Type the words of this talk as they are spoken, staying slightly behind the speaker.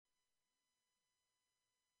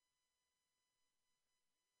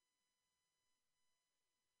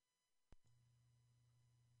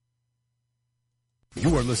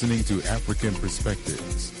You are listening to African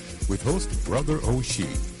Perspectives with host Brother Oshi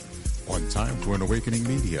on Time for an Awakening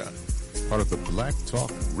Media, part of the Black Talk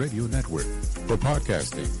Radio Network. For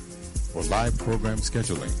podcasting or live program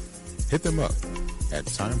scheduling, hit them up at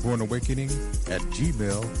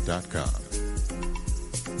timeforanawakening@gmail.com.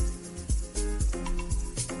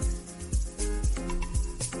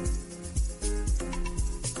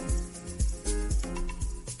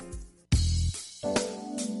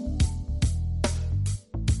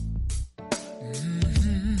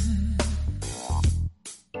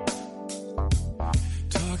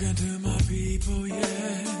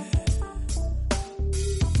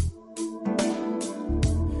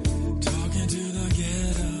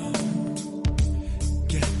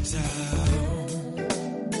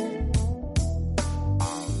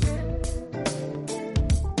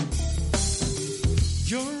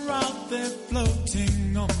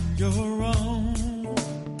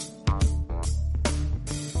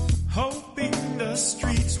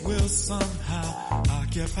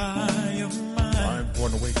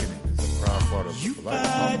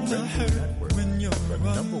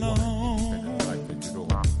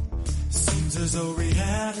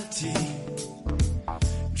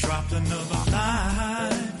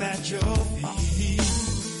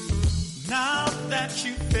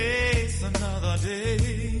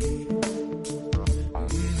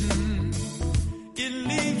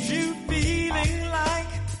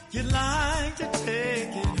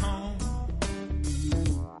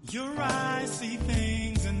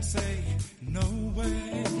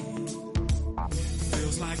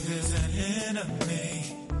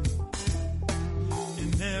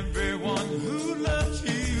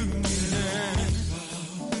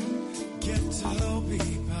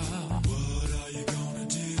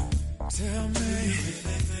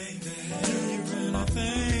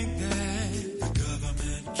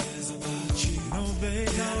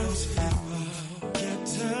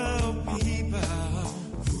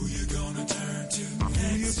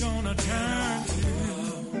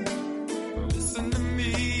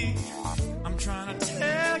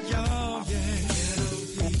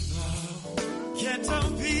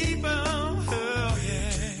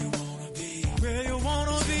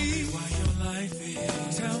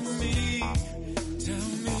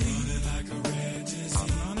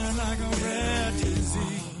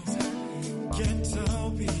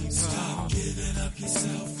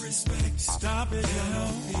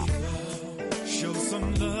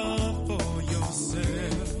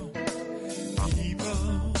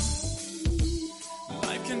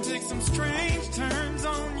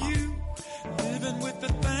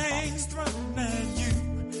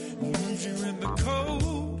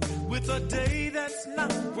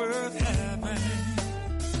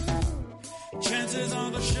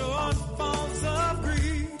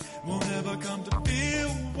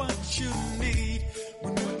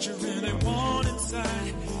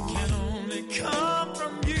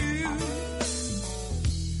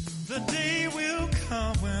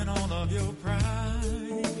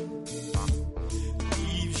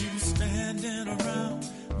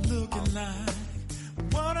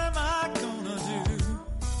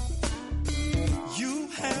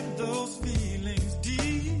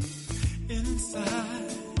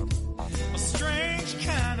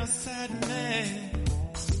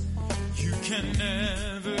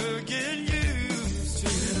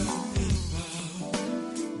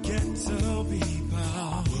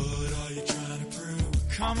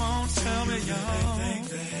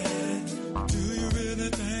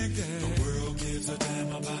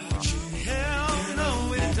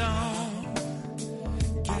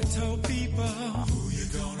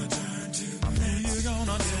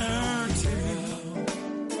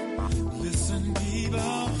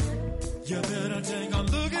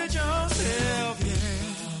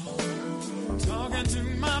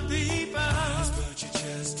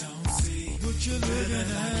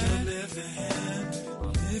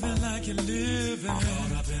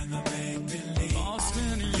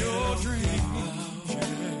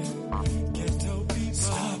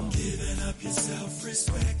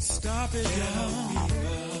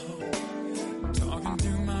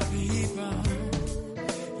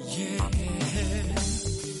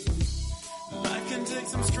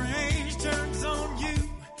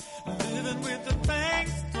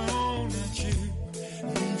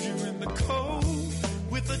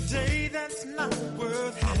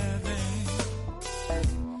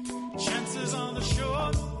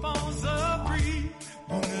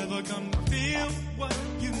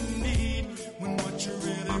 What you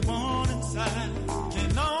really want inside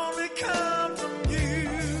can only come from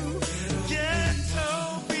you. Get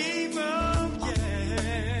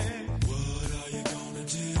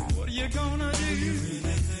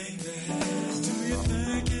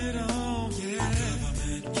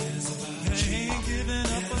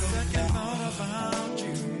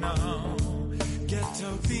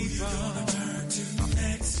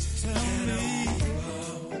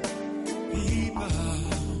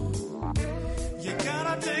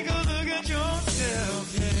Take a look at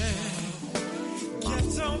yourself, yeah.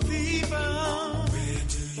 Ghetto people. Where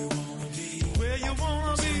do you want to be? Where you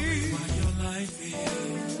want to be? What your life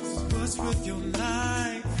is. What's with your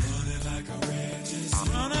life? Running like a red disease.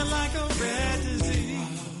 Running like a red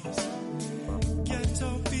disease. Ghetto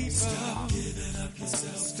people. Stop giving up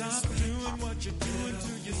yourself. Stop doing what you're doing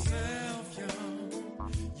to yourself, yo.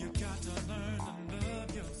 You got to learn to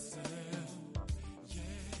love yourself.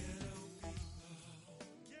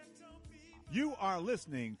 You are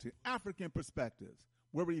listening to African Perspectives,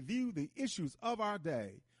 where we view the issues of our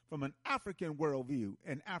day from an African worldview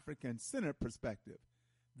and African-centered perspective.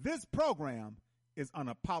 This program is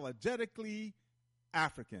unapologetically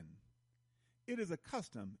African. It is a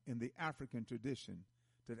custom in the African tradition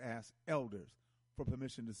to ask elders for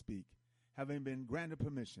permission to speak, having been granted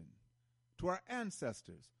permission. To our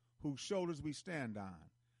ancestors, whose shoulders we stand on,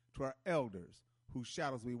 to our elders, whose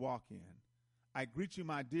shadows we walk in, I greet you,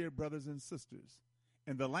 my dear brothers and sisters,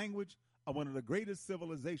 in the language of one of the greatest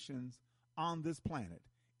civilizations on this planet.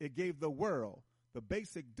 It gave the world the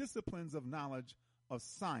basic disciplines of knowledge of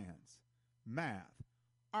science, math,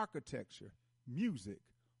 architecture, music,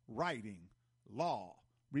 writing, law,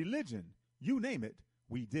 religion, you name it,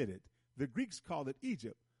 we did it. The Greeks called it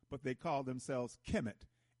Egypt, but they called themselves Kemet,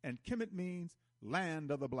 and Kemet means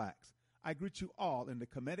land of the blacks. I greet you all in the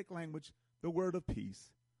Kemetic language, the word of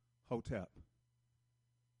peace, Hotep.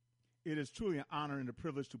 It is truly an honor and a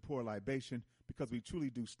privilege to pour libation because we truly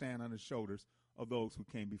do stand on the shoulders of those who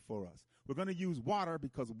came before us. We're going to use water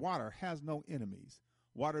because water has no enemies.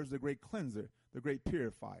 Water is the great cleanser, the great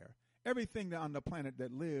purifier. Everything that on the planet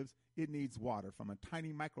that lives, it needs water, from a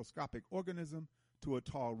tiny microscopic organism to a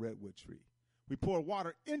tall redwood tree. We pour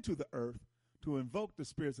water into the earth to invoke the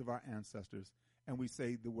spirits of our ancestors, and we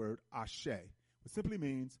say the word Ashe, which simply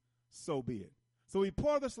means, so be it. So we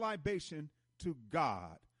pour this libation to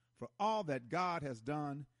God, for all that God has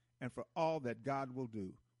done and for all that God will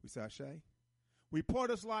do. We say Ashe. We pour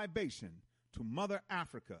this libation to Mother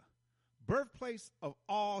Africa, birthplace of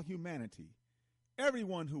all humanity.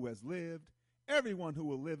 Everyone who has lived, everyone who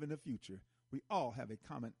will live in the future, we all have a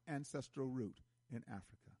common ancestral root in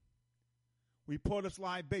Africa. We pour this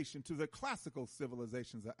libation to the classical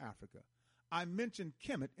civilizations of Africa. I mentioned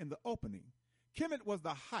Kemet in the opening. Kemet was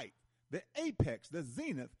the height, the apex, the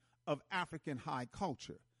zenith of African high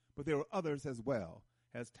culture. But there were others as well,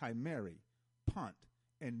 as Timeri, Punt,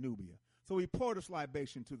 and Nubia. So we pour this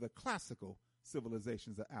libation to the classical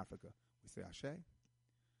civilizations of Africa. We say Ashe.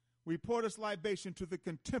 We pour this libation to the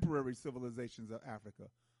contemporary civilizations of Africa,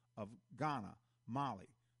 of Ghana, Mali,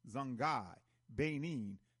 Zonghai,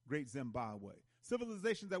 Benin, Great Zimbabwe.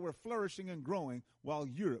 Civilizations that were flourishing and growing while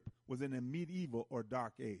Europe was in a medieval or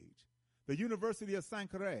dark age. The University of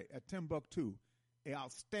Sankore at Timbuktu, an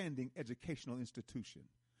outstanding educational institution.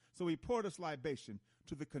 So we pour this libation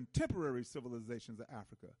to the contemporary civilizations of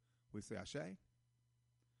Africa. We say Ashe.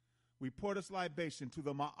 We pour this libation to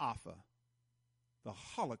the Ma'afa, the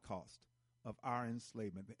Holocaust of our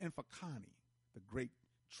enslavement, the Infakani, the great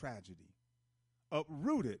tragedy,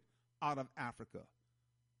 uprooted out of Africa.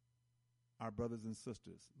 Our brothers and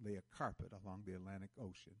sisters lay a carpet along the Atlantic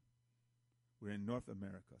Ocean. We're in North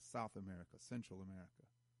America, South America, Central America,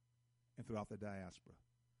 and throughout the diaspora.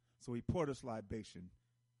 So we pour this libation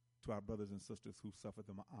to our brothers and sisters who suffered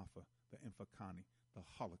the Ma'afa, the Infakani, the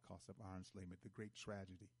Holocaust of our enslavement, the great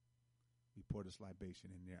tragedy. We pour this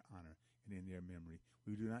libation in their honor and in their memory.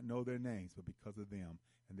 We do not know their names, but because of them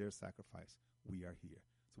and their sacrifice, we are here.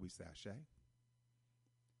 So we say Ashe.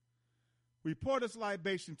 We pour this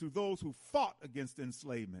libation to those who fought against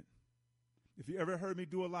enslavement. If you ever heard me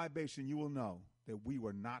do a libation, you will know that we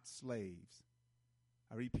were not slaves.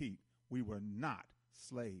 I repeat, we were not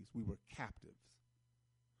slaves. We were captives.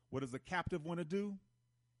 What does a captive want to do?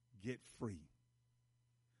 Get free.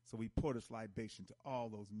 So we pour this libation to all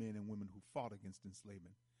those men and women who fought against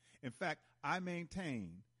enslavement. In fact, I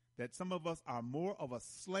maintain that some of us are more of a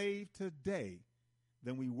slave today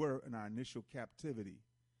than we were in our initial captivity,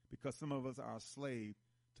 because some of us are a slave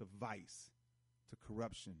to vice, to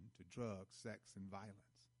corruption, to drugs, sex, and violence.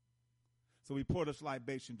 So we pour this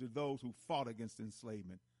libation to those who fought against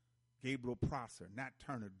enslavement. Gabriel Prosser, Nat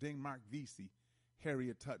Turner, Denmark Vesey,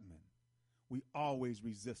 Harriet Tubman. We always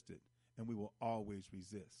resisted, and we will always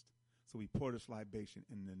resist. So we pour this libation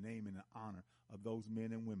in the name and the honor of those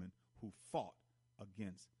men and women who fought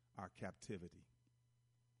against our captivity.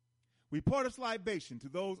 We pour this libation to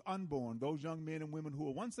those unborn, those young men and women who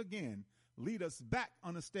will once again lead us back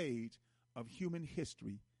on the stage of human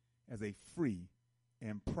history as a free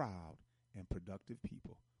and proud and productive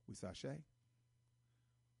people. We say Ashe.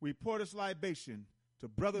 We pour this libation to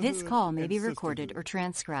brotherhood. This call may and be recorded sisterhood, or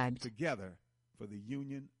transcribed. together for the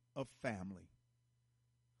union of family.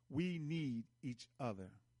 We need each other.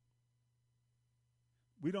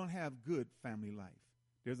 We don't have good family life.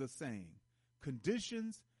 There's a saying,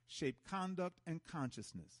 conditions shape conduct and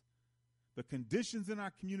consciousness. The conditions in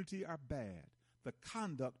our community are bad. The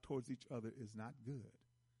conduct towards each other is not good.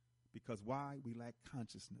 Because why? We lack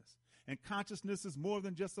consciousness. And consciousness is more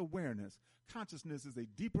than just awareness. Consciousness is a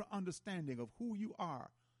deeper understanding of who you are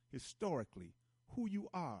historically, who you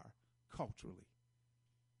are culturally.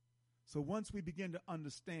 So once we begin to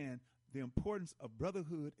understand the importance of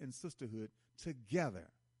brotherhood and sisterhood together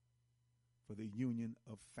for the union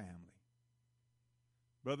of family.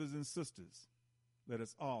 Brothers and sisters, let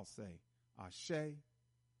us all say, Ashe,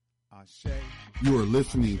 Ashe. You are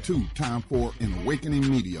listening to Time for an Awakening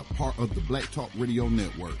Media, part of the Black Talk Radio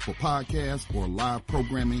Network. For podcasts or live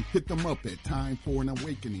programming, hit them up at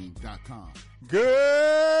timeforanawakening.com.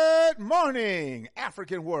 Good morning,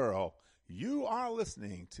 African world. You are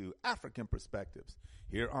listening to African Perspectives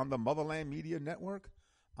here on the Motherland Media Network,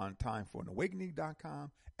 on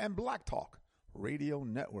timeforanawakening.com, and Black Talk Radio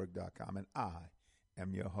Network.com. And I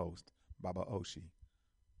am your host, Baba Oshi.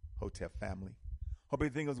 Hotep family. Hope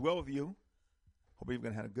everything goes well with you. Hope you're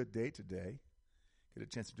going to have a good day today. Get a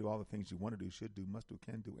chance to do all the things you want to do, should do, must do,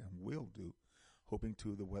 can do, and will do. Hoping,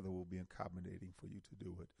 too, the weather will be accommodating for you to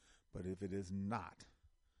do it. But if it is not,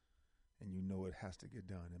 and you know it has to get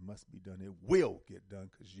done, it must be done, it will get done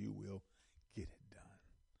because you will get it done.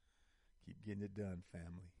 Keep getting it done,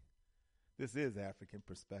 family. This is African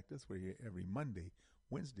Perspectives. We're here every Monday,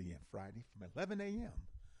 Wednesday, and Friday from 11 a.m.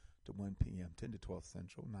 to 1 p.m., 10 to 12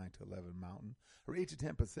 Central, 9 to 11 Mountain, or 8 to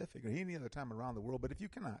 10 Pacific, or any other time around the world. But if you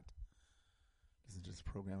cannot listen to this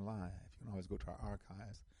program live, you can always go to our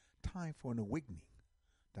archives,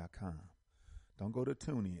 timeforanawakening.com. Don't go to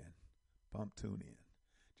TuneIn, bump TuneIn.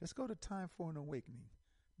 Just go to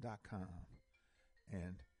timeforanawakening.com,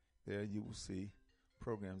 and there you will see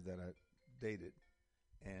programs that are dated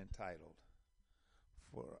and titled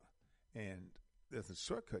and there's a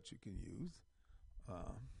shortcut you can use.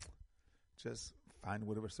 Just find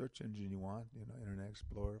whatever search engine you want, Internet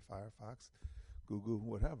Explorer, Firefox, Google,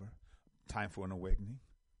 whatever. Time for an Awakening,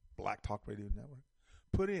 Black Talk Radio Network.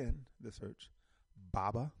 Put in the search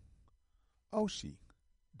BabaOshi.net,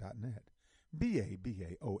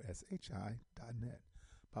 BabaOshi.net,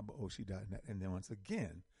 BabaOshi.net. And then once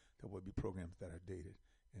again, there will be programs that are dated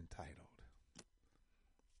and titled.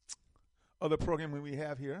 Other programming we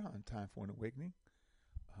have here on Time for an Awakening.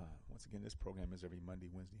 Once again, this program is every Monday,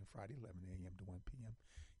 Wednesday, and Friday, 11 a.m. to 1 p.m.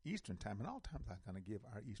 Eastern Time. And all times I'm going to give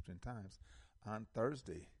our Eastern Times on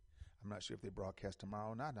Thursday. I'm not sure if they broadcast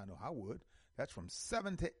tomorrow or not. I know I would. That's from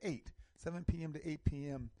 7 to 8, 7 p.m. to 8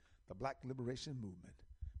 p.m., the Black Liberation Movement.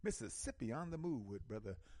 Mississippi on the Move with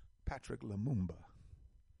Brother Patrick Lumumba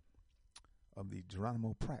of the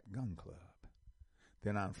Geronimo Pratt Gun Club.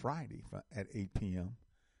 Then on Friday at 8 p.m.,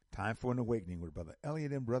 Time for an Awakening with Brother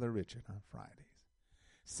Elliot and Brother Richard on Fridays.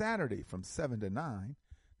 Saturday from 7 to 9,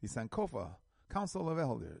 the Sankofa Council of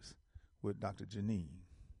Elders with Dr. Janine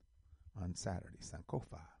on Saturday,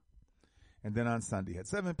 Sankofa. And then on Sunday at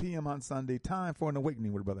 7 p.m. on Sunday, Time for an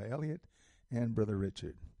Awakening with Brother Elliot and Brother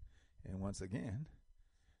Richard. And once again,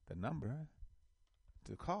 the number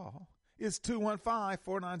to call is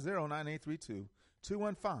 215-490-9832,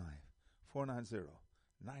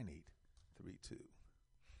 215-490-9832.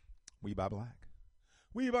 We Buy Black.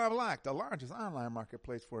 We Buy Black, the largest online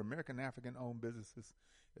marketplace for American African-owned businesses,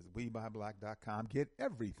 is WeBuyBlack.com. Get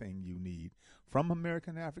everything you need from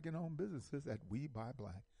American African-owned businesses at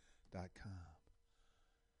WeBuyBlack.com.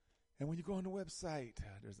 And when you go on the website,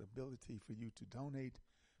 there's ability for you to donate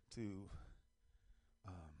to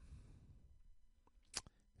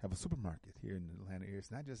have a supermarket here in the Atlanta area. It's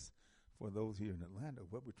not just for those here in Atlanta.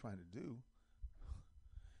 What we're trying to do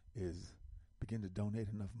is begin to donate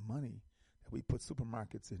enough money that we put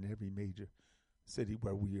supermarkets in every major city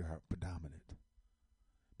where we are predominant.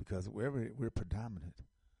 Because wherever we're predominant,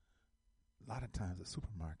 a lot of times the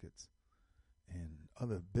supermarkets and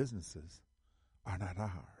other businesses are not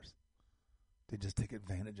ours. They just take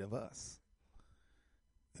advantage of us.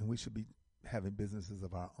 And we should be having businesses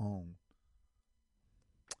of our own,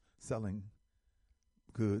 selling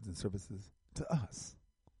goods and services to us.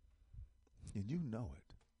 And you know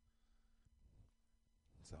it.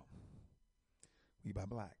 So,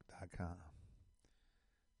 WeBuyBlack.com.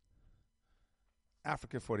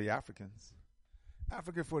 Africa for the Africans.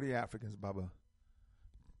 Africa for the Africans, Baba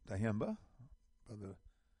Dahemba. Brother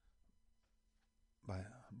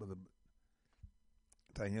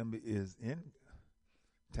Dahemba is in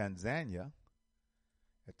Tanzania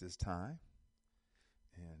at this time.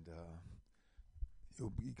 And he'll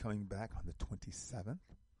be coming back on the 27th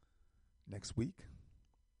next week.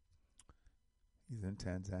 He's in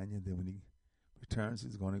Tanzania. Then when he returns,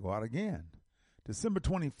 he's going to go out again. December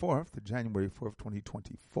 24th to January 4th,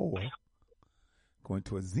 2024, going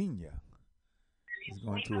to Azania. He's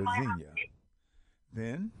going to Azania.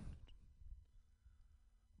 Then,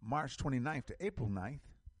 March 29th to April 9th,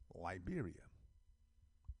 Liberia.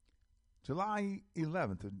 July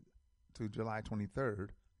 11th to July 23rd,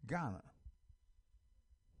 Ghana.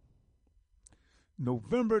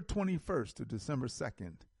 November 21st to December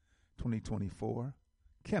 2nd, 2024,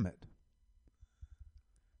 Kemet.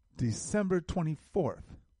 December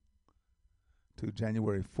 24th to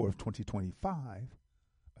January 4th, 2025,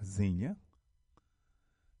 Azania.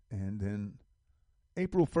 And then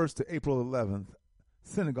April 1st to April 11th,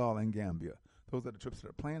 Senegal and Gambia. Those are the trips that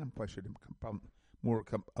are planned. I'm quite sure more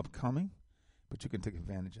upcoming, but you can take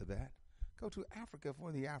advantage of that. Go to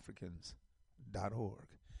AfricaForTheAfricans.org.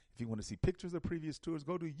 If you want to see pictures of previous tours,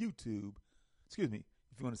 go to YouTube. Excuse me.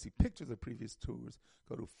 If you want to see pictures of previous tours,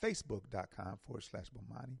 go to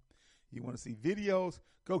Facebook.com/Bomani. You want to see videos,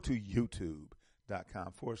 go to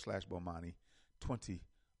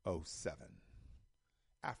YouTube.com/Bomani2007.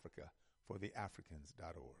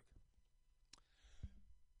 AfricaForTheAfricans.org.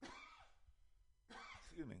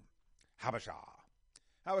 Excuse me.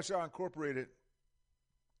 Habesha Incorporated.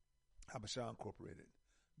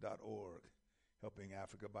 HabeshaIncorporated.org. Helping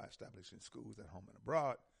Africa by establishing schools at home and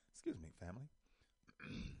abroad. Excuse me, family.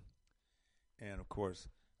 And, of course,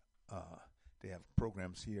 they have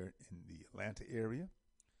programs here in the Atlanta area.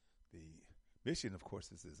 The mission, of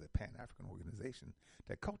course, is a Pan-African organization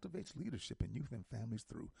that cultivates leadership in youth and families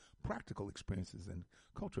through practical experiences in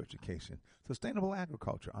cultural education, sustainable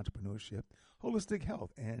agriculture, entrepreneurship, holistic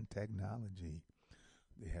health, and technology.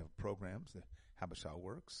 They have programs, the Habesha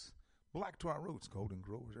Works, Black to Our Roots, Golden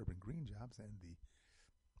Growers, Urban Green Jobs, and the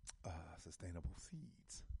Sustainable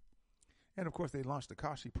Seeds. And, of course, they launched the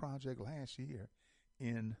Kashi Project last year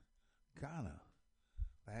in Ghana.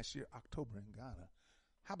 Last year, October in Ghana.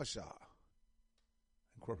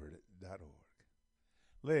 HabeshaIncorporated.org.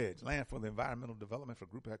 LEDGE, Land for the Environmental Development for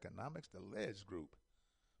Group Economics, the LEDGE Group.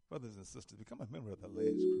 Brothers and sisters, become a member of the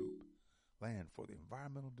LEDGE Group. Land for the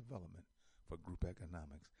Environmental Development for Group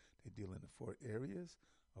Economics. They deal in the 4 areas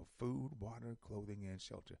of food, water, clothing, and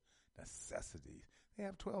shelter. Necessities. They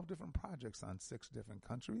have 12 different projects on 6 different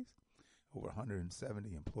countries. Over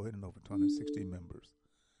 170 employed and over 260 members.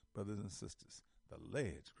 Brothers and sisters, the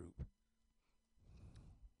LEDGE Group.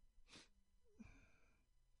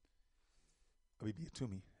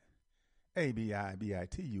 Abibitumi,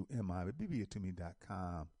 ABIBITUMI,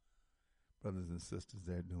 Abibitumi.com. Brothers and sisters,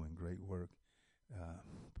 they're doing great work,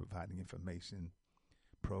 providing information,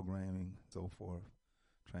 programming, so forth,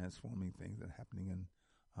 transforming things that are happening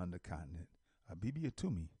on the continent.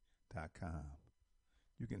 Abibitumi.com.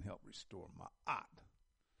 You can help restore my art.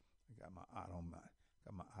 I got my art on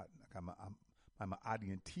my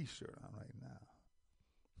Adian T-shirt on right now.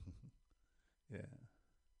 Yeah.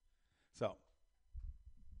 So,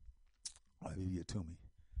 I'll leave it to me.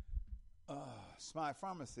 Smile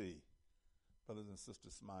Pharmacy. Brothers and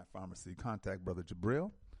sisters, Smile Pharmacy. Contact Brother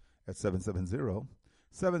Jabril at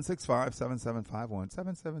 770-765-7751.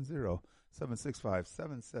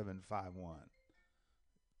 770-765-7751.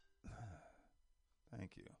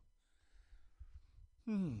 Thank you.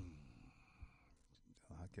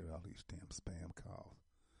 I get all these damn spam calls.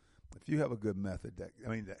 If you have a good method that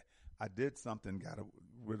I did something, got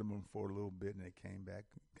rid of them for a little bit, and they came back.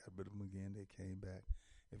 Got rid of them again, they came back.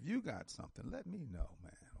 If you got something, let me know,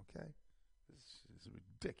 man. Okay, this is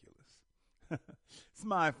ridiculous.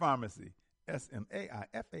 Smile Pharmacy,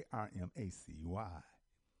 SMAIFARMACY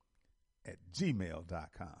at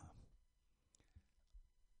gmail.com.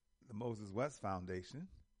 The Moses West Foundation.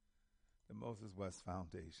 The Moses West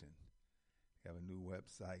Foundation. They have a new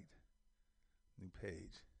website, new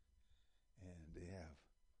page, and they have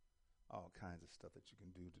all kinds of stuff that you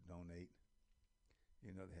can do to donate.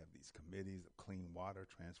 You know, they have these committees of clean water,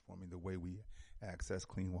 transforming the way we access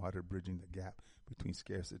clean water, bridging the gap between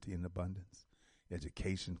scarcity and abundance.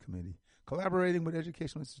 Education committee, collaborating with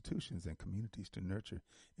educational institutions and communities to nurture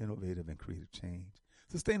innovative and creative change.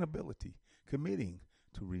 Sustainability, committing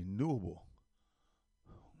to renewable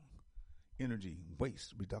energy,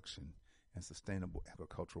 waste reduction, and sustainable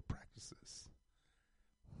agricultural practices.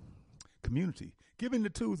 Community, giving the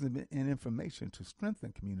tools and information to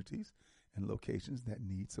strengthen communities and locations that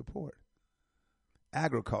need support.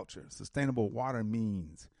 Agriculture, sustainable water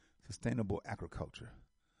means sustainable agriculture,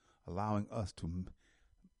 allowing us to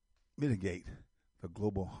mitigate the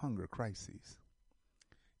global hunger crises.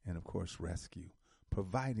 And, of course, rescue,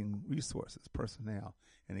 providing resources, personnel,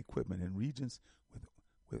 and equipment in regions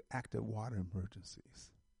with active water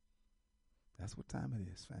emergencies. That's what time it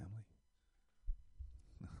is, family.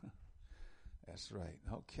 That's right.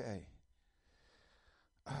 Okay.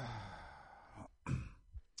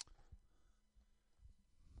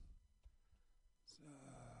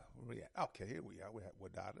 Where we at? Okay, here we are. We're at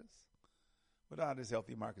Wadada's. Wadada's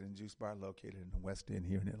Healthy Market and Juice Bar, located in the West End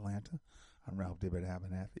here in Atlanta. I'm Ralph Dibbert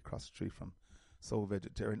Abernathy, across the street from Soul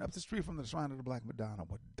Vegetarian, up the street from the Shrine of the Black Madonna.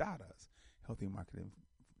 Wadada's Healthy Market and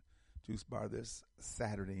Juice Bar this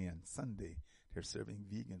Saturday and Sunday. They're serving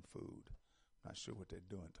vegan food. Not sure what they're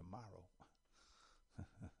doing tomorrow.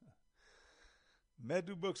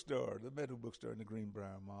 Medu Bookstore, the Medu Bookstore in the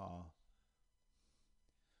Greenbrier Mall.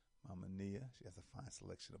 Mama Nia, she has a fine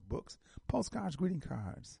selection of books, postcards, greeting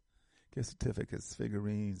cards, gift certificates,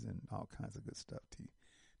 figurines, and all kinds of good stuff,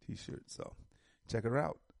 T-shirts. So check her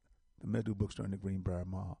out, the Medu Bookstore in the Greenbrier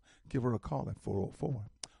Mall. Give her a call at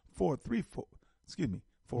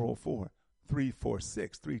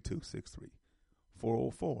 404-346-3263.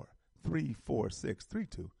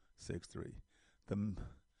 404-346-3263.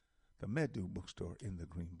 The Medu Bookstore in the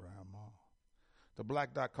Greenbrier Mall. The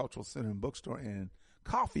Black Dot Cultural Center and Bookstore and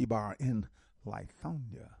Coffee Bar in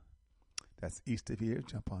Lithonia. That's east of here.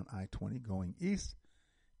 Jump on I-20 going east.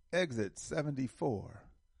 Exit 74.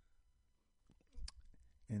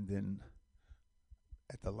 And then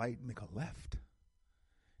at the light, make a left.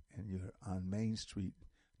 And you're on Main Street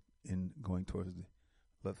in going towards the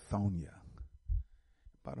Lithonia.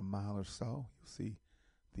 About a mile or so, you'll see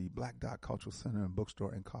the Black Dot Cultural Center and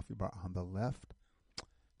Bookstore and Coffee Bar on the left.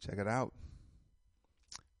 Check it out.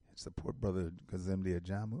 Support Brother Kazemde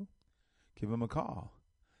Ajamu. Give him a call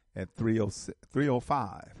at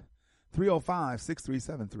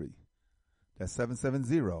 305-6373. That's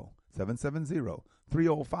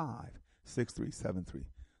 770-305-6373.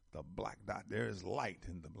 The Black Dot. There is light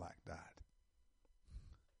in the Black Dot.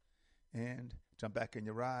 And jump back in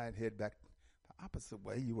your ride, head back the opposite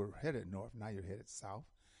way. You were headed north, now you're headed south.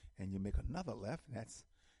 And you make another left, and that's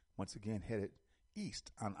once again headed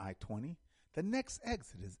east on I-20. The next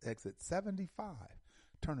exit is exit 75,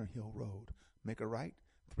 Turner Hill Road. Make a right,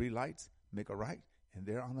 3 lights, make a right, and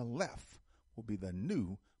there on the left will be the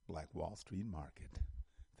new Black Wall Street Market.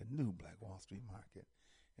 The new Black Wall Street Market.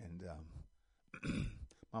 And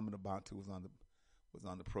Mama Nabantu was on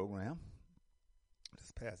the program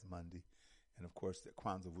this past Monday. And of course, the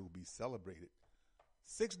Kwanzaa will be celebrated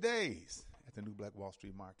 6 days at the new Black Wall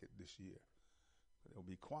Street Market this year. There will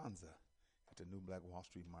be Kwanzaa at the new Black Wall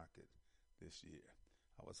Street Market this year.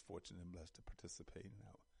 I was fortunate and blessed to participate, and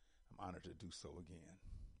I'm honored to do so again.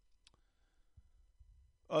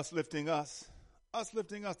 Us lifting us,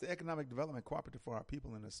 the Economic Development Cooperative for Our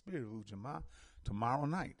People in the Spirit of Ujamaa, tomorrow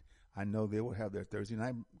night. I know they will have their Thursday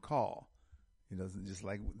night call. It doesn't just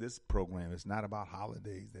like this program. It's not about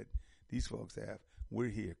holidays that these folks have. We're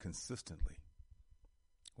here consistently.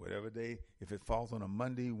 Whatever day, if it falls on a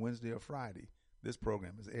Monday, Wednesday, or Friday, this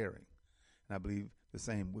program is airing. And I believe the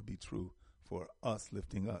same would be true for Us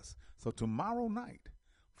Lifting Us. So tomorrow night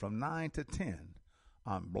from 9 to 10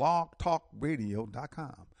 on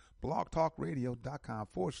blogtalkradio.com,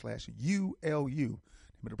 blogtalkradio.com/ULU. The name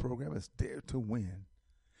of the program is Dare to Win.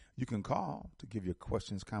 You can call to give your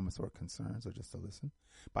questions, comments, or concerns, or just to listen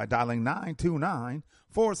by dialing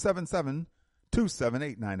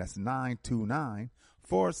 929-477-2789. That's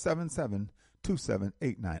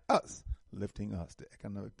 929-477-2789. Us Lifting Us, the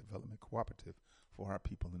Economic Development Cooperative for Our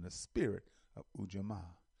People in the Spirit of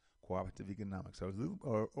Ujamaa. Cooperative economics,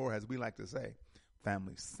 or as we like to say,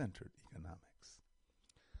 family-centered economics.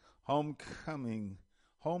 Homeland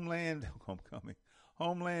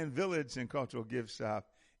Village and Cultural Gift Shop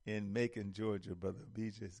in Macon, Georgia. Brother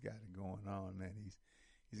BJ's got it going on, man.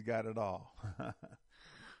 He's got it all.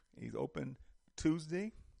 He's open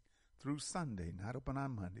Tuesday through Sunday, not open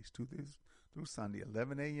on Mondays. Tuesdays through Sunday,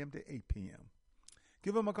 11 a.m. to 8 p.m.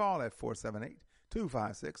 Give him a call at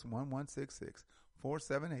 478-256-1166.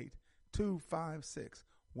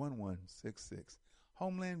 478-256-1166.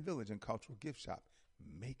 Homeland Village and Cultural Gift Shop,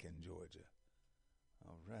 Macon, Georgia.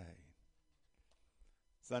 All right.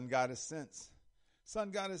 Sun Goddess Sense,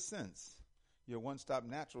 your one-stop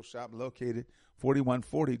natural shop located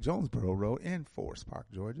 4140 Jonesboro Road in Forest Park,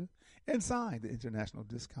 Georgia, inside the International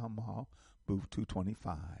Discount Mall, booth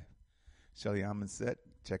 225. Shelly Amonset,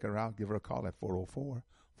 check her out. Give her a call at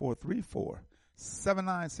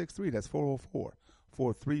 404-434-7963. That's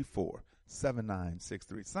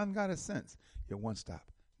 404-434-7963. Sun Goddess Sense, your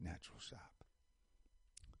one-stop natural shop.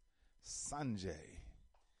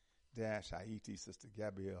 Sanjay-Haiti, Sister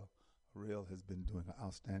Gabrielle Ariel has been doing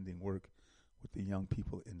outstanding work with the young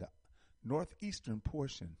people in the northeastern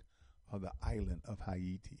portion of the island of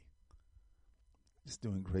Haiti. Just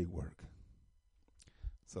doing great work.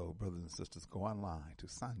 So, brothers and sisters, go online to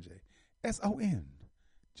Sanjay,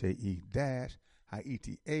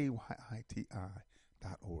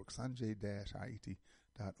 SONJE-Haiti.org,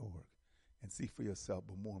 Sanjay-Haiti.org, and see for yourself,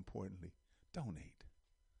 but more importantly, donate.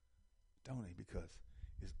 Donate, because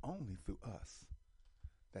it's only through us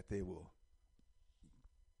that they will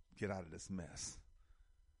get out of this mess.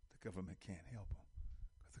 The government can't help them,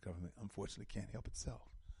 because the government, unfortunately, can't help itself.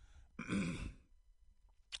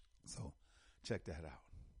 So, check that out.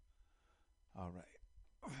 All right.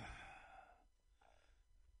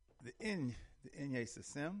 The Inye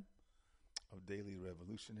Sasem of Daily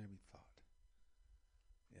Revolutionary Thought.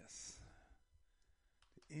 Yes.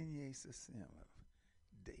 The Inye Sasem of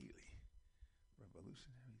Daily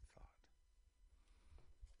Revolutionary Thought.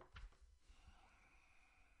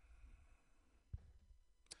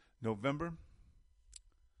 November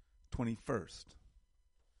 21st.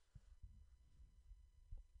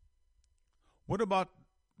 What about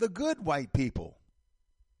the good white people?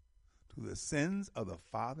 Do the sins of the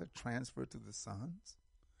father transfer to the sons?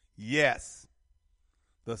 Yes.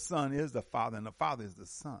 The son is the father, and the father is the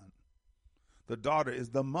son. The daughter is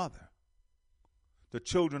the mother. The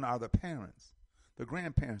children are the parents, the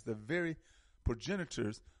grandparents, the very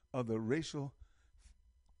progenitors of the racial,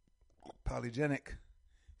 polygenic,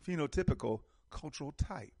 phenotypical cultural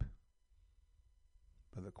type.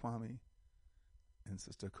 Brother Kwame and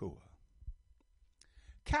Sister Kua.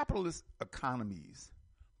 Capitalist economies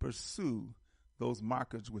pursue those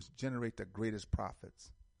markets which generate the greatest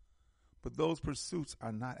profits. But those pursuits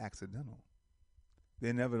are not accidental. They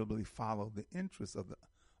inevitably follow the interests of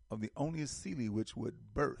the only Sealy which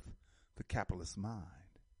would birth the capitalist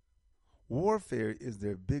mind. Warfare is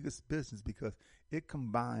their biggest business because it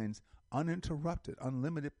combines uninterrupted,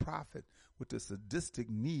 unlimited profit with the sadistic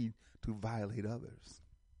need to violate others.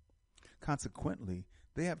 Consequently,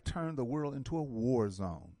 they have turned the world into a war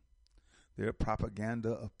zone. Their propaganda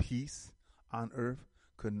of peace on earth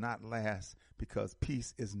could not last because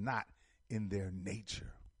peace is not in their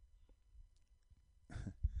nature.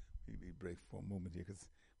 We break for a moment here, because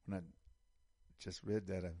when I just read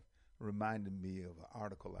that, it reminded me of an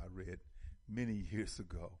article I read many years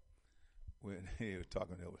ago when they were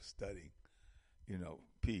studying,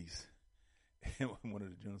 peace. And one of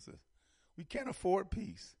the journalists says, we can't afford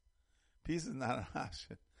peace. Peace is not an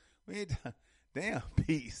option. We need damn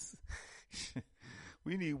peace.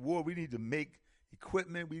 We need war. We need to make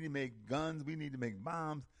equipment. We need to make guns. We need to make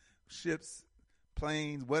bombs, ships,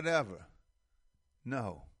 planes, whatever.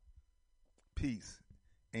 No. Peace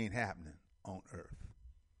ain't happening on earth.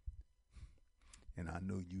 And I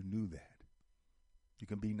know you knew that. You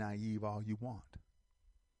can be naive all you want.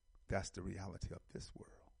 That's the reality of this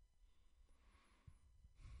world.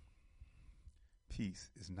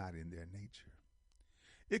 Peace is not in their nature.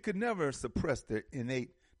 It could never suppress their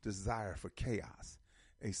innate desire for chaos,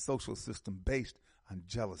 a social system based on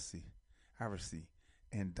jealousy, heresy,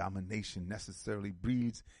 and domination necessarily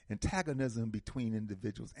breeds antagonism between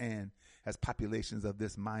individuals, and as populations of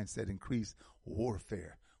this mindset increase,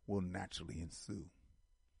 warfare will naturally ensue.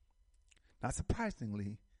 Not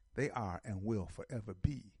surprisingly, they are and will forever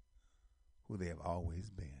be who they have always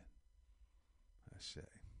been. Ashe.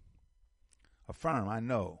 Affirm, I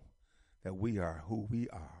know that we are who we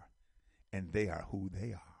are, and they are who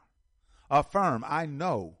they are. Affirm, I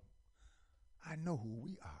know who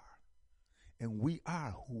we are, and we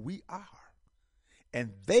are who we are,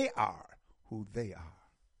 and they are who they are.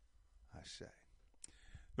 Ashe.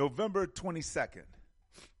 November 22nd.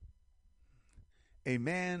 A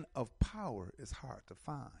man of power is hard to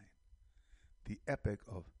find. The Epic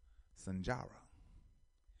of Sanjara.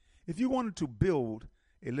 If you wanted to build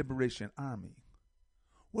a liberation army,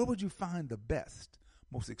 where would you find the best,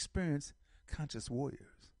 most experienced, conscious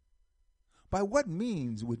warriors? By what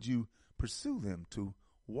means would you pursue them to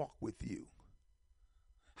walk with you?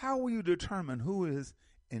 How will you determine who is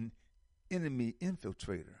an enemy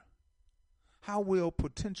infiltrator? How will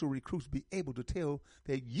potential recruits be able to tell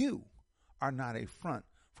that you are not a front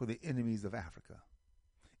for the enemies of Africa?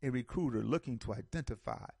 A recruiter looking to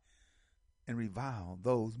identify and revile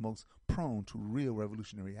those most prone to real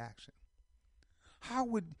revolutionary action. How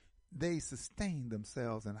would they sustain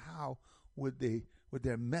themselves, and how would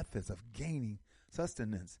their methods of gaining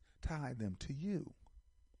sustenance tie them to you?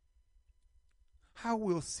 How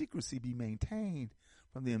will secrecy be maintained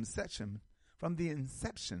from the inception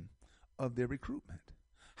of their recruitment?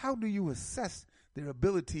 How do you assess their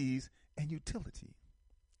abilities and utility?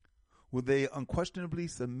 Will they unquestionably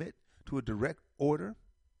submit to a direct order,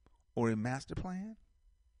 or a master plan?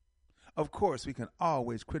 Of course, we can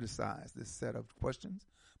always criticize this set of questions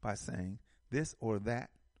by saying this or that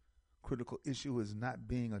critical issue is not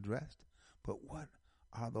being addressed. But what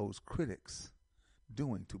are those critics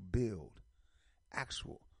doing to build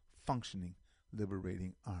actual functioning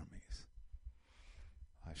liberating armies?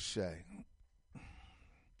 Ashe.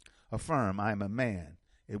 Affirm, I am a man,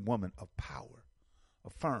 a woman of power.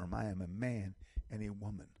 Affirm, I am a man and a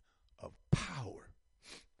woman of power.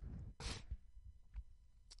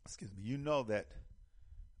 Excuse me. You know that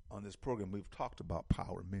on this program we've talked about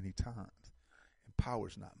power many times. And power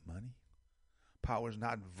is not money. Power is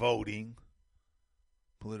not voting,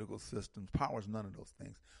 political systems. Power is none of those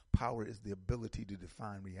things. Power is the ability to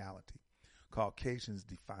define reality. Caucasians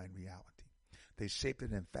define reality. They shaped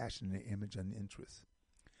it and fashioned their image and interests.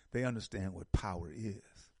 They understand what power is.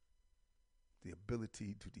 The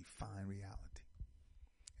ability to define reality.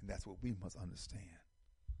 And that's what we must understand.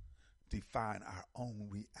 Define our own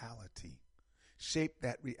reality. Shape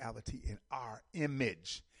that reality in our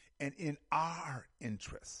image and in our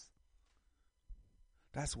interests.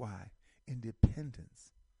 That's why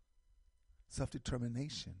independence,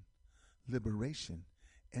 self-determination, liberation,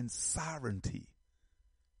 and sovereignty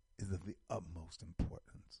is of the utmost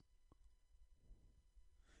importance.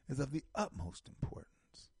 Is of the utmost importance.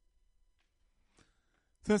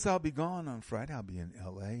 Since I'll be gone on Friday, I'll be in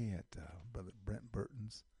L.A. at Brother Brent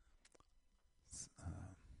Burton's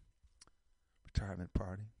retirement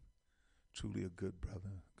party. Truly a good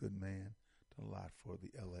brother, good man. Done a lot for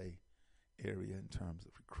the L.A. area in terms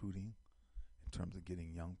of recruiting, in terms of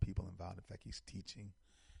getting young people involved. In fact, he's teaching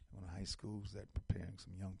in one of the high schools that preparing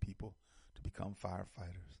some young people to become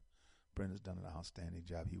firefighters. Brent has done an outstanding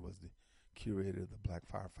job. He was the curator of the Black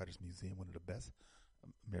Firefighters Museum, one of the best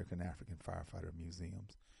American African firefighter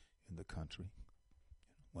museums in the country.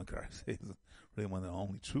 One could say is really one of the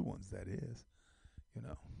only true ones that is, you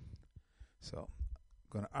know. So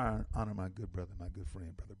I'm going to honor my good brother, my good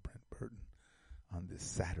friend, Brother Brent Burton, on this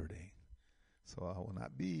Saturday. So I will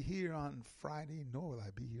not be here on Friday, nor will I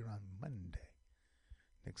be here on Monday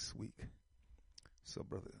next week. So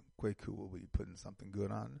Brother Kwaku will be putting something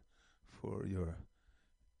good on for your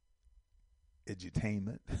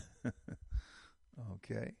edutainment.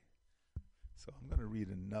 Okay. So I'm going to read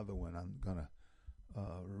another one. I'm going to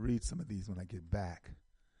read some of these when I get back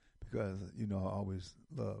because, you know, I always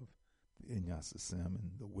love the Inyasasim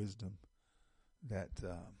and the wisdom that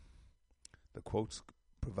the quotes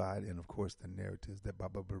provide, and, of course, the narratives that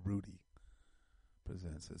Baba Baruti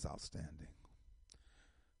presents is outstanding.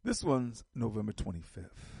 This one's November 25th.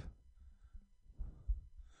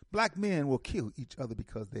 Black men will kill each other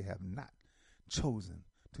because they have not chosen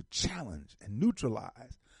to challenge and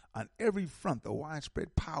neutralize on every front the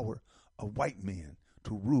widespread power of white men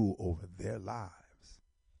to rule over their lives.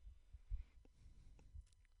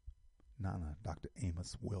 Nana, Dr.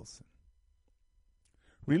 Amos Wilson.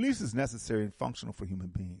 Release is necessary and functional for human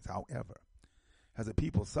beings. However, as a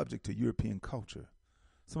people subject to European culture,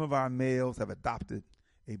 some of our males have adopted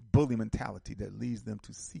a bully mentality that leads them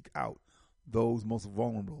to seek out those most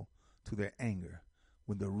vulnerable to their anger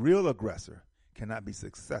when the real aggressor cannot be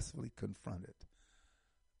successfully confronted.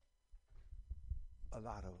 A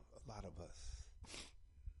lot of us,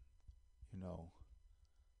 you know,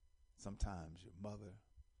 sometimes your mother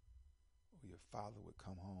or your father would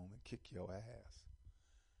come home and kick your ass.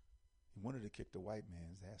 He wanted to kick the white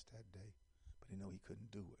man's ass that day, but he knew he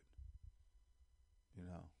couldn't do it. You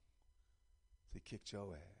know, so he kicked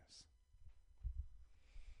your ass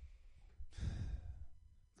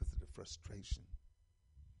because of the frustration,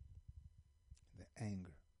 the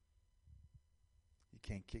anger. You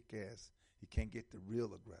can't kick ass. You can't get the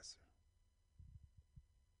real aggressor.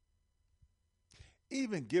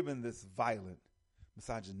 Even given this violent,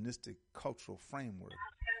 misogynistic cultural framework,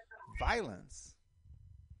 violence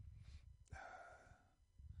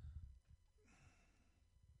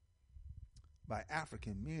by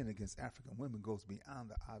African men against African women goes beyond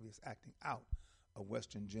the obvious acting out of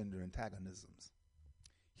Western gender antagonisms.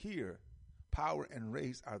 Here, power and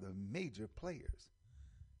race are the major players.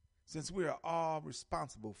 Since we are all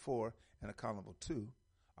responsible for and accountable to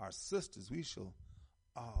our sisters, we should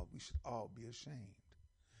all be ashamed.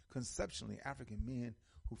 Conceptually, African men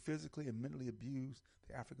who physically and mentally abuse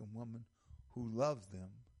the African woman who loves them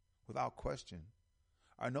without question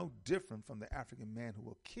are no different from the African man who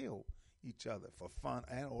will kill each other for fun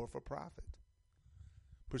and or for profit.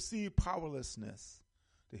 Perceived powerlessness,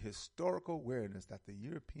 the historical awareness that the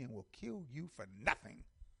European will kill you for nothing,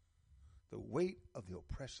 the weight of the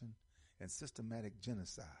oppression and systematic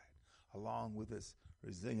genocide, along with its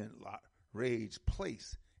resilient rage,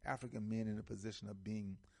 place African men in a position of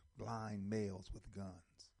being blind males with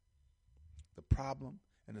guns. The problem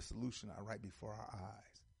and the solution are right before our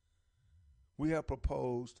eyes. We have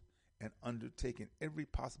proposed and undertaken every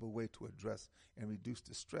possible way to address and reduce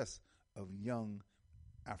the stress of young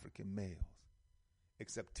African males,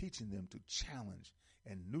 except teaching them to challenge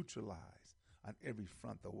and neutralize on every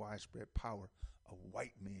front the widespread power of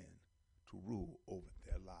white men to rule over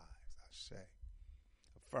their lives. Ashe.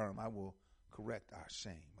 Affirm, I will correct our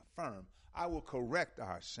shame. Affirm, I will correct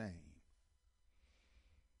our shame.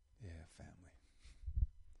 Yeah, family.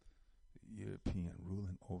 The European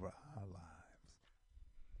ruling over our lives.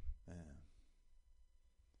 Man.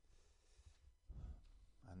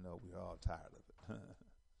 I know we're all tired of it.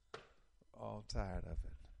 All tired of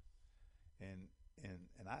it. And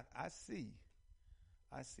I see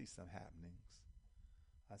some happenings.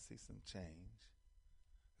 I see some change.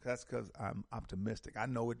 That's because I'm optimistic. I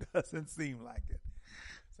know it doesn't seem like it.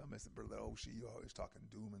 Somebody said, Brother Oshi, you're always talking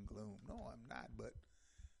doom and gloom. No, I'm not, but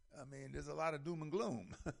I mean, there's a lot of doom and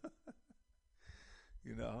gloom.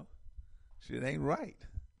 You know, shit ain't right.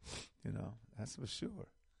 You know, that's for sure.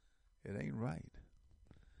 It ain't right.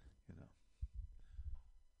 You know.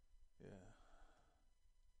 Yeah.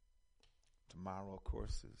 Tomorrow, of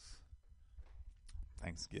course, is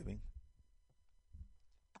Thanksgiving.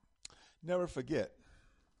 Never forget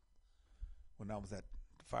when I was at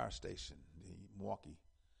the fire station, the Milwaukee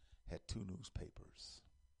had 2 newspapers.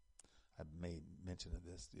 I made mention of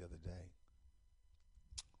this the other day.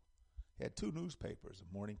 He had 2 newspapers,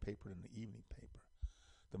 a morning paper and an evening paper.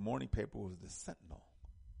 The morning paper was the Sentinel,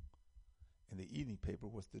 and the evening paper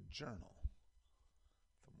was the Journal,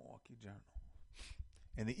 the Milwaukee Journal.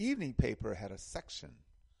 And the evening paper had a section,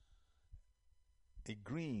 a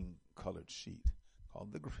green-colored sheet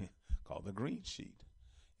called the green sheet,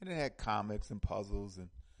 and it had comics and puzzles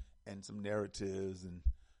and some narratives and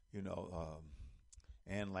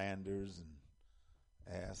Ann Landers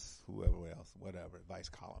and whoever else, whatever, advice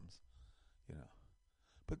columns,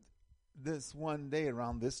 But this one day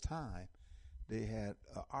around this time, they had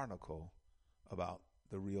an article about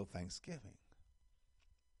the real Thanksgiving.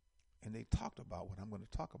 And they talked about what I'm going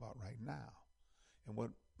to talk about right now. And what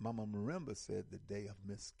Mama Marimba said, the day of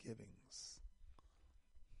misgivings.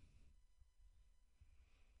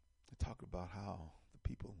 They talked about how the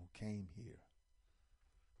people who came here,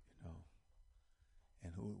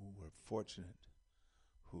 and who were fortunate,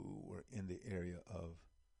 who were in the area of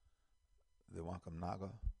the Wampanoag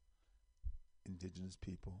indigenous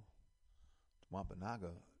people. The Wampanoag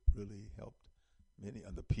really helped many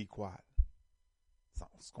of the Pequot,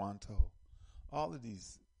 Squanto. All of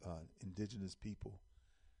these indigenous people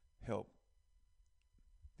helped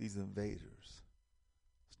these invaders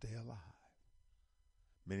stay alive.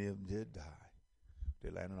 Many of them did die. They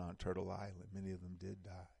landed on Turtle Island. Many of them did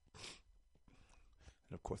die.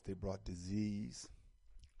 And of course, they brought disease,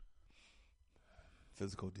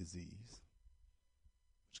 physical disease,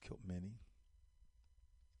 which killed many.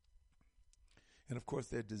 And of course,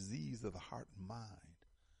 their disease of the heart and mind,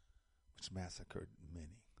 which massacred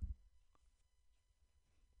many.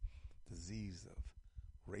 Disease of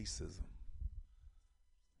racism,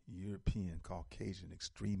 European Caucasian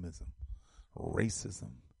extremism,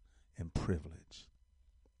 racism and privilege,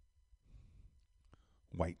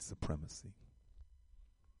 white supremacy.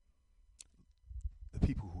 The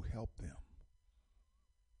people who helped them,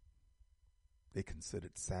 they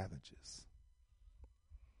considered savages.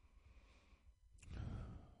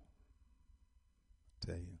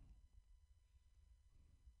 Tell you.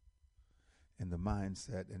 And the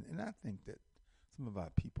mindset, and I think that some of our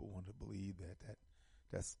people want to believe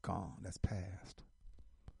that's gone, that's past.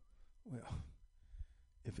 Well,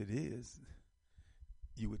 if it is,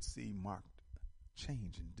 you would see marked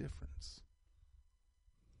change and difference.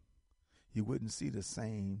 You wouldn't see the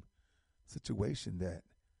same situation that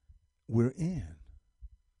we're in.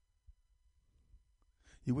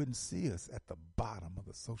 You wouldn't see us at the bottom of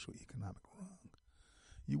the social economic rung.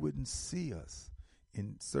 You wouldn't see us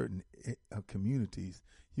in certain communities.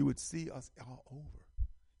 You would see us all over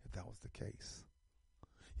if that was the case.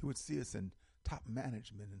 You would see us in top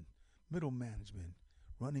management and middle management,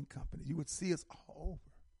 running companies. You would see us all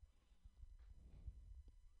over.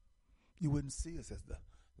 You wouldn't see us as the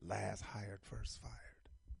last hired, first fired.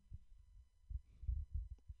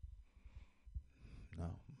 No.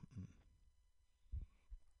 Mm-mm.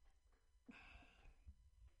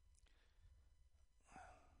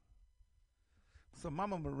 So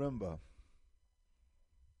Mama Marimba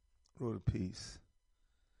wrote a piece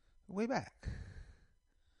way back,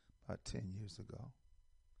 about 10 years ago.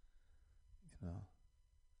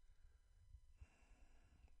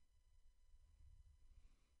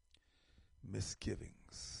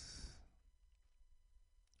 Misgivings.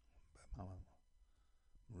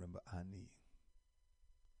 Ani.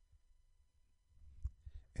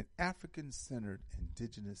 An African-centered,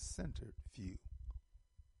 indigenous-centered view.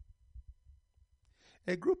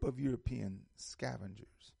 A group of European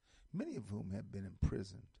scavengers, many of whom had been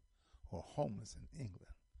imprisoned or homeless in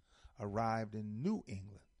England, arrived in New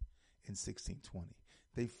England in 1620.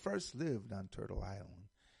 They first lived on Turtle Island.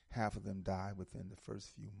 Half of them died within the first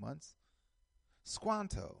few months.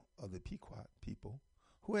 Squanto of the Pequot people,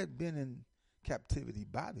 who had been in captivity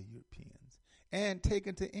by the Europeans and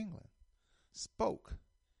taken to England, spoke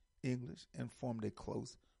English and formed a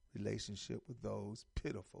close relationship with those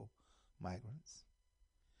pitiful migrants.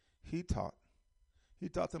 He taught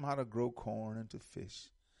them how to grow corn and to fish,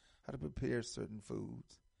 how to prepare certain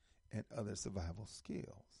foods, and other survival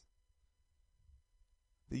skills.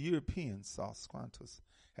 The Europeans saw Squantus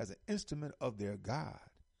as an instrument of their God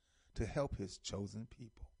to help his chosen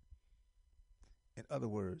people. In other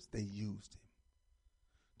words, they used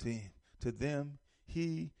him. To them,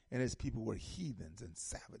 he and his people were heathens and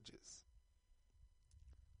savages.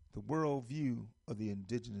 The worldview of the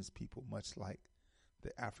indigenous people, much like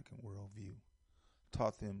the African worldview,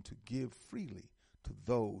 taught them to give freely to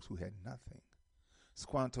those who had nothing.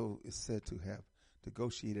 Squanto is said to have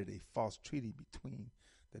negotiated a false treaty between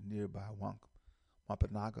the nearby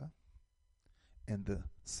Wampanoag and the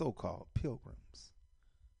so-called Pilgrims.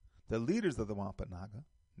 The leaders of the Wampanoag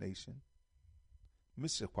nation,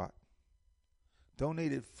 Misgiving,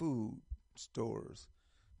 donated food stores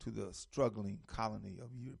to the struggling colony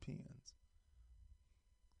of Europeans.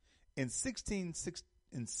 In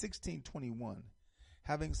 1621,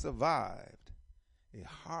 having survived a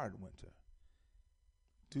hard winter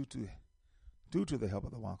due to the help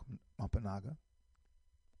of the Wampanoag,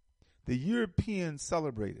 the Europeans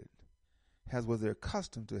celebrated, as was their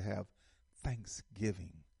custom, to have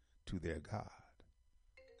thanksgiving to their God.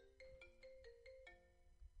 Get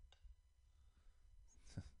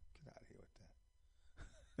out of here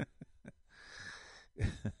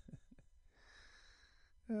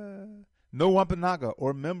with that. No Wampanoag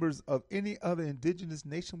or members of any other indigenous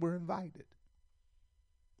nation were invited.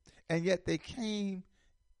 And yet they came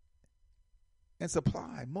and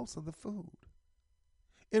supplied most of the food.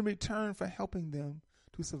 In return for helping them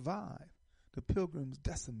to survive, the Pilgrims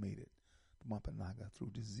decimated the Wampanoag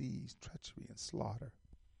through disease, treachery, and slaughter.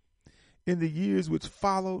 In the years which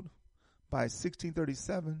followed, by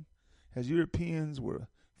 1637, as Europeans were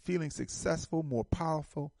feeling successful, more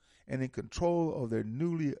powerful, and in control of their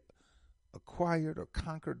newly acquired or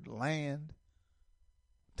conquered land,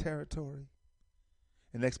 territory,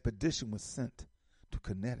 an expedition was sent to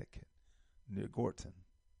Connecticut near Gorton.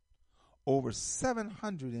 Over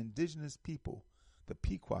 700 indigenous people, the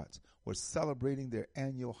Pequots, were celebrating their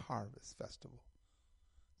annual harvest festival,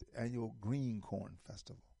 the annual green corn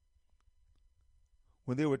festival,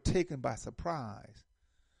 when they were taken by surprise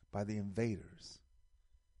by the invaders.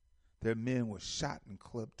 Their men were shot and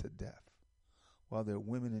clubbed to death, while their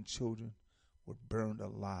women and children were burned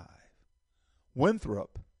alive.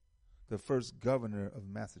 Winthrop, the first governor of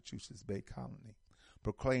Massachusetts Bay Colony,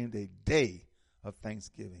 proclaimed a day of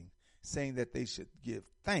thanksgiving, saying that they should give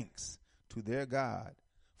thanks to their God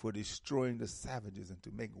for destroying the savages and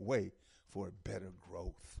to make way for a better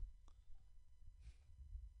growth.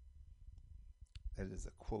 That is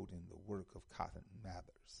a quote in the work of Cotton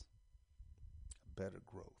Mathers. Better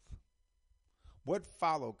growth. What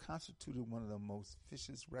followed constituted one of the most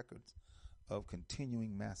vicious records of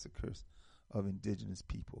continuing massacres of indigenous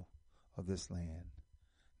people of this land,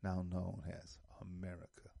 now known as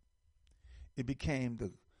America. It became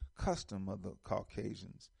the custom of the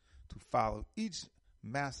Caucasians to follow each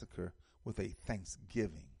massacre with a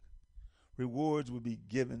thanksgiving. Rewards would be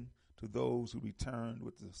given to those who returned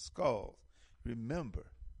with the skulls. Remember,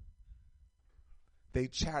 they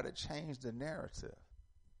tried to change the narrative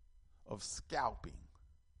of scalping.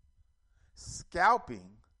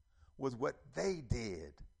 Scalping was what they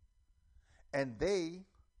did, and they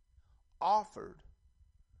offered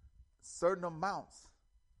certain amounts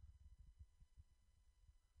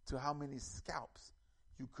to how many scalps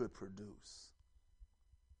you could produce.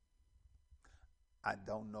 I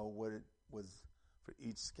don't know what it was for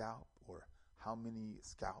each scalp or how many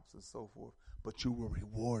scalps and so forth, but you were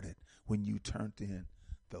rewarded when you turned in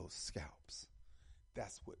those scalps.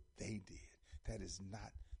 That's what they did. That is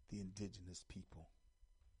not the indigenous people.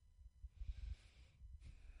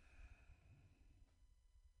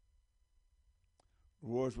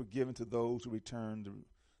 Rewards were given to those who returned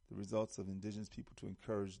the results of indigenous people to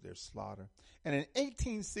encourage their slaughter. And in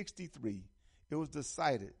 1863, it was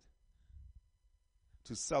decided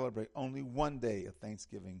to celebrate only one day of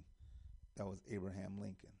Thanksgiving. That was Abraham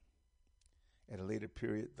Lincoln. at a later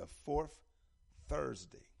period, the fourth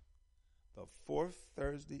Thursday. The fourth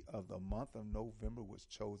Thursday of the month of November was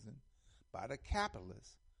chosen by the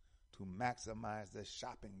capitalists to maximize their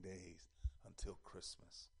shopping days until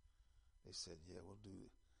Christmas. They said, yeah, we'll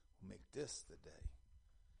make this the day.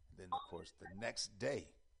 And then, of course, the next day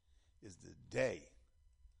is the day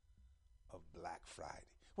of Black Friday.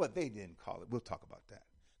 Well, they didn't call it. We'll talk about that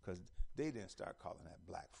because they didn't start calling that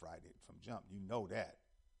Black Friday from jump. You know that.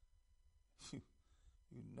 You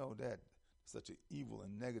know that. Such an evil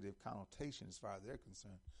and negative connotation as far as they're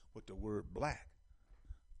concerned with the word black.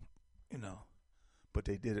 But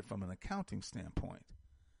they did it from an accounting standpoint.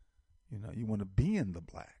 You want to be in the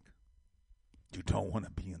black. You don't want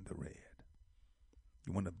to be in the red.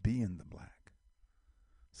 You want to be in the black.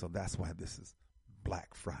 So that's why this is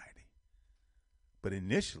Black Friday. But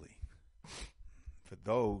initially, for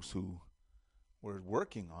those who were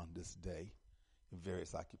working on this day in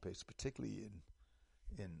various occupations, particularly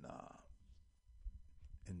in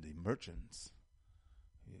the merchants,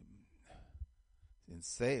 in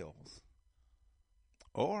sales,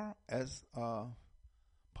 or as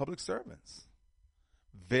public servants,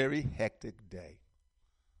 very hectic day,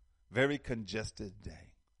 very congested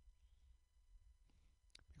day,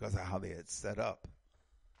 because of how they had set up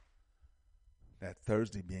that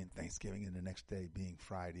Thursday being Thanksgiving and the next day being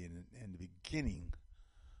Friday, and the beginning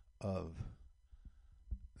of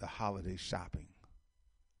the holiday shopping.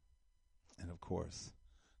 And of course,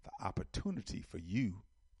 the opportunity for you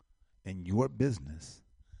and your business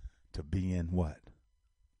to be in what?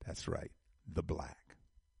 That's right, the black.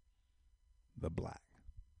 The black.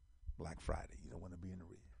 Black Friday. You don't want to be in the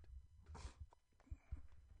red.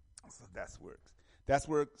 So that's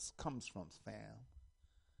where it comes from, fam.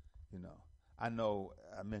 I know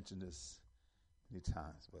I mentioned this many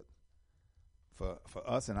times, but for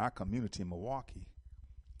us in our community in Milwaukee,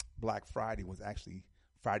 Black Friday was actually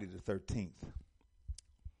Friday the 13th.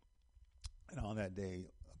 And on that day,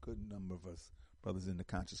 a good number of us, brothers in the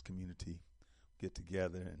conscious community, get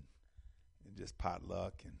together and just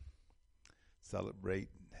potluck and celebrate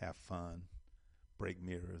and have fun, break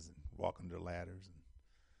mirrors and walk under ladders and,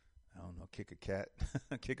 I don't know, kick a cat,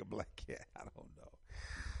 kick a black cat, I don't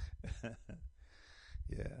know.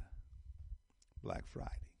 Yeah, Black Friday.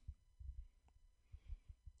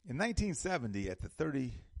 In 1970, at the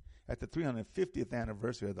 350th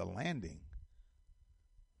anniversary of the landing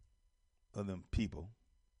of them people,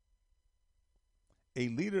 a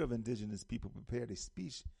leader of indigenous people prepared a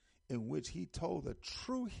speech in which he told the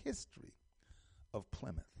true history of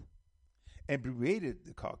Plymouth and berated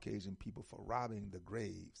the Caucasian people for robbing the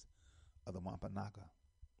graves of the Wampanoag.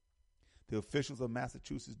 The officials of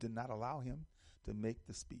Massachusetts did not allow him to make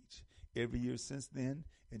the speech. Every year since then,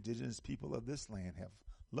 indigenous people of this land have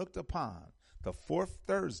looked upon the fourth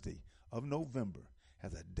Thursday of November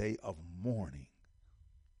as a day of mourning.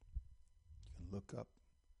 You can look up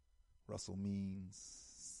Russell Means,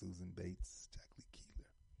 Susan Bates, Jackie Keeler.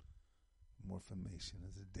 More information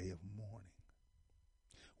as a day of mourning.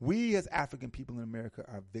 We as African people in America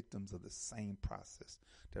are victims of the same process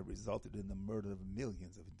that resulted in the murder of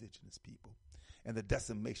millions of indigenous people and the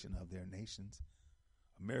decimation of their nations.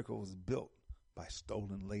 America was built by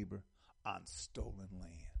stolen labor on stolen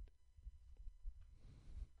land.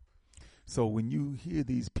 So when you hear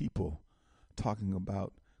these people talking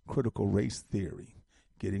about critical race theory,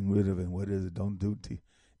 getting rid of it, what is it, don't do to,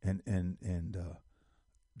 and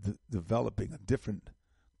developing a different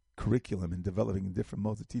curriculum and developing different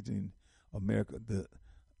modes of teaching America,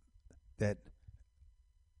 that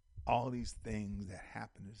all these things that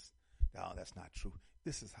happen is, no, that's not true.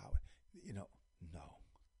 This is how it, no,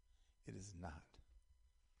 it is not.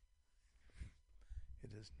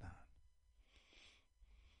 It is not.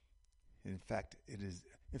 In fact, it is.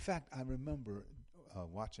 In fact, I remember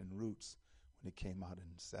watching Roots when it came out in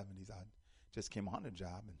the 70s. I just came on the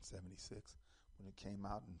job in 76 when it came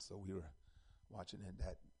out, and so we were watching it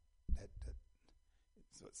that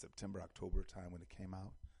so September, October time when it came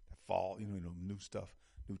out. That fall, new stuff,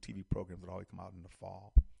 new TV programs would always come out in the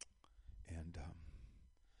fall. And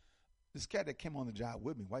this cat that came on the job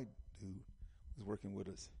with me, white dude, was working with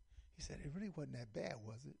us. He said, it really wasn't that bad,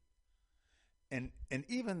 was it? And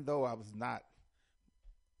even though I was not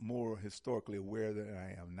more historically aware than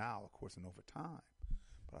I am now, of course, and over time,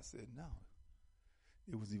 but I said, no,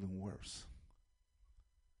 it was even worse.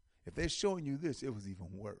 If they're showing you this, it was even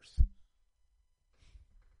worse.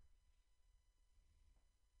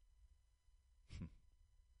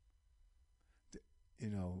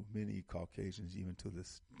 Many Caucasians, even to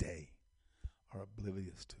this day, are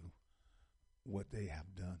oblivious to what they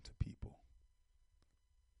have done to people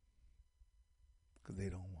because they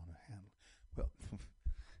don't want to handle. Well,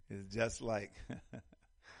 it's just like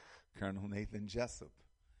Colonel Nathan Jessup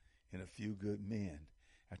in A Few Good Men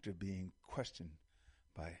after being questioned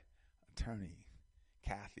by attorney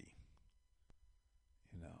Kathy,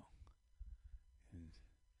 and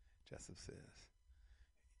Jessup says,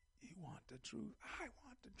 you want the truth? I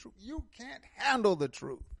want the truth. You can't handle the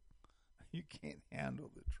truth. You can't handle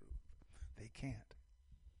the truth. They can't.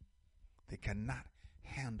 They cannot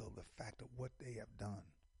handle the fact of what they have done.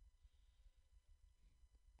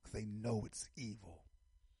 Because they know it's evil.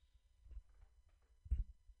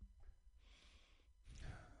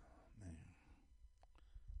 Man,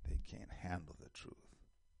 they can't handle the truth.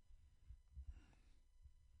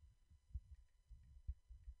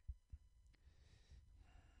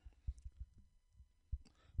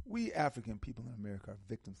 We African people in America are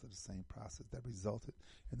victims of the same process that resulted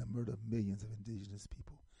in the murder of millions of indigenous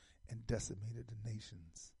people and decimated the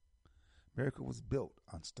nations. America was built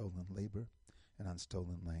on stolen labor and on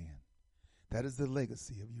stolen land. That is the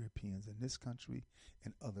legacy of Europeans in this country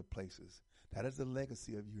and other places. That is the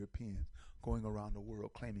legacy of Europeans going around the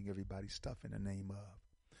world claiming everybody's stuff in the name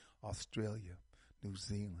of Australia, New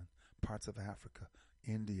Zealand, parts of Africa,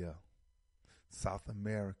 India, South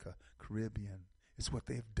America, Caribbean. It's what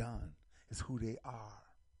they've done. It's who they are.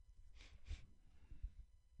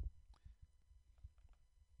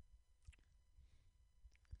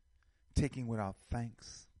 Taking without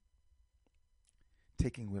thanks,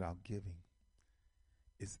 taking without giving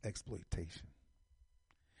is exploitation.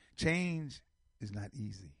 Change is not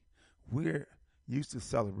easy. We're used to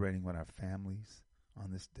celebrating with our families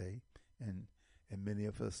on this day, and many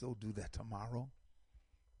of us will do that tomorrow,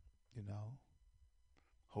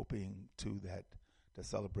 hoping too that the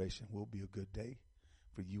celebration will be a good day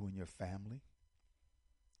for you and your family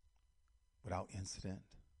without incident.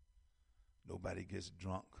 Nobody gets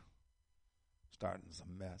drunk, starting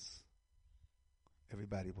some mess.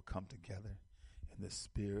 Everybody will come together in the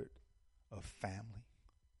spirit of family,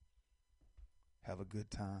 have a good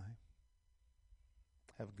time,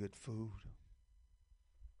 have good food.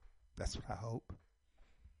 That's what I hope.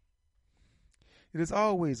 It is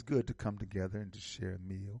always good to come together and to share a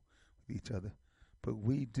meal with each other, but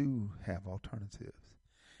we do have alternatives.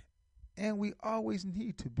 And we always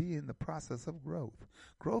need to be in the process of growth.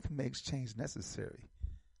 Growth makes change necessary.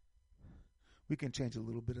 We can change a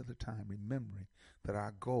little bit at a time, remembering that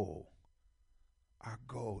our goal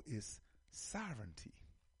is sovereignty.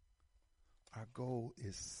 Our goal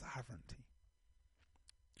is sovereignty.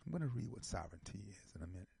 I'm going to read what sovereignty is in a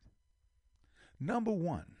minute. Number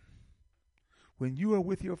one, when you are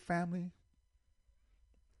with your family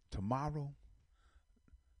tomorrow,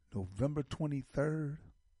 November 23rd,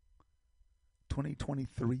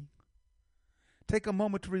 2023, take a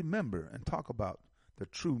moment to remember and talk about the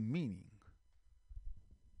true meaning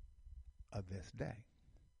of this day.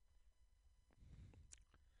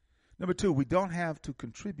 Number two, we don't have to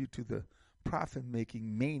contribute to the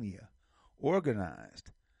profit-making mania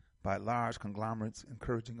organized by large conglomerates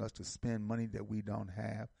encouraging us to spend money that we don't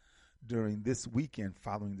have during this weekend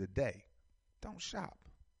following the day. Don't shop.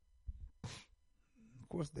 Of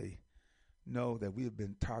course, they know that we have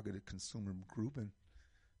been targeted consumer group, and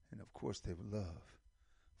of course, they would love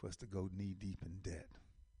for us to go knee-deep in debt.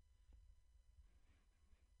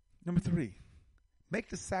 Number three, make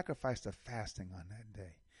the sacrifice of fasting on that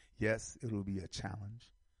day. Yes, it will be a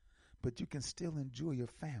challenge, but you can still enjoy your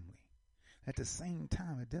family. At the same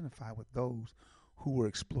time, identify with those who were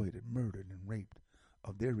exploited, murdered, and raped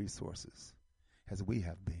of their resources, as we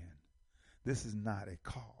have been. This is not a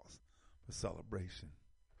cause for celebration.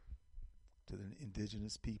 To the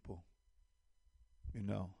indigenous people,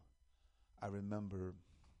 I remember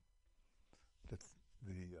I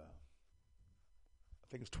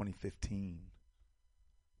think it's 2015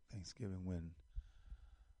 Thanksgiving, when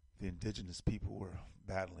the indigenous people were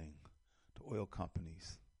battling the oil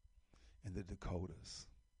companies in the Dakotas.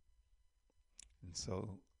 And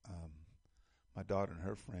so my daughter and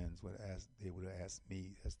her friends would ask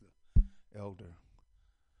me as the elder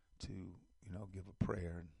to, give a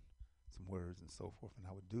prayer and some words and so forth, and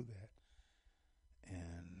I would do that.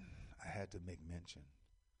 And I had to make mention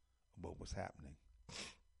of what was happening.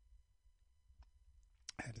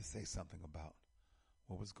 I had to say something about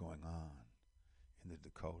what was going on in the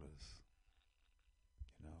Dakotas,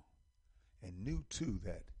 and knew too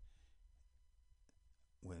that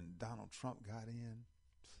when Donald Trump got in,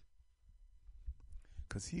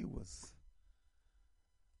 because he was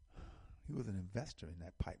an investor in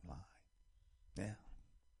that pipeline. Yeah,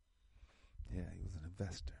 he was an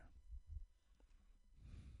investor.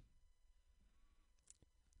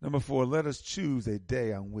 Number four, let us choose a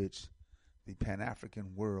day on which the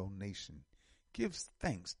Pan-African world nation gives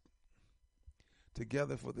thanks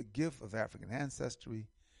together for the gift of African ancestry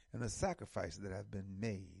and the sacrifices that have been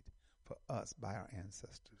made for us by our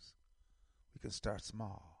ancestors. We can start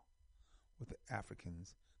small with the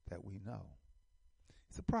Africans that we know.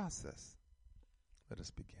 It's a process. Let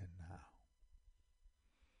us begin now.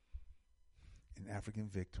 In African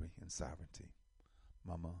victory and sovereignty,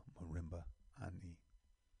 Mama Marimba Ani.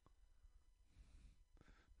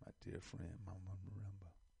 My dear friend, Mama Marimba.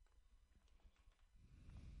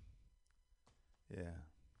 Yeah.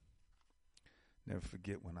 Never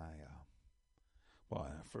forget when I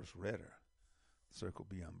first read her, Circle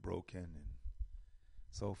Be Unbroken and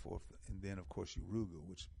so forth. And then, of course, Urugu,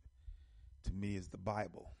 which to me is the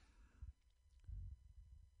Bible.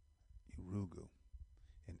 Urugu,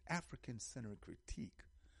 an African-centered critique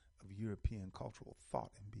of European cultural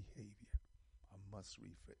thought and behavior. A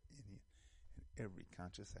must-read for any and every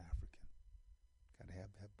conscious African. Got to have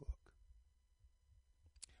that book.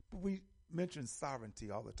 But we mention sovereignty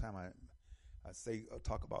all the time. I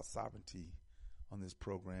talk about sovereignty on this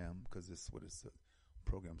program because this is what this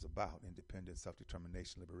program's about: independence,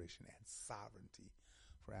 self-determination, liberation, and sovereignty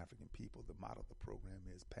for African people. The motto of the program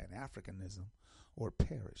is Pan-Africanism or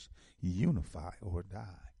perish, unify or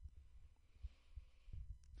die.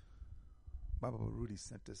 Baba Rudy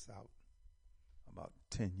sent this out about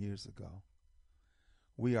 10 years ago.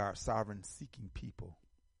 We are sovereign-seeking people.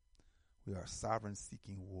 We are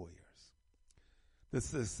sovereign-seeking warriors. The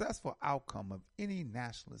successful outcome of any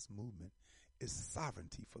nationalist movement is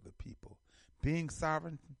sovereignty for the people. Being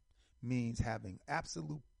sovereign means having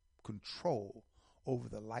absolute control over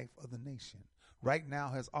the life of the nation. Right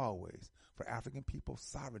now, as always, for African people,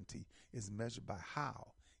 sovereignty is measured by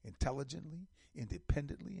how intelligently,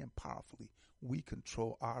 independently, and powerfully we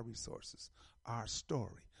control our resources, our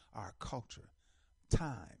story, our culture,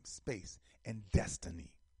 time, space, and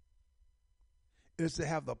destiny. It is to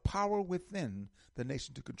have the power within the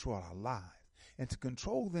nation to control our lives and to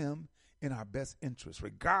control them in our best interest,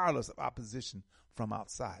 regardless of opposition from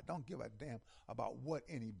outside. Don't give a damn about what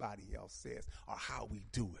anybody else says or how we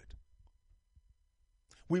do it.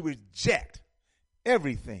 We reject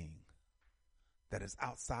everything that is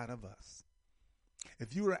outside of us.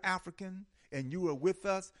 If you are African and you are with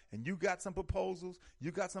us and you got some proposals,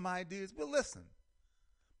 you got some ideas, we'll listen.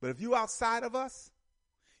 But if you outside of us,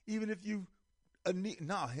 even if you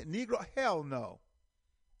Negro, hell no.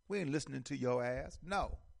 We ain't listening to your ass.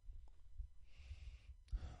 No.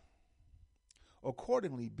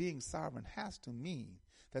 Accordingly, being sovereign has to mean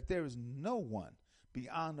that there is no one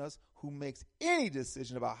beyond us who makes any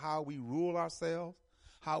decision about how we rule ourselves,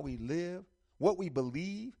 how we live, what we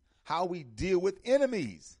believe, how we deal with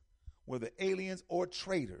enemies, whether aliens or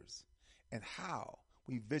traitors, and how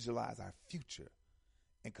we visualize our future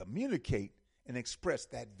and communicate and express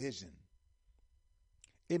that vision.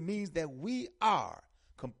 It means that we are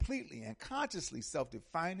completely and consciously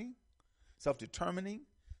self-defining, self-determining,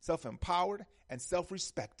 self-empowered, and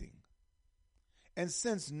self-respecting. And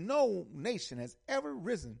since no nation has ever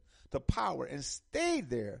risen to power and stayed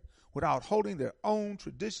there without holding their own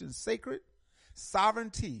traditions sacred,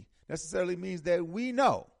 sovereignty necessarily means that we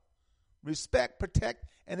know, respect, protect,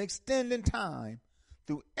 and extend in time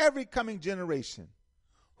through every coming generation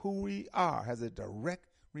who we are as a direct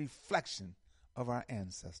reflection of our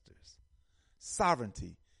ancestors.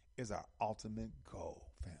 Sovereignty is our ultimate goal,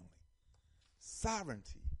 family.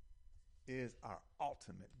 Sovereignty is our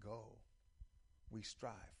ultimate goal. We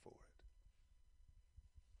strive for it.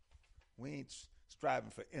 We ain't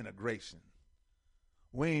striving for integration.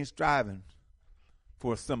 We ain't striving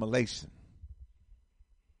for assimilation.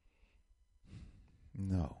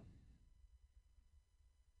 No.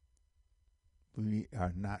 We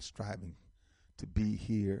are not striving to be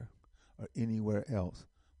here or anywhere else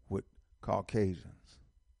with Caucasians.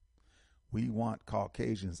 We want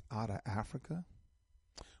Caucasians out of Africa.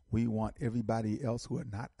 We want everybody else who are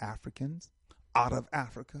not Africans out of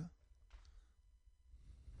Africa.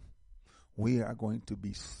 We are going to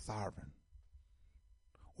be sovereign.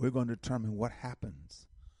 We're going to determine what happens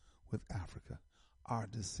with Africa, our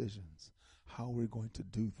decisions, how we're going to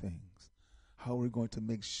do things, how we're going to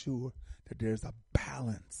make sure that there's a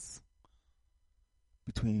balance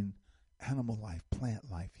between animal life, plant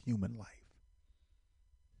life, human life,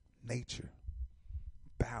 nature,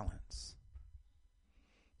 balance.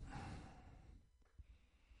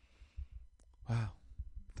 Wow,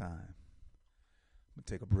 time. We'll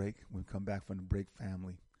take a break. When we come back from the break,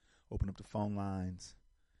 family, open up the phone lines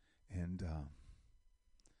and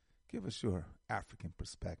give us your African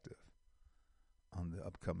perspective on the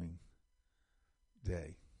upcoming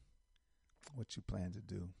day, what you plan to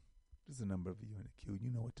do. There's a number of you in the queue.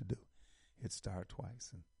 You know what to do. hit star twice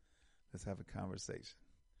and let's have a conversation.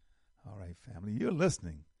 All right, family, you're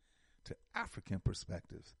listening to African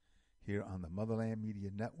Perspectives here on the Motherland Media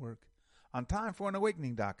Network, on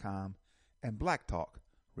TimeForAnAwakening.com and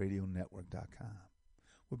BlackTalkRadioNetwork.com.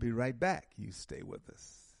 We'll be right back. You stay with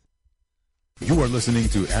us. You are listening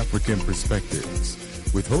to African Perspectives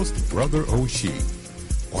with host Brother Oshi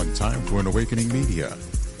on Time for an Awakening Media,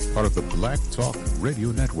 part of the Black Talk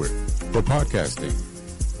Radio Network. For podcasting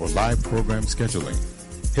or live program scheduling,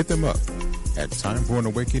 hit them up at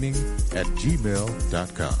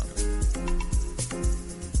timeforanawakening@gmail.com.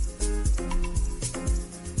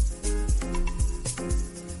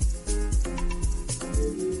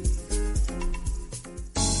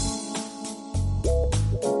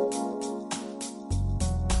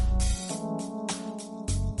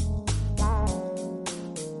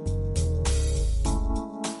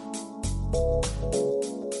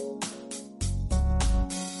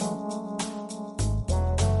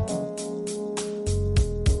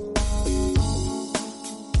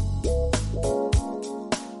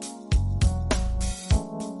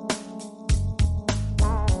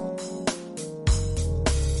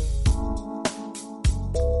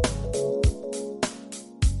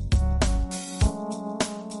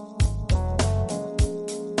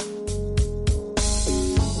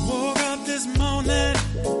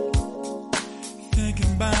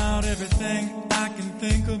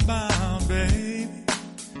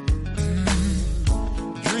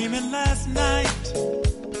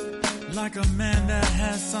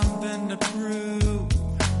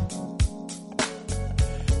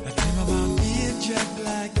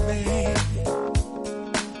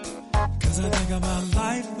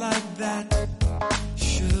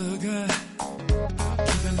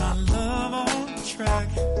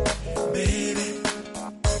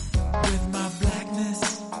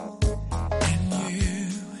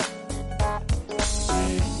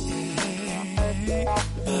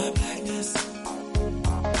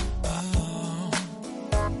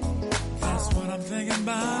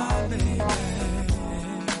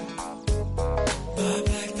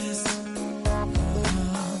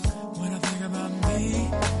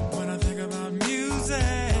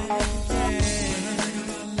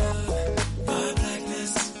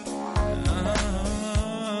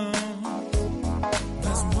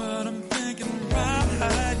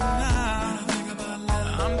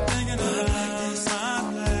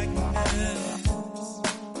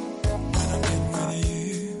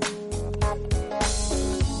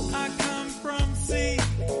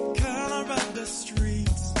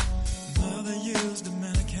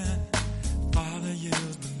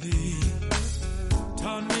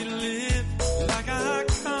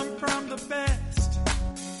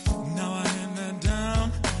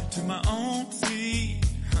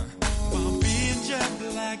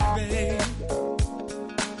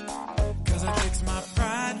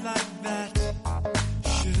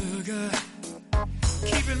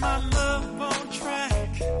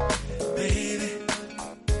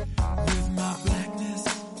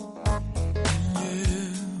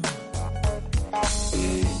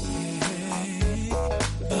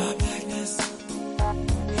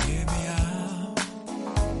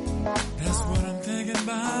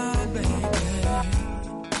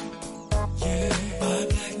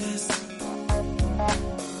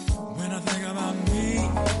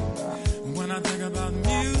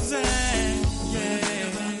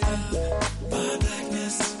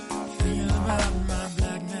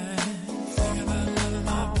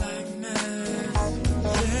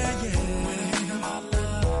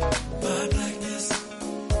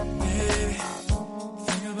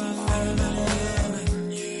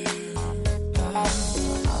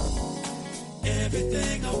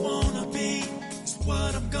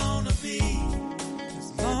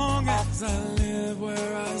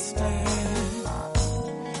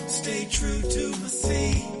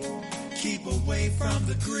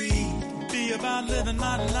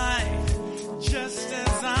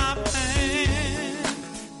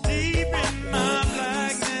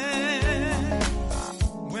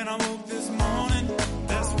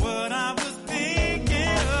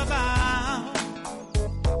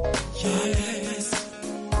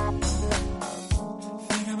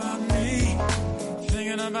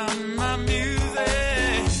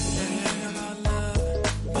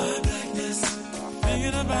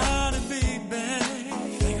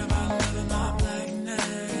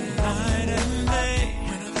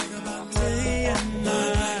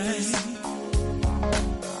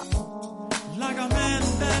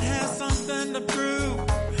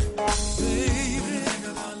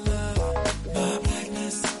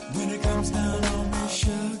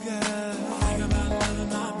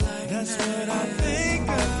 That's right.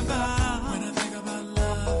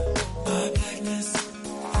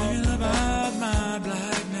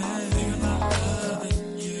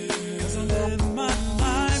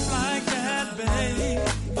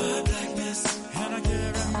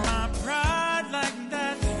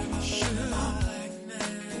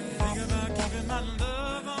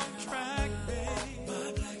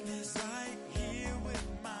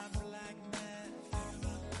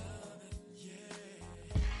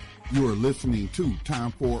 You are listening to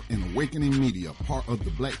Time for an Awakening Media, part of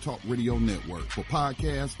the Black Talk Radio Network. For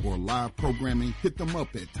podcasts or live programming, hit them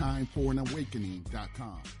up at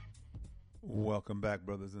timeforanawakening.com. Welcome back,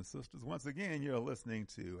 brothers and sisters. Once again, you're listening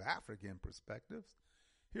to African Perspectives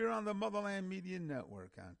here on the Motherland Media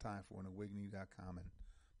Network on timeforanawakening.com and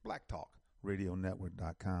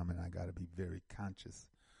blacktalkradionetwork.com. And I got to be very conscious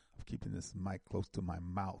of keeping this mic close to my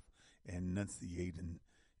mouth and enunciating,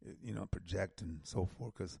 project and so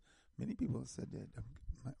forth, because many people have said that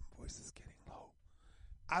my voice is getting low.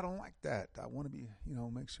 I don't like that. I want to be,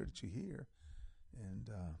 make sure that you hear. And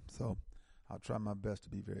so I'll try my best to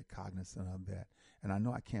be very cognizant of that. And I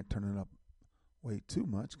know I can't turn it up way too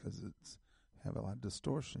much because it's have a lot of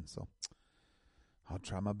distortion. So I'll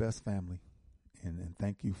try my best, family. And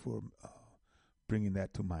thank you for bringing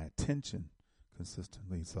that to my attention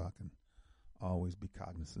consistently so I can always be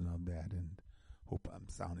cognizant of that, and hope I'm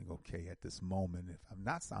sounding okay at this moment. If I'm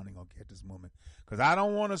not sounding okay at this moment, because I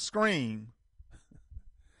don't want to scream,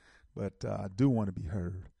 but I do want to be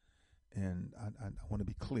heard, and I want to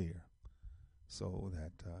be clear so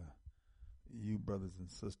that you brothers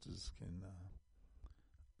and sisters can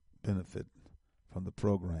benefit from the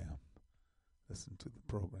program. Listen to the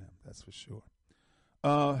program, that's for sure.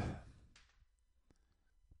 Phone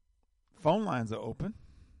lines are open,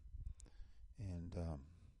 and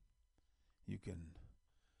you can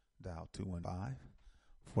dial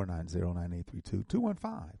 215-490-9832,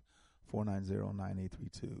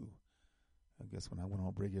 215-490-9832. I guess when I went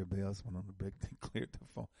on Break Your Bells, went on the break, they cleared the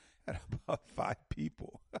phone at about 5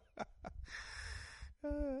 people.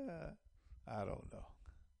 I don't know.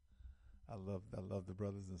 I love the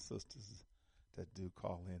brothers and sisters that do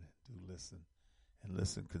call in and do listen, and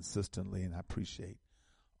listen consistently, and I appreciate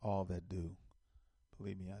all that do.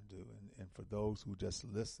 Believe me, I do. And for those who just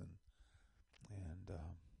listen, and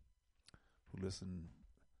who listen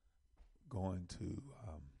going to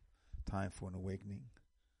Time for an Awakening,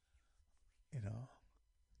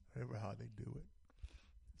 whatever how they do it,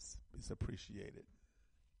 it's appreciated.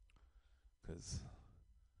 Because,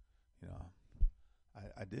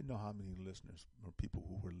 I didn't know how many listeners or people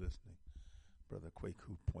who were listening. Brother Quake,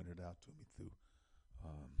 who pointed out to me through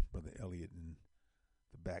Brother Elliott and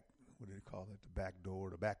the back, what do they call it, the back door,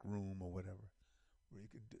 the back room or whatever, where you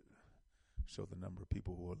could show the number of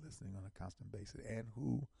people who are listening on a constant basis and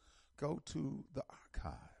who go to the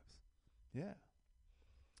archives. Yeah.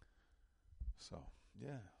 So,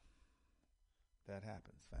 yeah. That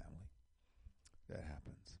happens, family. That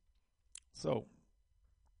happens. So,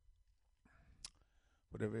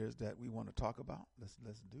 whatever it is that we want to talk about, let's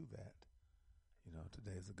do that.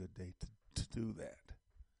 Today is a good day to do that.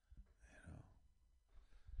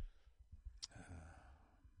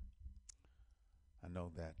 I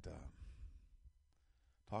know that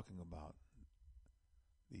talking about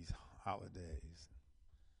these holidays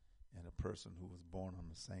and a person who was born on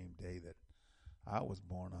the same day that I was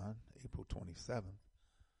born on, April 27th,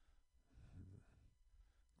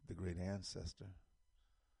 the great ancestor,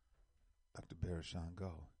 Dr.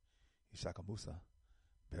 Barishango, Ishakamusa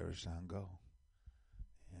Barishango.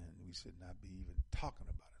 And we should not be even talking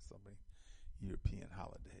about it, so many European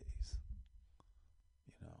holidays.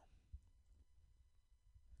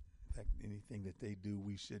 In fact, anything that they do,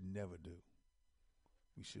 we should never do.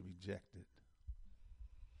 We should reject it.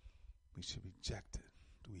 We should reject it.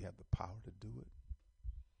 Do we have the power to do it?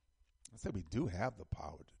 I said we do have the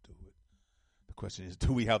power to do it. The question is,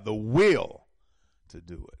 do we have the will to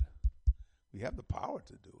do it? We have the power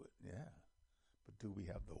to do it, yeah. But do we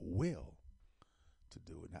have the will to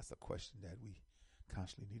do it? And that's a question that we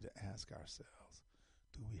constantly need to ask ourselves.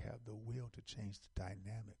 Do we have the will to change the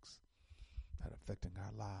dynamics that are affecting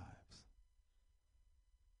our lives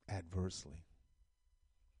adversely?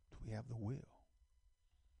 Do we have the will?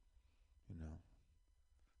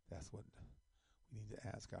 That's what we need to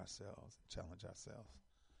ask ourselves and challenge ourselves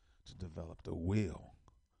to develop the will.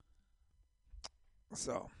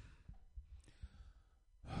 So,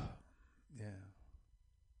 yeah.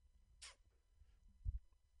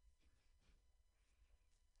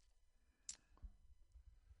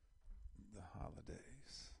 The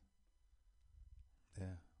holidays.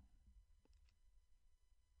 Yeah.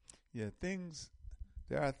 Yeah,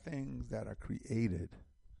 there are things that are created.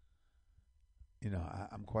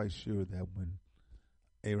 I'm quite sure that when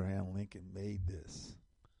Abraham Lincoln made this,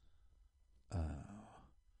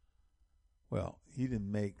 he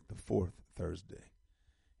didn't make the 4th Thursday.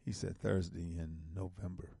 He said Thursday in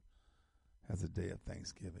November as a day of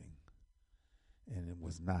Thanksgiving. And it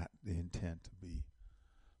was not the intent to be,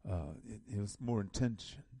 it was more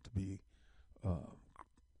intention to be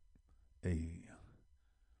a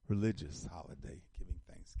religious holiday, giving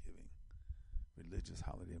Thanksgiving. religious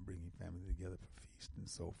holiday and bringing family together for feast and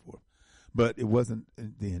so forth. But it wasn't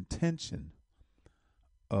the intention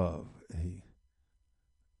of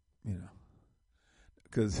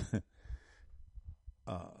because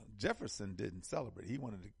Jefferson didn't celebrate. He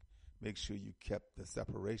wanted to make sure you kept the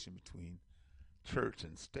separation between church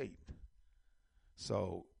and state.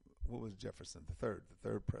 So what was Jefferson, the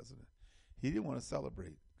third president? He didn't want to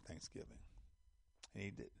celebrate Thanksgiving. And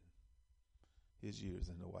he didn't. His years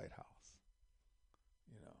in the White House.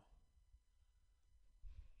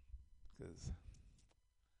 Because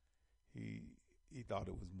he thought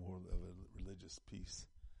it was more of a religious piece.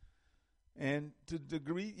 And to a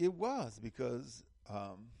degree it was, because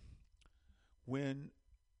when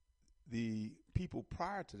the people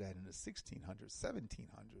prior to that in the 1600s,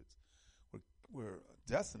 1700s were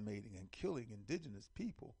decimating and killing indigenous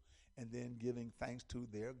people and then giving thanks to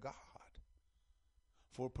their God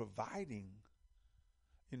for providing,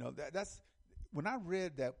 that's when I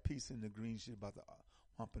read that piece in the Green Sheet about the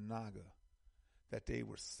Wampanoag, that they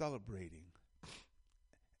were celebrating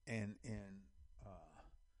and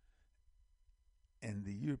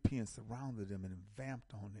the Europeans surrounded them and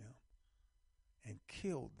vamped on them and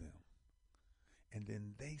killed them. And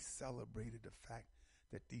then they celebrated the fact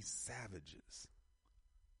that these savages,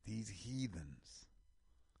 these heathens,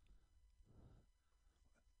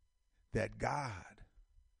 that God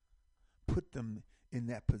put them in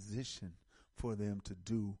that position for them to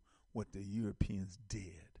do what the Europeans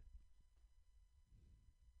did.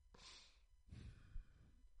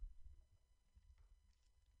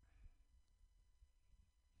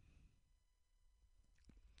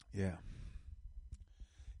 Yeah.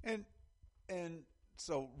 And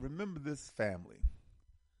so remember this, family.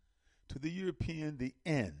 To the European, the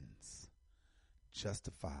ends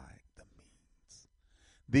justified the means.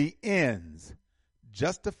 The ends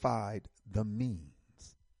justified the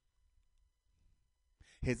means.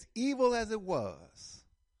 As evil as it was,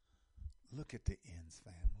 look at the ends,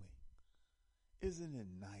 family. Isn't it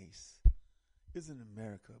nice? Isn't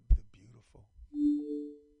America the beautiful?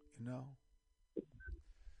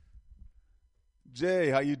 Jay,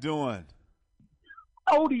 how you doing?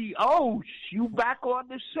 Odie, you back on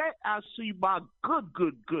the set? I see my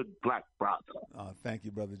good black brother. Thank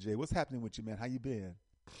you, Brother Jay. What's happening with you, man? How you been?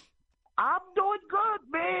 I'm doing good,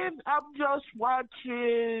 man. I'm just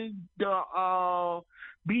watching the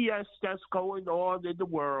BS that's going on in the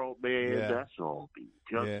world, man. Yeah. That's all.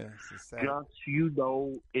 Just sad.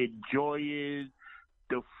 enjoying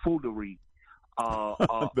the foolery of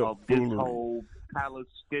this whole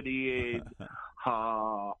Palestinian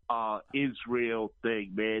Israel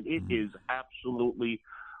thing, man. It is absolutely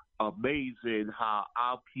amazing how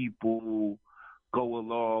our people go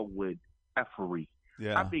along with effery.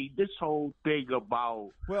 Yeah. I mean, this whole thing about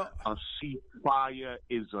a ceasefire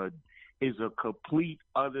is a complete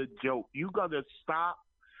utter joke. You gotta stop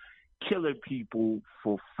killing people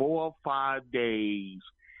for 4 or 5 days,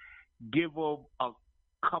 give them a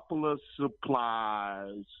couple of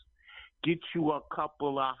supplies, get you a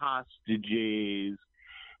couple of hostages,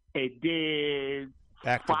 and then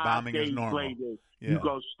back to 5 bombing days as normal. later, Yeah. you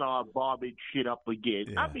gonna start bombing shit up again.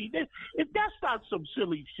 Yeah. I mean, if that's not some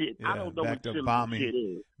silly shit, I don't know what silly shit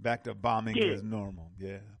is. Back to bombing as normal.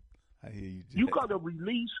 Yeah, I hear you, Jay. You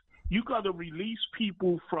gotta release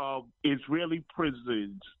people from Israeli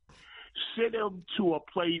prisons, send them to a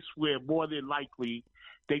place where more than likely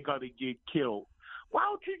they're gonna get killed. Why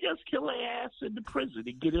don't you just kill their ass in the prison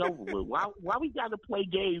and get it over with? Why we got to play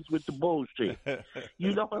games with the bullshit?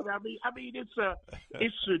 You know what I mean? I mean, it's a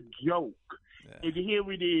joke. Yeah. And here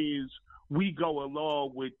it is. We go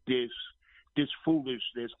along with this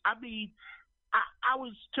foolishness. I mean, I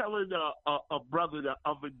was telling a brother the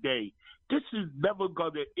other day, this is never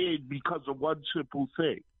going to end because of one simple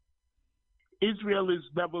thing. Israel is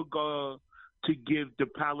never going to give the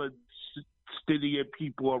Palestinian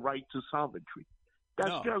people a right to sovereignty.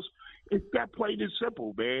 It's that plain and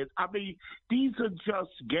simple, man. I mean, these are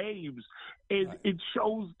just games, and it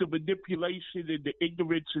shows the manipulation and the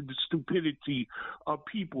ignorance and the stupidity of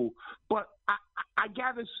people. But I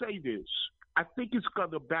gotta say this. I think it's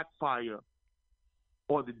gonna backfire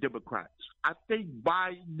on the Democrats. I think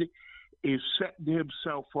Biden is setting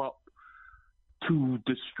himself up to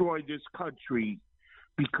destroy this country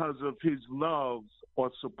because of his love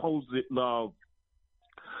or supposed love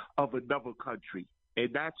of another country.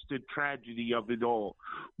 And that's the tragedy of it all.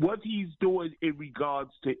 What he's doing in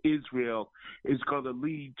regards to Israel is going to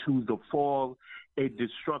lead to the fall and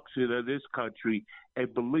destruction of this country.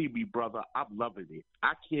 And believe me, brother, I'm loving it.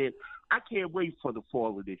 I can't wait for the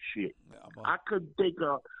fall of this shit. I couldn't think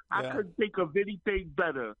of anything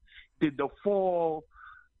better than the fall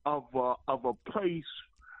of a place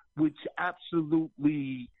which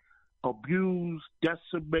absolutely abused,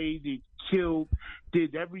 decimated, killed,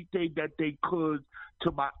 did everything that they could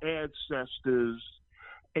to my ancestors,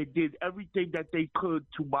 and did everything that they could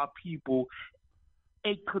to my people,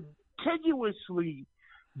 and continuously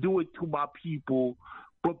do it to my people.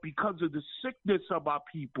 But because of the sickness of our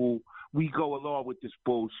people, we go along with this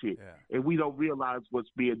bullshit, and we don't realize what's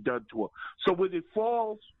being done to them. So when it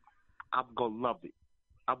falls, I'm gonna love it.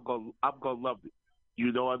 I'm gonna love it.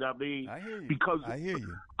 You know what I mean? I hear you. Because I hear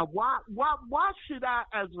you. Why should I,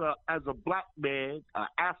 as a black man, an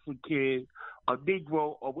African, a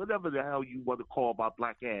Negro, or whatever the hell you want to call my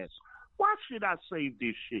black ass, why should I save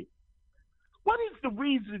this shit? What is the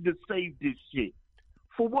reason to save this shit?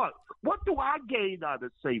 For what? What do I gain out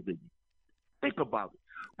of saving it? Think about it.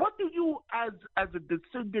 What do you, as a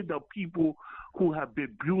descendant of people who have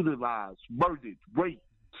been brutalized, murdered, raped,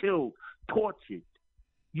 killed, tortured,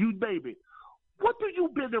 you name it, what do you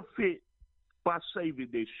benefit by saving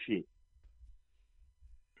this shit?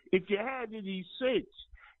 If you had any sense,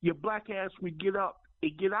 your black ass would get up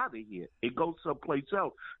and get out of here and go someplace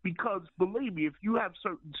else. Because believe me, if you have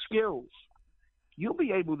certain skills, you'll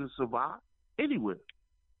be able to survive anywhere.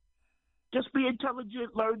 Just be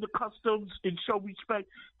intelligent, learn the customs, and show respect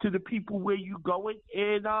to the people where you're going,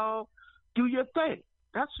 and do your thing.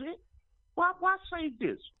 That's it. Why save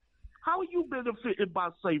this? How are you benefiting by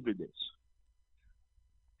saving this?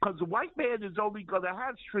 Because the white man is only going to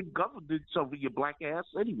have strict governance over your black ass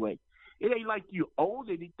anyway. It ain't like you own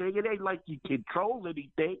anything. It ain't like you control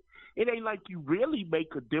anything. It ain't like you really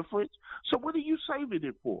make a difference. So what are you saving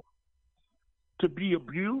it for? To be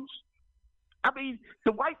abused? I mean,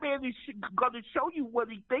 the white man is going to show you what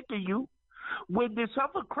he think of you. When this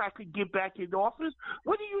other cracker get back in office,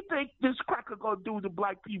 what do you think this cracker going to do to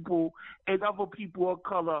black people and other people of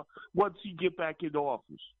color once he get back in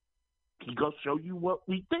office? He going to show you what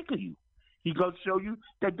we think of you. He going to show you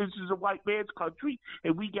that this is a white man's country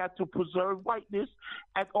and we got to preserve whiteness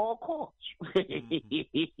at all costs.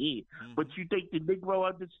 Mm-hmm. But you think the Negro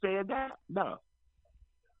understand that? No.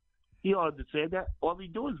 He don't understand that. All he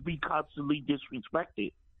do is be constantly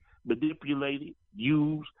disrespected, manipulated,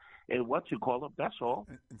 used, and that's all.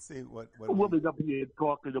 And see what a woman up here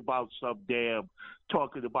talking about some damn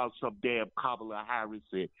Kamala Harris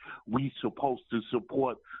and we supposed to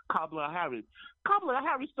support Kamala Harris. Kamala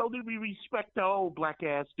Harris don't even respect her own black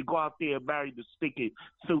ass to go out there and marry the stinking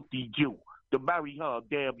filthy Jew, to marry her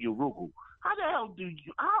damn Yoruba. How the hell do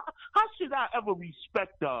you? How should I ever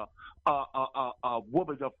respect a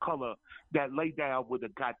woman of color that lay down with a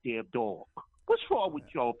goddamn dog? What's wrong with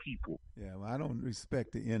y'all people? Yeah, well, I don't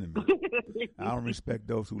respect the enemy. I don't respect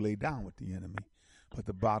those who lay down with the enemy. But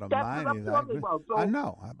the bottom line is, I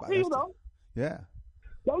know. Yeah.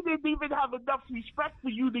 They didn't even have enough respect for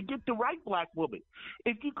you to get the right black woman.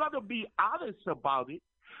 If you're going to be honest about it,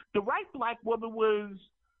 the right black woman was,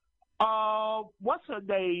 what's her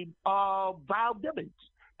name? Val Nimitz.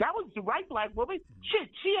 That was the right black woman. Shit,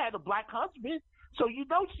 she had a black husband. So you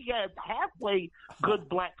know she had halfway good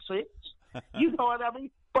black sense. You know what I mean?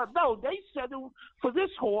 But no, they settled for this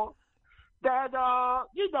whore that,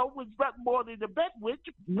 was nothing more than a bet with.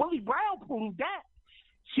 Willie Brown proved that.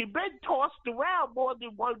 She been tossed around more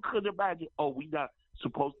than one could imagine. Oh, we not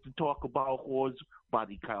supposed to talk about whores'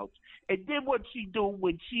 body counts. And then what she do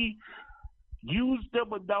when she used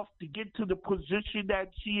them enough to get to the position that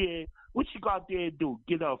she in, what she got there and do?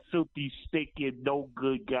 Get a filthy, stinking, no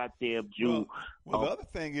good goddamn Jew. Well, the other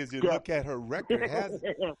thing is, you look at her record. Has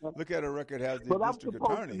the but district I'm supposed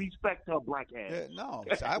attorney. To respect her black ass. Yeah, no,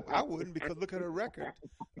 I wouldn't, because look at her record.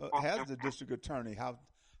 Has the district attorney how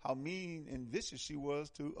mean and vicious she was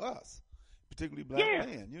to us, particularly black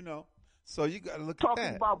men. So you got to look Talking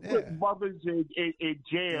at that. about putting mothers in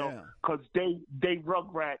jail because they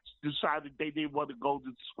rugrats decided they didn't want to go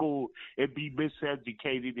to school and be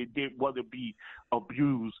miseducated and didn't want to be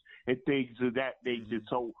abused and things of that nature. Mm-hmm.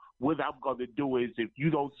 So what I'm going to do is, if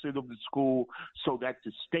you don't send them to school so that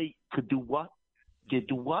the state could do what? Get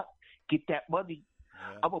that money.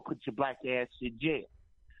 Yeah. I'm going to put your black ass in jail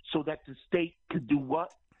so that the state could do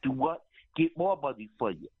what? Get more money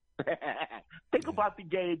for you. Think about the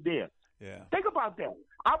game there. Yeah. Think about that.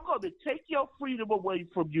 I'm going to take your freedom away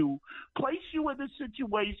from you, place you in a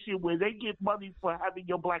situation where they get money for having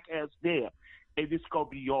your black ass there, and it's going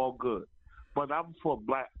to be all good. But man,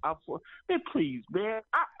 please, man.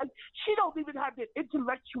 She don't even have the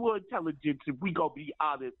intellectual intelligence, if we going to be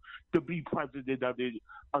honest, to be president of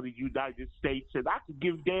the United States. And I can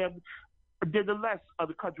give them the less of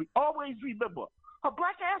the country. Always remember, her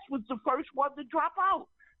black ass was the first one to drop out,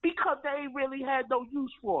 because they really had no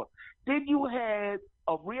use for it. Then you had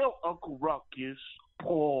a real Uncle Ruckus,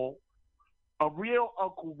 Paul,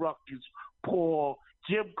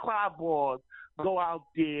 Jim Clyburn go out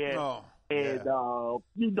there and do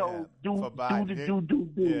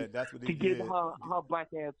that's what he to did. get her black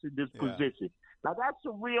ass in this position. Now that's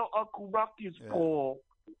a real Uncle Ruckus, Paul.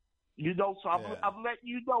 You know, so I'm letting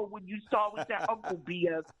you know when you start with that Uncle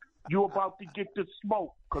BS, you're about to get the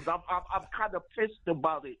smoke, because I'm kind of pissed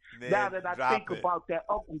about it now that I think about that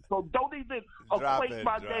Uncle. So don't even equate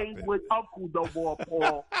my name with Uncle no more,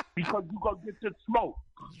 Paul, because you're gonna get the smoke.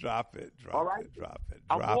 Drop it. All right?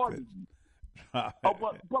 I'm warning you.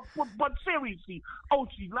 But seriously,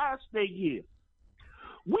 Oshi, last thing here.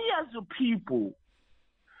 We as a people,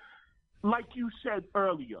 like you said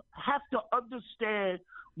earlier, have to understand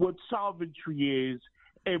what sovereignty is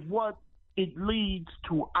and what it leads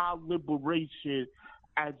to our liberation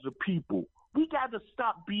as a people. We got to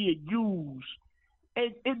stop being used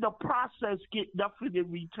and in the process get nothing in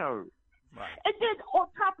return. Right. And then on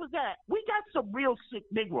top of that, we got some real sick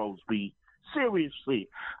Negroes, B. Seriously.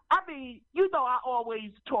 I mean, you know, I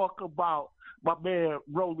always talk about my man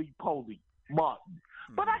Roly Poly Martin.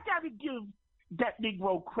 But I got to give that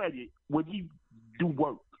Negro credit when he do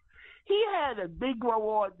work. He had a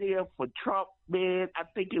Negro on there for Trump, man. I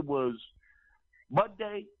think it was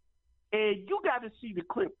Monday. And you got to see the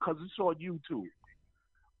clip because it's on YouTube.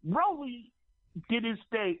 Roly did his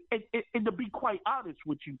thing. And to be quite honest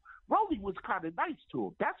with you, Roly was kind of nice to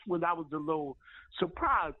him. That's when I was a little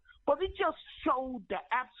surprised. But it just showed the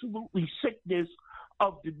absolutely sickness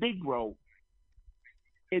of the Negro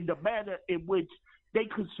in the manner in which they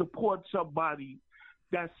could support somebody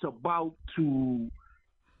that's about to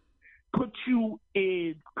put you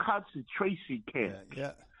in concentration camps.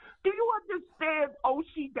 Yeah. Do you understand,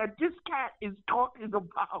 Oshi, that this cat is talking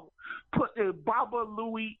about putting Baba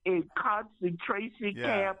Louie in concentration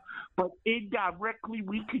camp, but indirectly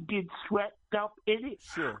we could get swept up in it?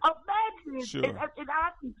 Sure. Imagine, and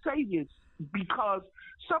I can say this because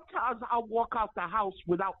sometimes I walk out the house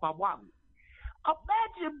without my wallet.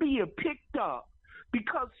 Imagine being picked up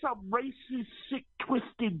because some racist, sick,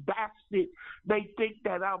 twisted bastard may think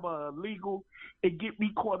that I'm illegal and get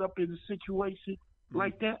me caught up in a situation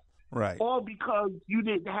like that. Right. All because you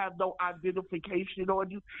didn't have no identification on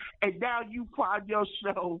you. And now you find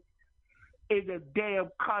yourself in a damn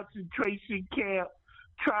concentration camp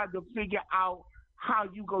trying to figure out how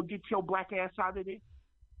you going to get your black ass out of there.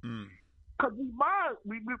 Because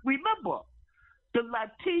remember, the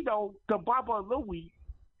Latino, the Baba Louie,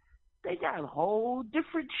 they got whole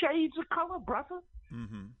different shades of color, brother.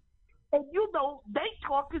 Mm-hmm. And you know, they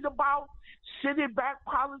talking about sitting back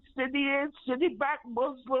Palestinians, sitting back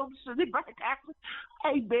Muslims, sitting back Africans.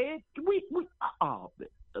 Hey man,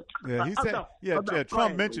 Yeah, he said.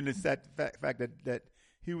 Trump mentioned this fact that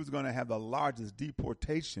he was going to have the largest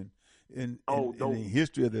deportation in the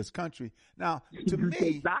history of this country. Now, to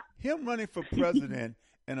me, him running for president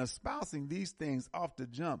and espousing these things off the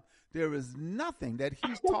jump, there is nothing that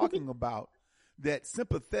he's talking about that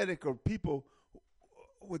sympathetic or people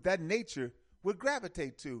with that nature would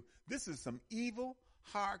gravitate to. This is some evil,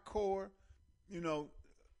 hardcore,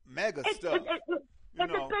 mega stuff. And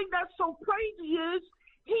the thing that's so crazy is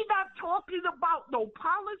he's not talking about no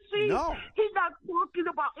policy. No. He's not talking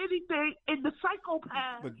about anything. And the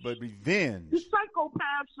psychopaths. But revenge. The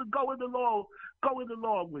psychopaths are going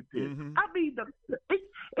along with this. Mm-hmm. I mean,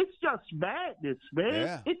 it's just madness, man.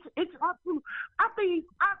 Yeah. It's absolute. I mean,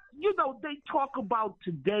 they talk about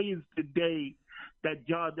today is the day that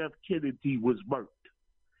John F. Kennedy was murdered.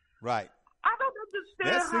 Right. I don't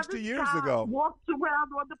understand That's 60 how this years guy ago. walks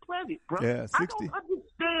around on the planet, bro. Yeah, 60. I don't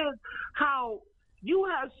understand how you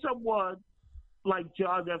have someone like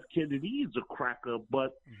John F. Kennedy. He's a cracker,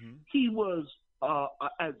 but he was,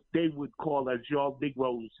 as they would call, as y'all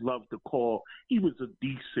Negroes love to call, he was a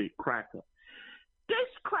decent cracker. This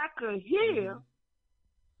cracker here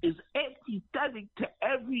is antithetic to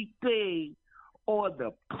everything on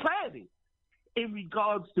the planet in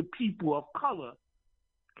regards to people of color.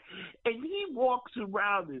 And he walks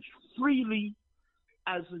around as freely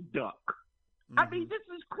as a duck. I mean, this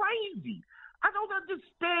is crazy. I don't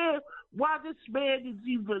understand why this man is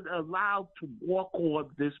even allowed to walk on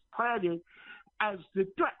this planet as the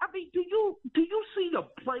threat. I mean, do you see the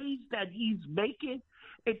plays that he's making?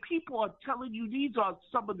 And people are telling you these are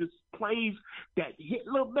some of the plays that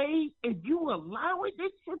Hitler made, and you allowing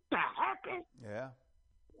this shit to happen? Yeah.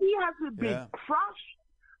 He hasn't been crushed.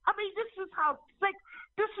 I mean, this is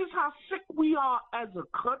how sick we are as a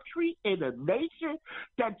country and a nation,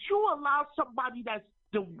 that you allow somebody that's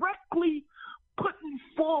directly putting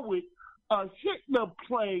forward a Hitler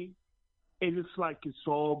play, and it's like it's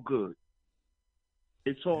all good.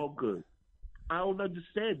 It's all good. I don't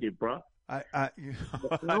understand it, bro. I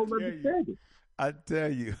don't understand it. I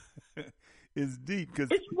tell you, it's deep because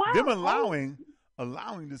It's wild, them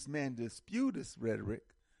allowing this man to spew this rhetoric,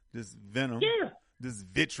 this venom, this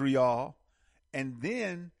vitriol, and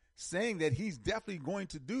then saying that he's definitely going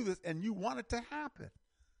to do this, and you want it to happen.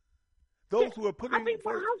 Those who are putting it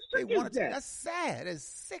first, they want it to. That's sad. It's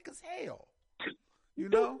sick as hell. You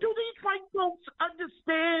know? Do these white folks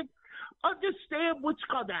understand what's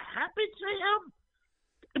going to happen to him?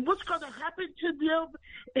 What's going to happen to them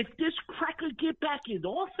if this cracker get back in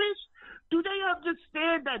office? Do they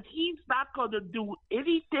understand that he's not going to do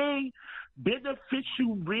anything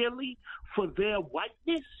beneficial really for their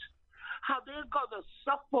whiteness? How they're going to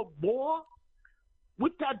suffer more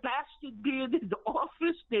with that bastard being in the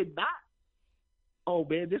office than not? Oh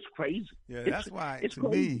man, it's crazy. Yeah, that's why to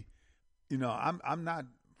me, you know, I'm not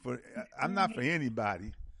for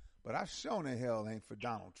anybody, but I've shown the hell ain't for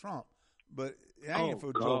Donald Trump, but it ain't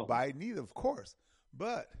for Joe Biden either, of course.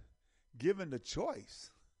 But given the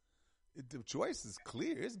choice, the choice is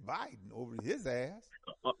clear. It's Biden over his ass.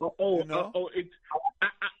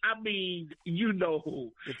 I mean, you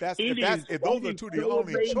know, if those are two the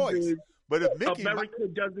only choice, but if Mickey America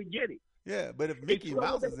doesn't get it. Yeah, but if Mickey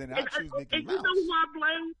Mouse is in it, I choose Mickey Mouse. You know who I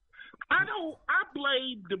blame? I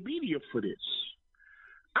blame the media for this.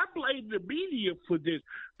 I blame the media for this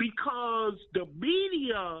because the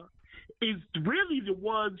media is really the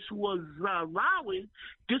ones who was allowing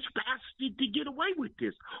this bastard to get away with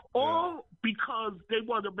this. All because they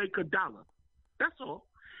want to make $1. That's all.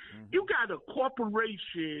 Mm-hmm. You got a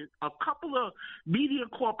corporation, a couple of media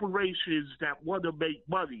corporations that want to make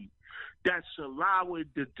money that's allowing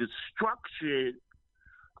the destruction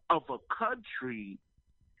of a country,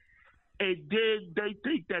 and then they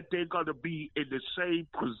think that they're going to be in the same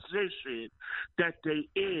position that they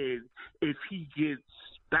in if he gets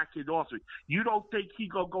back in office. You don't think he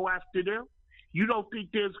going to go after them? You don't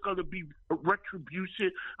think there's going to be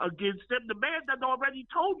retribution against them? The man that already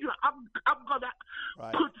told you, I'm going to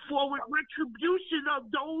put forward retribution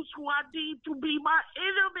of those who I deem to be my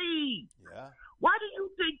enemy. Yeah. Why do you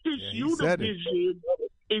think this Univision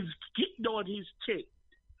is getting on his tick?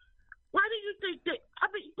 Why do you think that? I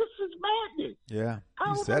mean, this is madness. Yeah, I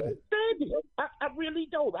don't understand it. I really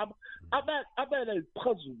don't. I'm at a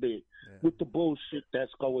puzzlement with the bullshit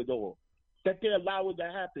that's going on, that they're allowing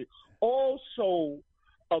to happen. Also,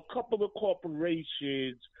 a couple of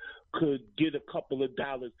corporations could get a couple of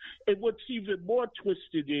dollars. And what's even more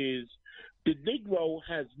twisted is the Negro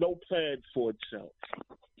has no plan for itself.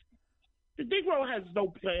 The Negro has no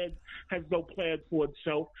plan for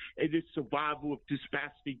itself and its survival if this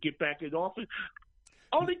bastard get back in office.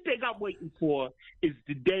 Only thing I'm waiting for is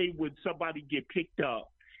the day when somebody get picked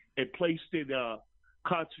up and placed in a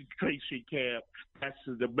concentration camp that's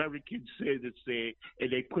an American citizen,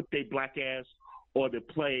 and they put their black ass on the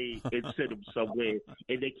plane and send them somewhere,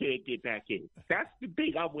 and they can't get back in. That's the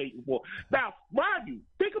thing I'm waiting for. Now, mind you,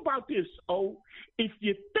 think about this, if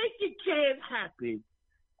you think it can happen,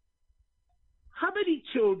 how many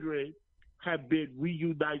children have been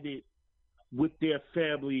reunited with their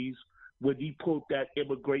families when he pulled that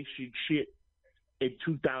immigration shit in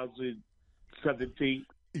 2017?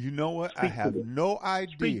 You know what? I have no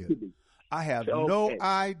idea. I have no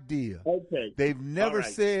idea. Okay. They've never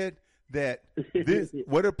said that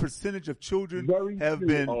what a percentage of children have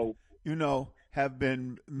been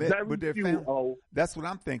met with their family. That's what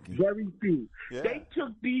I'm thinking. Very few. Yeah. They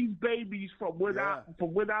took these babies from what I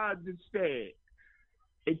understand.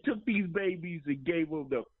 It took these babies and gave them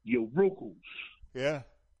the Urukos. Yeah.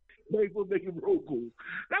 Gave them the Urukos.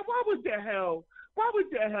 Now, why would the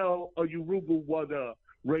hell a Urugu want to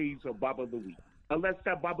raise a Baba Louie? Unless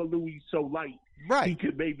that Baba Louie's so light, he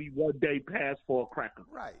could maybe one day pass for a cracker.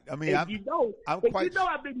 Right. I mean, how many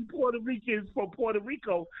Puerto Ricans from Puerto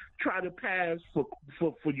Rico try to pass for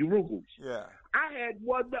Urugus? Yeah. I had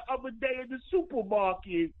one the other day in the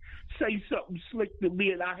supermarket say something slick to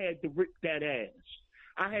me, and I had to rip that ass.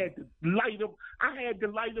 I had to light him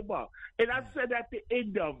up. And I said at the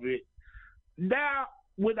end of it, now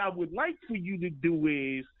what I would like for you to do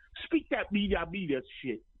is speak that media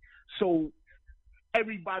shit. So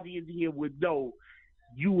everybody in here would know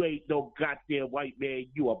you ain't no goddamn white man,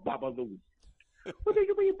 you a Baba Louie. What do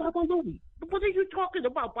you mean Baba Louie? What are you talking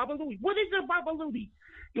about, Baba Louie? What is a Baba Louie?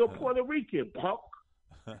 You're Puerto Rican, punk.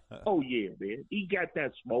 Oh yeah, man. He got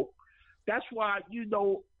that smoke. That's why,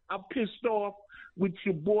 I'm pissed off with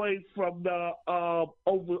your boy from the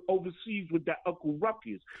overseas with that Uncle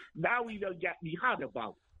Ruckus. Now he done got me hot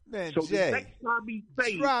about it. Man, so Jay, the next time he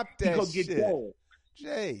say drop that he gonna get shit. gone.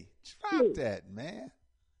 Jay, drop that, man.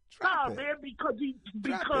 Drop it. man, because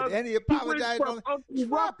Drop because it. And he went apologized. from Uncle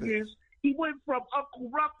Ruckus. He went from Uncle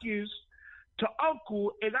Ruckus to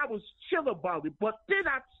Uncle, and I was chill about it. But then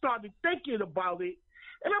I started thinking about it,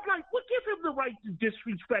 and I'm like, what give him the right to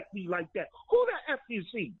disrespect me like that? Who the F is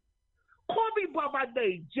he? Call me by my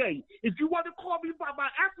name, Jay. If you want to call me by my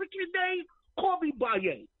African name, call me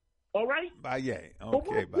Baye. All right? Baye. But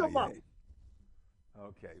Okay, what's your Baye. mouth?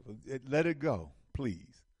 Okay. Well, let it go,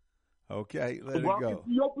 please. Okay, let it Well, go. if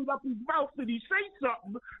he open up his mouth and he say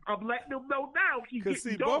something, I'm letting him know now he's Because,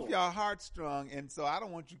 getting see, both dog. y'all heartstrung, and so I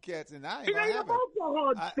don't want you cats, and I ain't It going to ain't have about the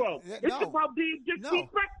hard stuff. yeah, It's no. about being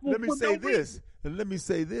disrespectful. Let me for say no this. reason. And let me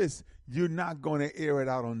say this. You're not going to air it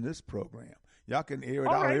out on this program. Y'all can air it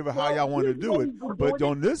All out right, however how well, y'all want to here's do what it. we're But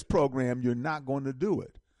doing on this program, you're not going to do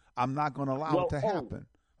it. I'm not going to allow Well, it to happen.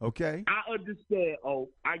 Okay? I understand. Oh,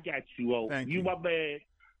 I got you. Oh, Thank you you. my man.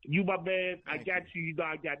 You my man. I Thank got you. You know,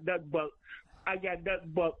 I got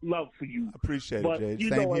nothing but love for you. I appreciate But it, Jay. you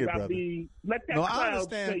Same know here, what I brother. mean. Let that No, I cloud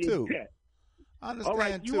understand, stay too. in check. I understand, All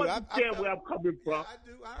right, too. you understand where I'm coming from. Yeah,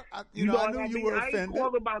 I do. You know I what knew I you mean? were I ain't offended.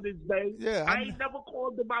 called about his name. Yeah, I ain't never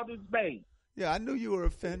called about his name. Yeah, I knew you were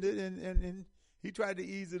offended, and he tried to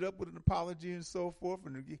ease it up with an apology and so forth.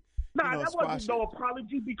 And That wasn't no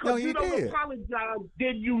apology because No, he you don't did. apologize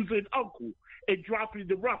then using Uncle and dropping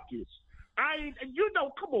the ruckus.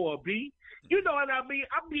 Come on, B. You know what I mean?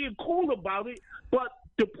 I'm being cool about it, but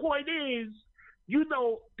the point is,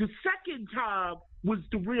 the second time was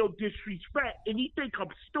the real disrespect, and he think I'm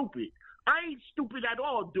stupid. I ain't stupid at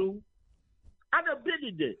all, dude. I done been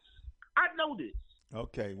in this. I know this.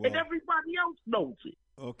 Okay, well, And everybody else knows it.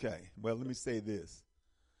 okay. Well, let me say this.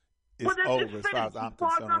 It's But then over as far as I'm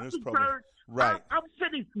concerned on this program. concerned, Right. I'm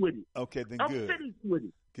finished with it. Okay, then I'm good. finished with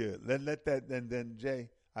it. Good. Let that then Jay,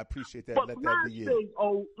 I appreciate that. But Let that last be it.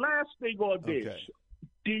 last thing on this. Okay.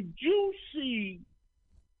 Did you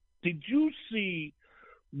see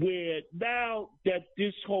where now that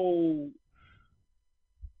this whole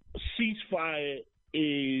ceasefire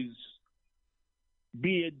is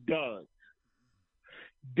being done,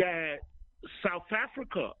 that South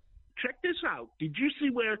Africa, check this out. Did you see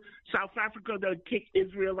where South Africa done kicked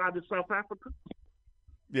Israel out of South Africa?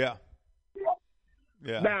 Yeah.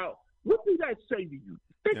 Yeah. Now, what did that say to you?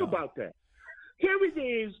 Think Yeah. about that. Here it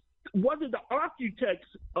is, one of the architects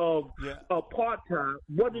of apartheid,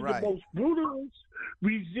 one of Right. the most brutalist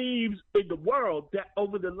regimes in the world that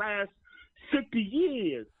over the last 50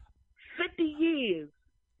 years,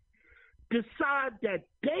 decide that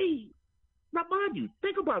now mind you,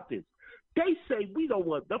 think about this. They say we don't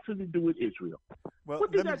want nothing to do with Israel. Well,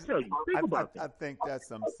 What did that tell you? Think about I that. think that's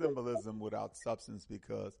some symbolism without substance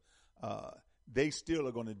because they still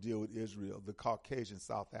are going to deal with Israel, the Caucasian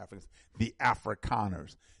South Africans, the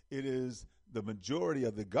Afrikaners. It is the majority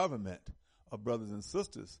of the government of brothers and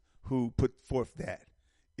sisters who put forth that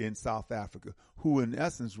in South Africa, who in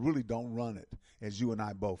essence really don't run it, as you and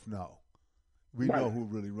I both know. We know who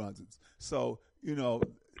really runs it. So,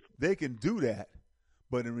 they can do that,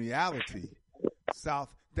 but in reality,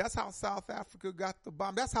 that's how South Africa got the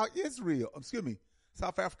bomb. That's how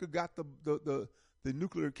South Africa got the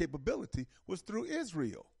nuclear capability was through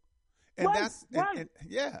Israel. And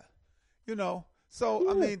so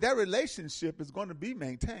I mean that relationship is going to be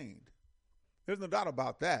maintained. There's no doubt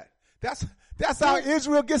about that. That's how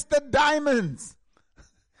Israel gets the diamonds.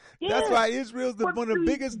 That's why Israel's one of the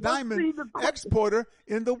biggest diamond exporter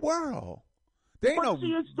in the world. They ain't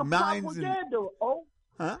it's the mines propaganda.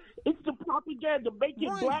 It's the propaganda making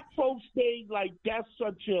black folks think like that's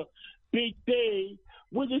such a big thing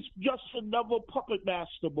when it's just another puppet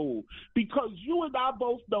master move. Because you and I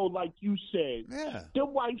both know, like you said, them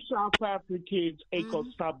white South Africans ain't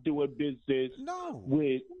gonna stop doing business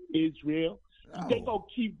with Israel. No. They gonna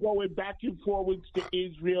keep going back and forwards to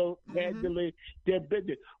Israel, handling their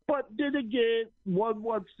business. But then again, one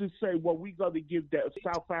wants to say, well, we're gonna give the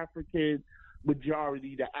South African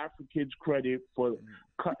majority, the Africans, credit for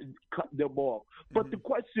cutting them off. But the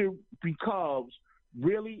question becomes,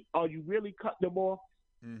 really, are you really cutting them off?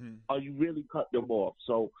 Are you really cutting them off?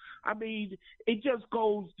 So, I mean, it just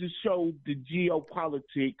goes to show the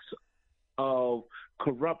geopolitics of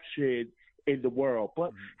corruption in the world.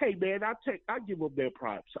 But hey, man, I give them their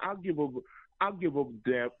props. I'll give them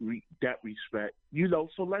that respect.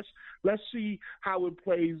 So let's see how it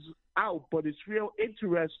plays out. But it's real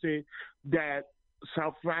interesting that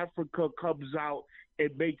South Africa comes out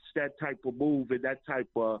and makes that type of move and that type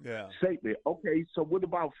of statement. Okay, so what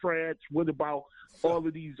about France? What about all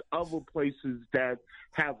of these other places that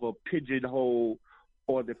have a pigeonhole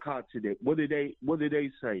on the continent. What do they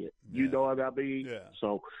say it? You know what I mean? Yeah.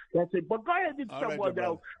 So that's it. But go ahead and All right, someone brother.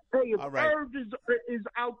 else. Hey, if All right. Irv is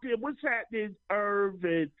out there, what's happening, Irv?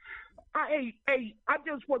 And I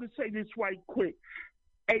just want to say this right quick.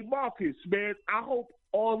 Hey, Marcus, man, I hope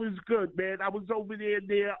all is good, man. I was over there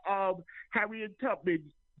near Harry and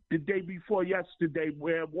Tubman the day before yesterday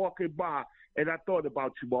where I'm walking by, and I thought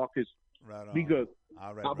about you, Marcus. Right on. Be good.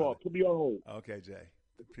 All right, I'm brother. on. Put me on hold. Okay, Jay.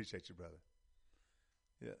 Appreciate you, brother.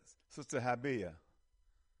 Yes. Sister Habia,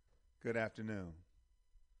 good afternoon.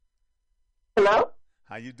 Hello?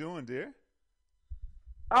 How you doing, dear?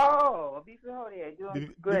 Oh, before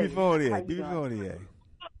doing great. Before How you doing?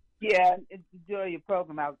 Yeah, enjoy your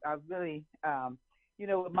program. I really,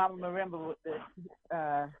 what Mama Marimba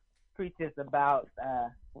preaches about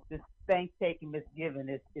this thanks-taking misgiving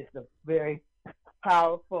is a very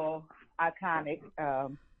powerful, iconic,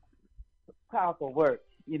 powerful work.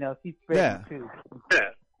 She's spreading the truth.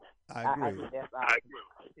 Yeah. I agree. I think that's awesome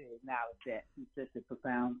to acknowledge that. She's such a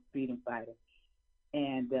profound freedom fighter.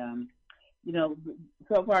 And,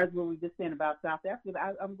 so far as what we were just saying about South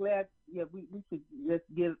Africa, I'm glad we should just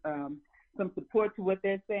give some support to what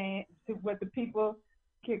they're saying, to what the people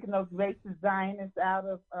kicking those racist Zionists out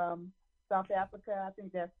of South Africa. I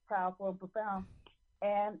think that's powerful and profound.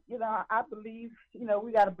 And, I believe,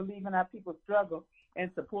 we got to believe in our people's struggle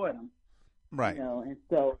and support them. Right. And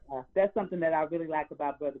so that's something that I really like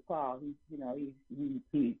about Brother Paul.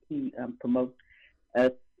 He promotes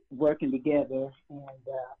us working together and,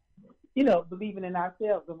 believing in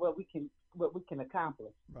ourselves and what we can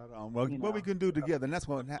accomplish. Right on. Well, what we can do together, and that's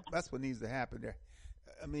what needs to happen there.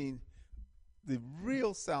 I mean, the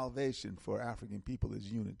real salvation for African people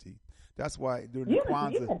is unity. That's why during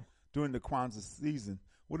the Kwanzaa season,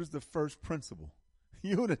 what is the first principle?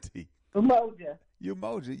 Unity. Umoja.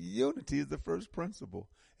 Unity is the first principle.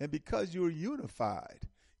 And because you're unified,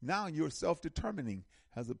 now you're self-determining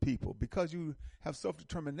as a people. Because you have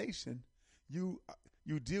self-determination, you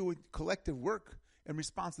deal with collective work and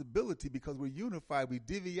responsibility. Because we're unified, we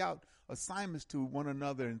divvy out assignments to one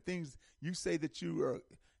another and things you say that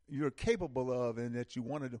you're capable of and that you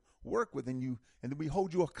wanted to work with, and then we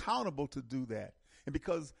hold you accountable to do that. And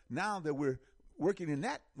because now that we're working in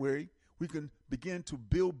that way, we can begin to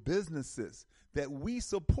build businesses that we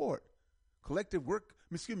support.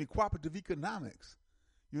 Cooperative economics,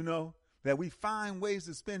 that we find ways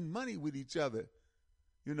to spend money with each other.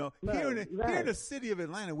 Here in the city of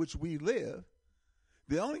Atlanta, which we live,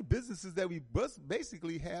 the only businesses that we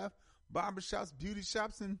basically have barbershops, beauty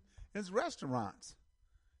shops, and restaurants.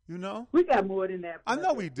 We got more than that. I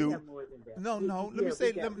know we do. We got more than that. No. Let me say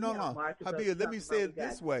it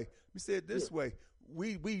this way. Let me say it this way.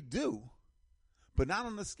 We do, but not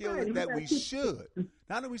on the scale that we should.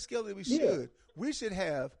 Not on the scale that we should. We should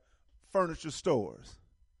have furniture stores.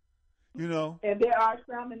 And there are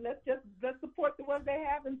some, and let's support the ones they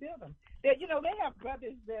have and build them. They have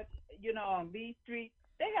brothers that on Lee Street.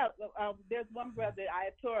 They have there's one brother,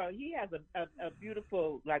 Ayatora. He has a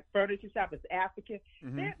beautiful furniture shop. It's African.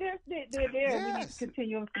 Mm-hmm. They're there. Yes. We need to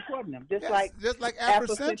continue supporting them, just like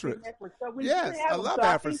Afrocentrics. So I love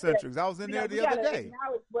Afrocentrics. I was in there the other day.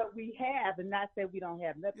 Now it's what we have, and not say we don't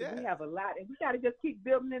have nothing. Yeah. We have a lot, and we got to just keep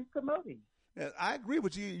building and promoting. Yeah, I agree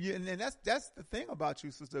with you, and that's the thing about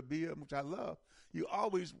you, Sister Bia, which I love. You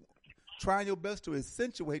always trying your best to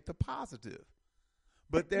accentuate the positive.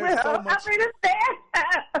 But there's so much,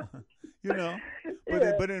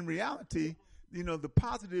 but in reality, the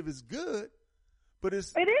positive is good, but it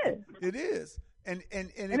is, and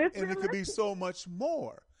it could be so much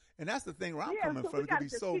more, and that's the thing where I'm coming from. It could be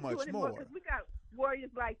so much more. We got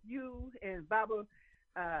warriors like you and Baba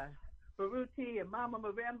Baruti and Mama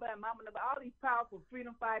Marimba and Mama Naba, all these powerful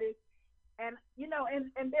freedom fighters, and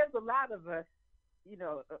there's a lot of us,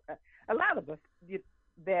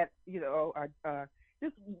 that are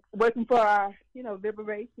just working for our,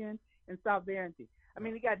 liberation and sovereignty. I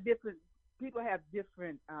mean, we got different people have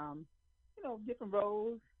different, different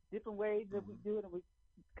roles, different ways that we do it, and we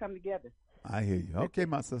come together. I hear you. Okay,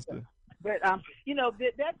 my sister. But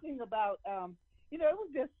that thing about, it was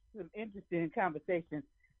just some interesting conversations,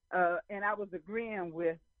 and I was agreeing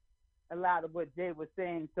with a lot of what Jay was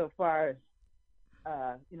saying so far as,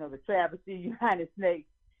 the travesty United Snakes.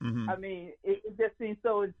 Mm-hmm. I mean, it just seems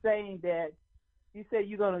so insane that you say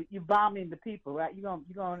you're bombing the people, right? You're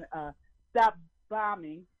gonna stop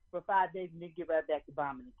bombing for 5 days and then get right back to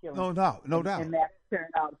bombing and killing. No doubt. And that's turning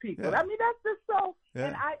out the people. Yeah. I mean, that's just so.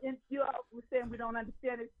 Yeah. And you all were saying we don't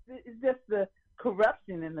understand it. It's just the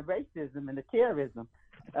corruption and the racism and the terrorism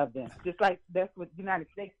of them. Just like that's what the United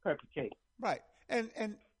States perpetrates. Right. And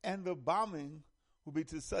the bombing will be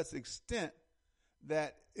to such extent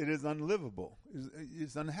that it is unlivable,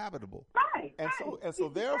 it's uninhabitable. Right. So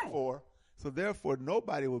therefore,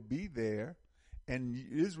 nobody will be there, and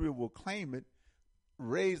Israel will claim it,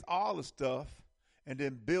 raise all the stuff, and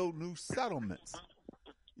then build new settlements.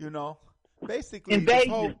 Basically,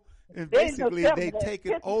 they've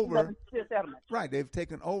taken over. Right, they've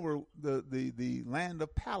taken over the land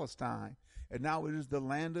of Palestine, and now it is the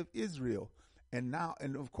land of Israel. And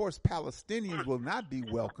of course, Palestinians will not be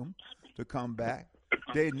welcome to come back.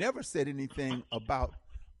 They never said anything about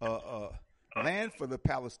land for the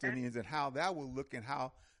Palestinians and how that will look and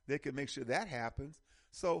how they can make sure that happens.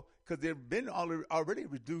 So, because they've been already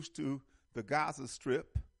reduced to the Gaza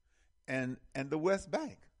Strip and the West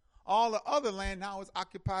Bank. All the other land now is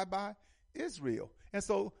occupied by Israel. And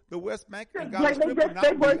so the West Bank and Gaza Strip will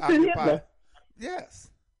not be occupied. Yes.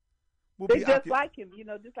 They just like him,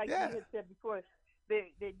 just like you had said before.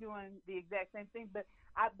 They're doing the exact same thing. But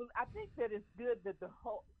I think that it's good that the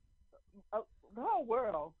whole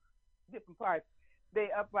world, different parts, they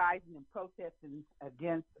uprising and protesting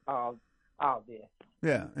against all this.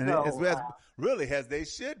 Yeah, and as really as they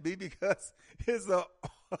should be, because it's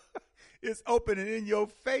it's open and in your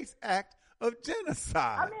face act of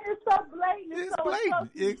genocide. I mean, it's so blatant. It's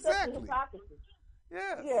blatant, exactly.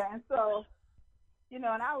 Yes. Yeah, and so and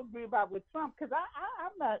I would agree about with Trump because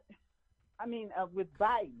I'm not. I mean, with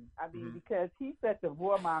Biden. I mean, because he's such a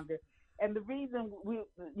warmonger, and the reason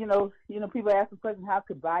people ask the question, how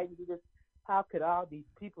could Biden do this? How could all these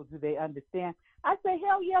people, do they understand? I say,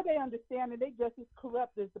 hell yeah, they understand, and they just as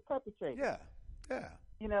corrupt as the perpetrators. Yeah.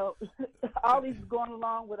 All these going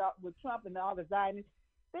along with Trump and all the Zionists,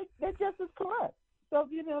 they're just as corrupt. So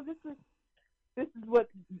this is what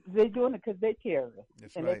they're doing it because they're terrorists.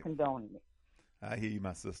 That's and right. They're condoning it. I hear you,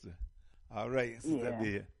 my sister. All right, yeah.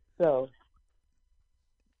 Be it. So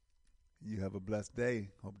you have a blessed day.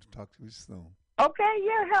 Hope to talk to you soon. Okay,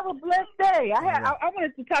 yeah, have a blessed day. I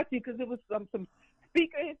wanted to talk to you because there was some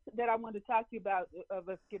speakers that I wanted to talk to you about of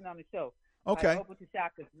us getting on the show. Okay. Open to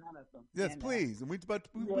Shaka's, none of them. Yes, and, please. We've been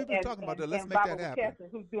talking about that. Let's make Baba that happen. Kessler,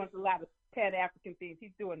 who's doing a lot of Pan-African things.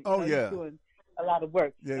 He's doing. Oh, he's doing a lot of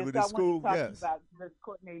work. Yeah, and with so the school. I want to Yes. talk about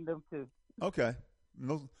coordinating them too. Okay.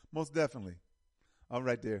 Most definitely. All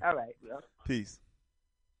right, there. All right. Well. Peace.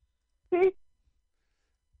 Peace.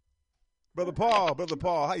 Brother Paul,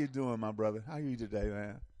 how you doing, my brother? How are you today,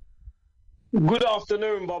 man? Good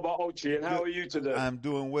afternoon, Baba Oshi, and how are you today? I'm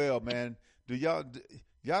doing well, man. Do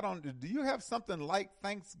you have something like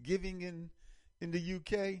Thanksgiving in the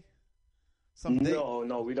UK?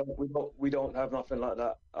 No, we don't have nothing like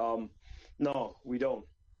that. No, we don't.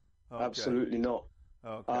 Okay. Absolutely not.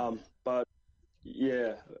 Okay. But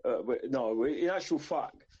yeah, in actual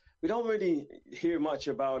fact, we don't really hear much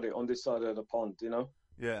about it on this side of the pond,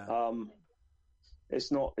 Yeah. It's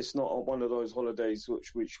not one of those holidays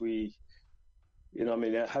which we,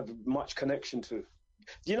 have much connection to.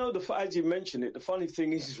 As you mentioned it, the funny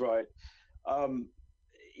thing is, right,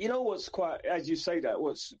 what's quite, as you say that,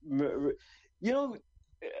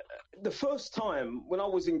 the first time when I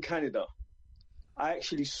was in Canada, I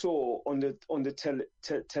actually saw on the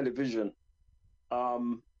television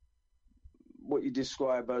what you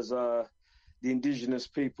describe as the indigenous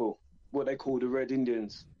people, what they call the Red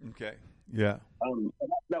Indians. Okay. Yeah.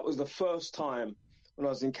 That was the first time when I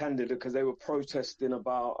was in Canada because they were protesting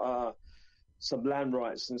about some land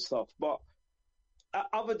rights and stuff. But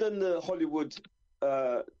other than the Hollywood,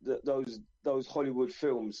 those Hollywood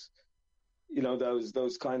films,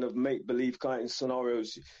 those kind of make-believe kind of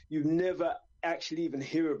scenarios, you never actually even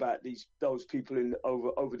hear about those people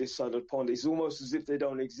over this side of the pond. It's almost as if they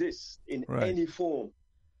don't exist in any form.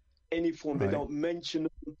 Right. They don't mention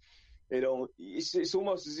them. They don't. It's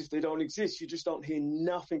almost as if they don't exist. You just don't hear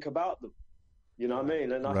nothing about them. You know what I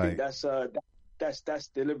mean? And I think that's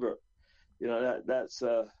deliberate. That's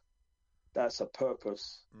a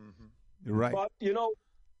purpose. Mm-hmm. You're right. But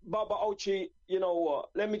Baba Ochi, you know what?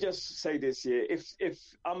 Let me just say this here. If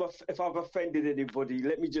I've offended anybody,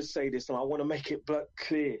 let me just say this, and I want to make it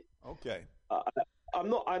clear. Okay. I'm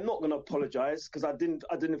not going to apologize because I didn't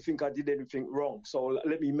think I did anything wrong. So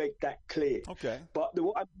let me make that clear. Okay. But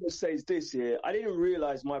what I'm going to say is this here. I didn't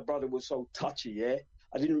realize my brother was so touchy. Yeah.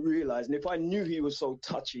 I didn't realize, and if I knew he was so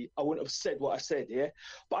touchy, I wouldn't have said what I said. Yeah.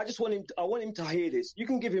 But I want him to hear this. You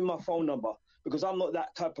can give him my phone number because I'm not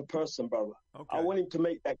that type of person, brother. Okay. I want him to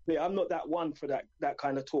make that clear. I'm not that one for that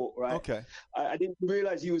kind of talk, right? Okay. I didn't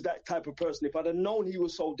realize he was that type of person. If I'd have known he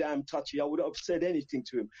was so damn touchy, I would have said anything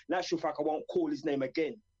to him. In actual fact, I won't call his name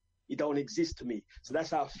again. He don't exist to me. So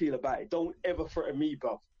that's how I feel about it. Don't ever threaten me,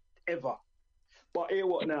 bro. Ever. But here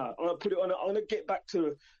what now? I'm gonna put it on. I'm gonna get back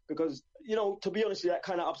to, because to be honest, that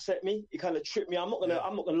kind of upset me. It kind of tripped me. I'm not gonna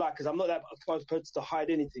lie, because I'm not that person to hide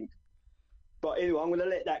anything. But anyway, I'm gonna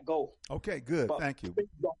let that go. Okay, good. But thank you.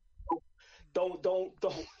 Don't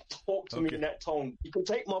talk to me in that tone. You can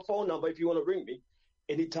take my phone number if you want to ring me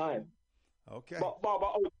anytime. Okay. But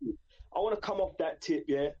I want to come off that tip.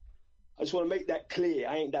 Yeah, I just want to make that clear.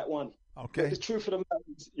 I ain't that one. Okay. But the truth of the matter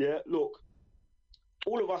is, look,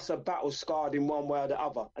 all of us are battle scarred in one way or the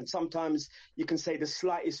other, and sometimes you can say the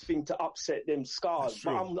slightest thing to upset them scars.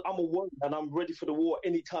 But I'm a warrior, and I'm ready for the war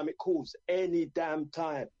anytime it calls, any damn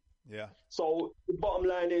time. Yeah. So the bottom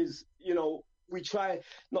line is, we try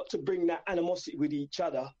not to bring that animosity with each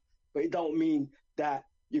other, but it don't mean that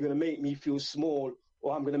you're going to make me feel small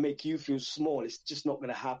or I'm going to make you feel small. It's just not going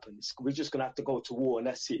to happen. We're just going to have to go to war, and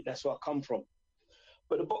that's it. That's where I come from.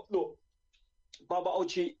 But look, Baba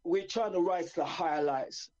Oshi, we're trying to rise to the higher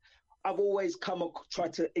lights. I've always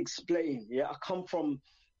tried to explain, I come from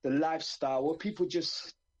the lifestyle where people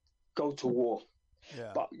just go to war.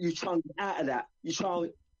 Yeah. But you try and get out of that. You try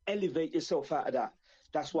and elevate yourself out of that.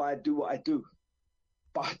 That's why I do what I do.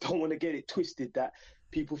 But I don't want to get it twisted that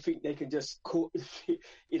people think they can just call it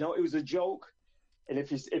was a joke. And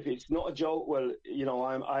if it's not a joke, well,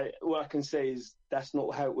 what I can say is that's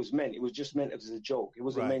not how it was meant. It was just meant as a joke. It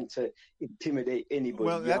wasn't meant to intimidate anybody.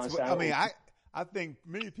 Well, that's what I mean. I think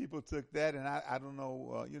many people took that, and I don't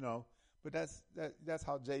know, but that's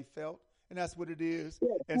how Jay felt, and that's what it is.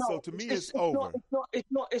 Yeah, and so to me, it's over.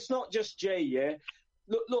 It's not just Jay. Yeah.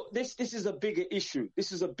 Look. This is a bigger issue.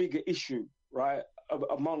 This is a bigger issue, right,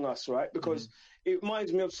 among us, right? Because it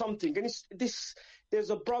reminds me of something. And there's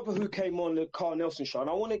a brother who came on the Carl Nelson show, and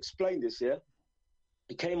I want to explain this. Yeah,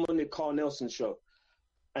 he came on the Carl Nelson show,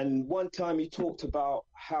 and one time he talked about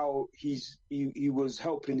how he was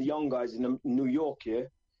helping the young guys in New York. Yeah,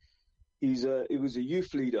 he was a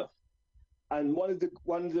youth leader, and one of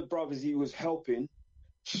the brothers he was helping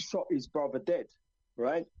shot his brother dead,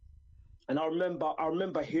 right? And I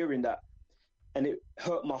remember hearing that, and it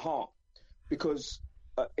hurt my heart because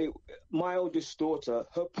my oldest daughter,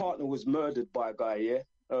 her partner was murdered by a guy,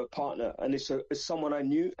 her partner, and it's someone I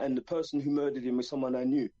knew, and the person who murdered him was someone I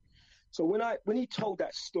knew. So when he told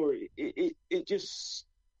that story, it just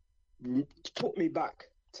took me back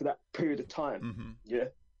to that period of time,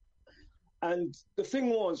 And the thing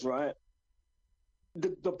was, right,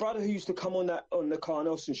 the brother who used to come on the Carl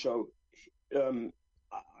Nelson show,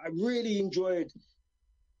 I really enjoyed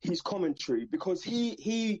his commentary because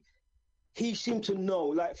he seemed to know.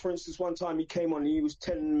 Like, for instance, one time he came on and he was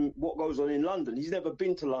telling what goes on in London. He's never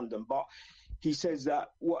been to London, but he says that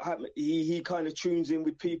what happened, he kind of tunes in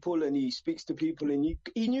with people and he speaks to people, and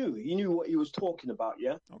he knew what he was talking about,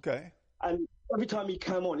 yeah? Okay. And every time he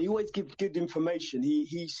came on, he always give good information.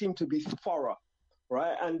 He seemed to be thorough,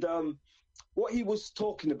 right? And what he was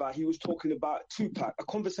talking about Tupac. A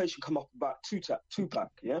conversation come up about Tupac,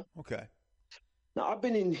 yeah? Okay. Now, I've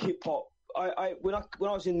been in hip-hop. When I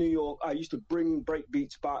was in New York, I used to bring break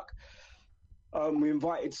beats back. We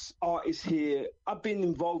invited artists here. I've been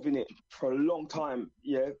involved in it for a long time,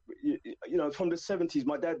 yeah? From the 70s.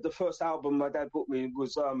 The first album my dad bought me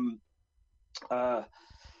was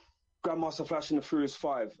Grandmaster Flash and the Furious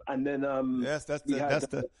 5. And then... yes,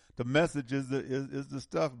 the message is the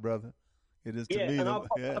stuff, brother. It is to me. And I've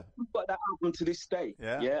got that album to this day.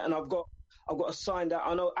 Yeah, and I've got a signed out.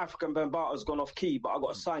 I know Afrikan Bambaata's gone off key, but I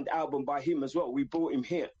got a signed album by him as well. We brought him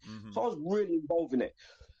here, so I was really involved in it.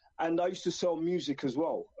 And I used to sell music as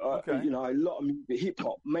well. Okay. A lot of music, hip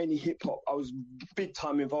hop, mainly hip hop. I was big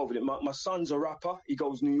time involved in it. My son's a rapper. He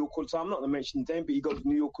goes to New York all the time. I'm not going to mention his name, but he goes to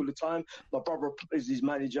New York all the time. My brother is his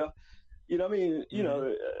manager. You know what I mean?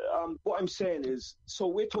 What I'm saying is, so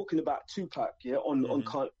we're talking about Tupac, on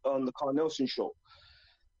the Carl Nelson show.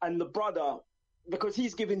 And the brother, because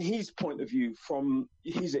he's giving his point of view from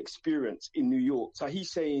his experience in New York. So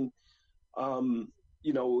he's saying,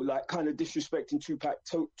 like kind of disrespecting Tupac.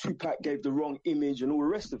 Tupac gave the wrong image and all the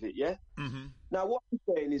rest of it, yeah? Now, what I'm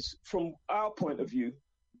saying is, from our point of view,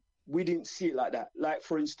 we didn't see it like that. Like,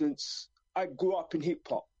 for instance, I grew up in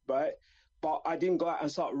hip-hop, right? But I didn't go out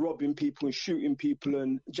and start robbing people and shooting people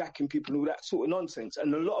and jacking people and all that sort of nonsense.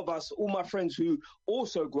 And a lot of us, all my friends who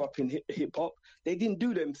also grew up in hip-hop, they didn't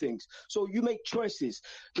do them things. So you make choices.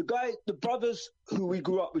 The brothers who we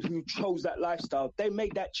grew up with who chose that lifestyle, they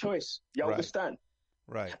made that choice. You understand?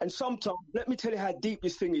 Right. And sometimes, let me tell you how deep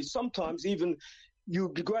this thing is. Sometimes even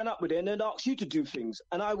you'd be growing up with it and they'd ask you to do things.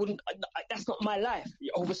 And that's not my life.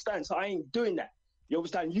 You understand? So I ain't doing that. You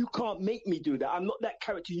understand? You can't make me do that. I'm not that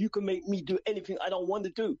character. You can make me do anything I don't want to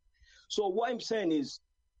do. So what I'm saying is,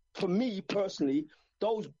 for me personally,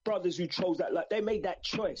 Those brothers who chose that, like, they made that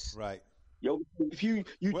choice. Right. Yo, if you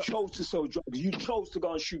chose to sell drugs, you chose to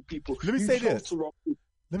go and shoot people. Let me say this.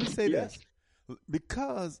 Let me say this.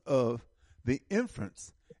 Because of the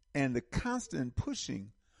inference and the constant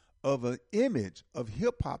pushing of an image of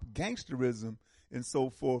hip-hop gangsterism and so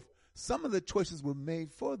forth, some of the choices were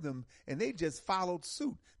made for them, and they just followed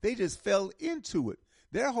suit. They just fell into it.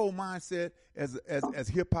 Their whole mindset as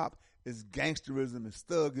hip-hop is gangsterism, is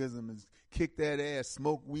thuggism, is kick that ass,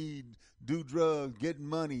 smoke weed, do drugs, get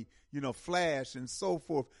money, flash and so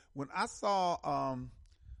forth. When I saw, I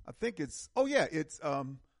think it's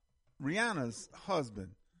Rihanna's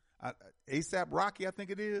husband, A$AP Rocky, I think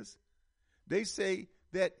it is. They say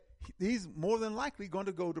that he's more than likely going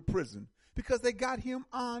to go to prison because they got him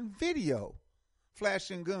on video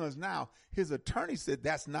flashing guns. Now, his attorney said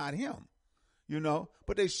that's not him,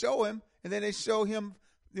 but they show him, and then they show him,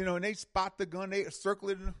 and they spot the gun, they circle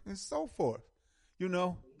it and so forth,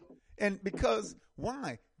 and because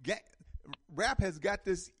why? Rap has got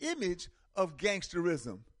this image of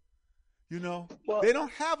gangsterism. They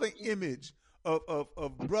don't have an image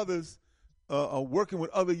of brothers working with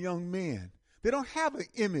other young men. They don't have an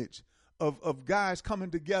image of guys coming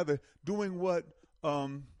together doing what, not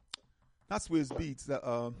Swizz Beatz,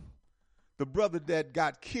 the brother that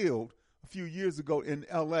got killed a few years ago in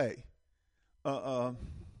L.A.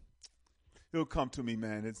 It'll come to me,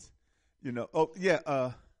 man. It's,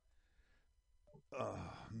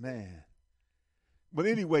 man. But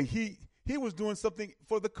anyway, he was doing something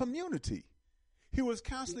for the community. He was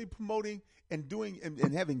constantly promoting and doing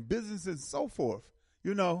and having business and so forth,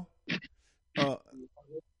 and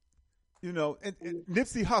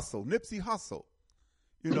Nipsey Hussle, when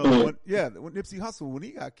Nipsey Hussle, when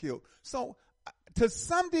he got killed. So to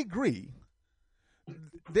some degree,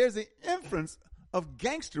 there's an inference of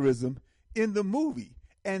gangsterism in the movie,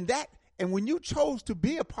 and when you chose to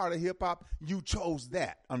be a part of hip hop, you chose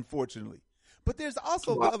that, unfortunately. But there's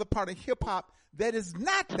also the other part of hip hop that is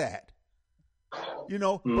not that,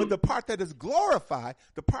 but the part that is glorified,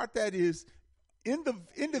 the part that is in the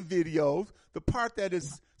videos, the part that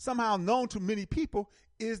is somehow known to many people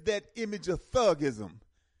is that image of thuggism,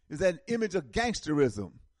 is that image of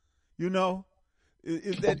gangsterism,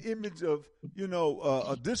 is that image of,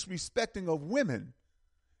 a disrespecting of women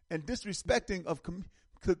and disrespecting of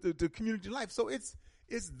the community life. So it's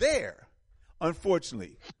there,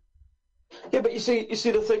 unfortunately. Yeah, but you see,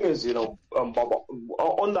 the thing is, Bob,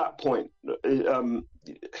 on that point,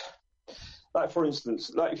 like for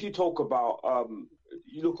instance, like if you talk about,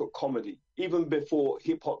 you look at comedy, even before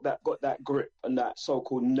hip hop that got that grip and that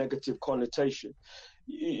so-called negative connotation,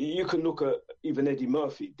 you can look at even Eddie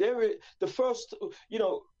Murphy. The first,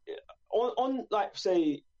 on like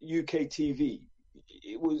say UK TV,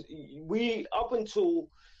 it was up until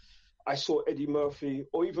I saw Eddie Murphy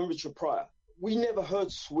or even Richard Pryor, we never heard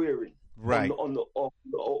swearing. Right.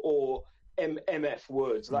 Or MF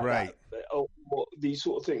words like right. that, or these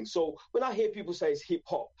sort of things. So when I hear people say it's hip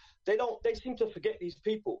hop, they seem to forget these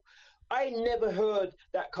people. I never heard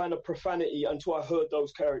that kind of profanity until I heard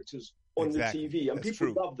those characters on the TV, and That's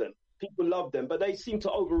people true. love them. People love them, but they seem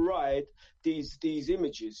to override these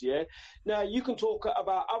images. Yeah. Now you can talk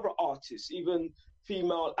about other artists, even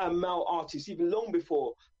female and male artists, even long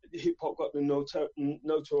before hip hop got the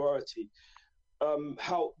notoriety.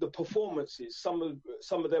 How the performances, some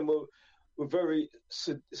of them were very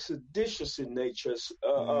seditious in nature,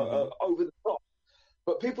 over the top.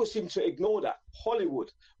 But people seem to ignore that.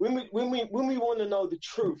 Hollywood, when we want to know the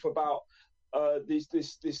truth about this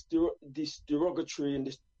derogatory and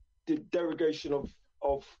this derogation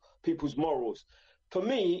of people's morals, for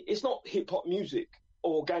me, it's not hip hop music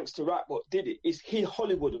or gangster rap what did it. It's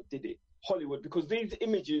Hollywood that did it. Hollywood, because these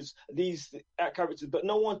images, these characters, but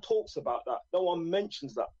no one talks about that. No one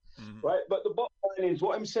mentions that, right? But the bottom line is,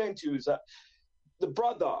 what I'm saying to you is that the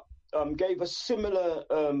brother gave a similar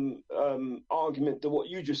argument to what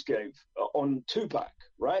you just gave on Tupac,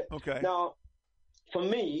 right? Okay. Now, for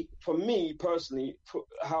me personally,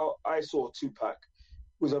 how I saw Tupac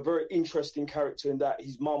was a very interesting character in that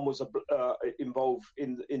his mom was involved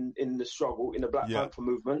in the struggle in the Black Panther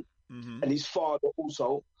movement, and his father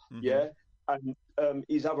also. Yeah, and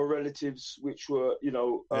his other relatives, which were,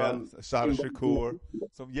 Sada Shakur.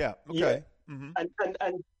 So okay. Yeah.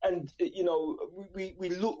 And we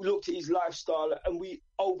looked at his lifestyle and we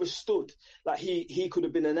overstood like he could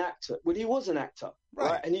have been an actor. Well, he was an actor,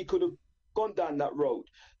 right? And he could have gone down that road.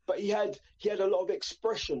 But he had a lot of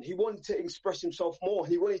expression. He wanted to express himself more.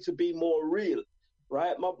 He wanted to be more real,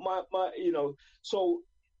 right? So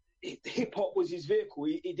hip hop was his vehicle.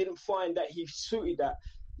 He didn't find that he suited that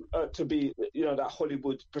to be, that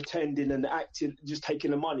Hollywood pretending and acting, just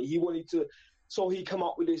taking the money. He wanted to, so he come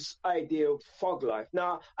up with this idea of thug life.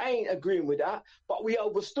 Now, I ain't agreeing with that, but we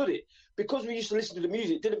understood it. Because we used to listen to the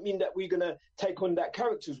music, didn't mean that we're going to take on that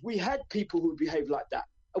characters. We had people who behaved like that.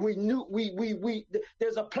 And we knew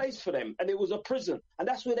there's a place for them, and it was a prison, and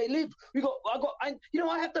that's where they live.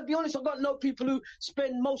 I have to be honest. I got to know people who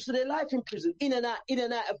spend most of their life in prison, in and out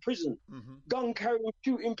of prison, gun carrying,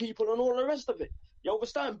 shooting people, and all the rest of it. You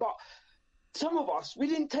understand? But some of us, we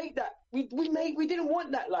didn't take that. We didn't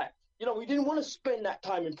want that life. We didn't want to spend that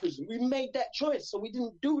time in prison. We made that choice, so we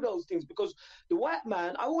didn't do those things because the white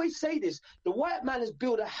man. I always say this: the white man has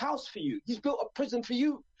built a house for you. He's built a prison for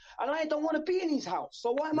you. And I don't want to be in his house.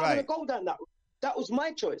 So why am I going to go down that road? That was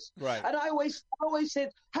my choice. Right. And I always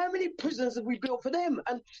said, how many prisons have we built for them?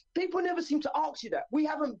 And people never seem to ask you that. We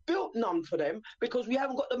haven't built none for them because we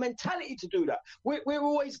haven't got the mentality to do that. We're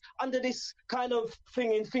always under this kind of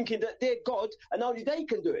thing and thinking that they're God and only they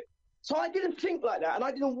can do it. So I didn't think like that. And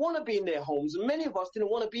I didn't want to be in their homes. And many of us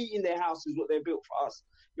didn't want to be in their houses, what they built for us.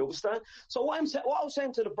 You understand? So what I was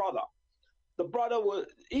saying to the brother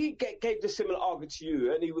gave the similar argument to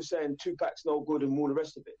you, and he was saying Tupac's no good and all the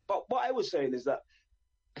rest of it. But what I was saying is that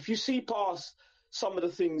if you see past some of the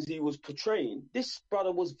things he was portraying, this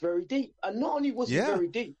brother was very deep. And not only was he very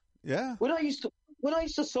deep, when I used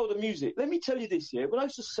to sell the music, let me tell you this, when I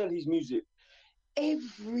used to sell his music,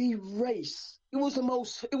 every race, it was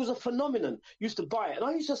a phenomenon, used to buy it. And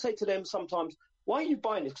I used to say to them sometimes, why are you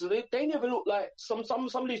buying this? Because they never looked like, some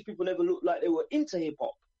of these people never looked like they were into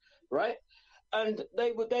hip-hop, right? And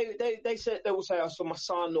they will say, oh, it's for my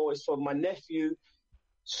son or it's for my nephew.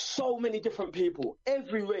 So many different people,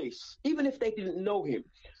 every race, even if they didn't know him.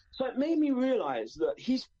 So it made me realize that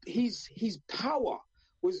his power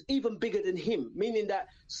was even bigger than him, meaning that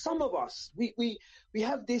some of us, we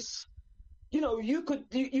have this, you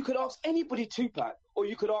could ask anybody Tupac, or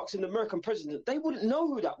you could ask an American president. They wouldn't know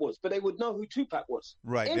who that was, but they would know who Tupac was.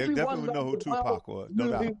 Right. They definitely would know who Tupac was. No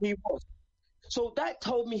doubt. Who he was. So that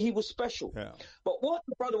told me he was special. Yeah. But what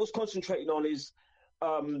the brother was concentrating on is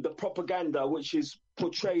the propaganda, which is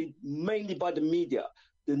portrayed mainly by the media,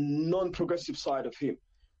 the non-progressive side of him,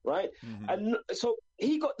 right? Mm-hmm. And so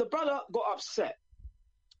the brother got upset.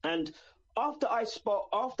 And after I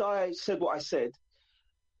said what I said,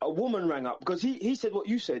 a woman rang up because he said what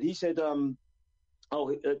you said. He said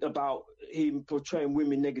about him portraying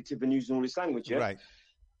women negative and using all this language. Yeah? Right.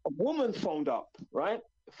 A woman phoned up, right?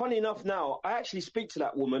 Funny enough, now I actually speak to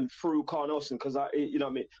that woman through Carl Nelson because you know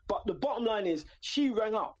what I mean. But the bottom line is, she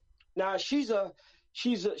rang up. Now she's a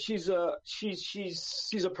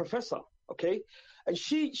professor, okay, and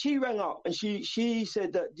she rang up and she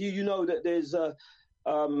said that, do you know that there's a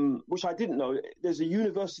which I didn't know, there's a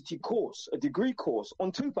university course, a degree course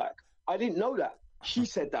on Tupac. I didn't know that. She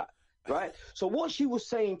said that, right? So what she was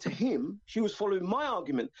saying to him, she was following my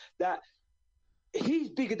argument that he's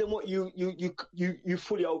bigger than what you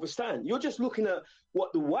fully understand. You're just looking at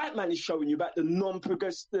what the white man is showing you about the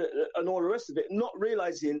non-progressive and all the rest of it, not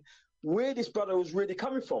realizing where this brother was really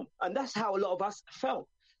coming from. And that's how a lot of us felt.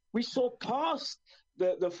 We saw past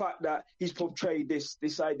the fact that he's portrayed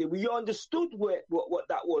this idea. We understood what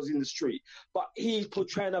that was in the street, but he's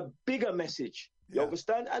portraying a bigger message. You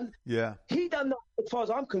understand? And he done that, as far as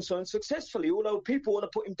I'm concerned, successfully, although people want to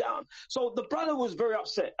put him down. So the brother was very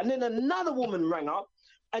upset. And then another woman rang up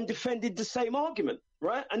and defended the same argument,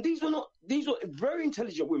 right? And these were very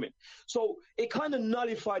intelligent women. So it kind of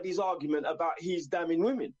nullified his argument about he's damning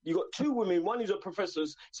women. You got two women, one who's a professor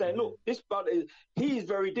saying, look, this brother, he is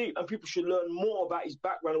very deep and people should learn more about his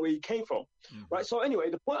background and where he came from, right? So anyway,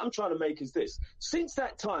 the point I'm trying to make is this. Since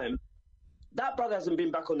that time, that brother hasn't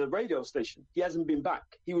been back on the radio station. He hasn't been back.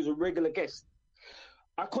 He was a regular guest.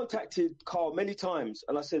 I contacted Carl many times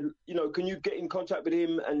and I said, can you get in contact with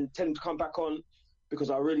him and tell him to come back on, because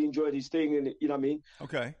I really enjoyed his thing, and you know what I mean?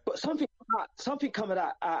 Okay. But something come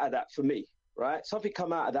out of that for me, right? Something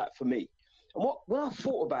come out of that for me. And when I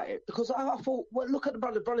thought about it, because I thought, well, look at the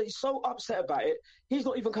brother, he's so upset about it, he's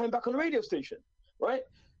not even coming back on the radio station, right?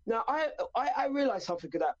 Now, I realized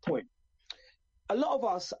something at that point. A lot of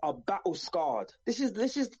us are battle scarred. This is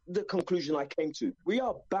the conclusion I came to. We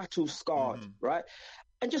are battle scarred, right?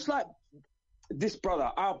 And just like this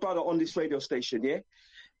brother, our brother on this radio station,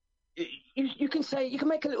 you can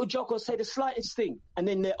make a little joke or say the slightest thing, and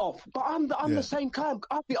then they're off. But I'm the same kind.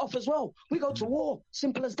 I'll be off as well. We go to war,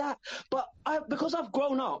 simple as that. But because I've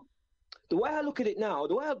grown up, the way I look at it now,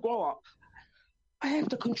 the way I grow up, I have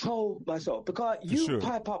to control myself, because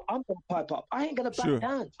pipe up, I'm going to pipe up. I ain't going to back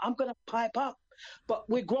down. I'm going to pipe up. But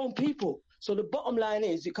we're grown people. So the bottom line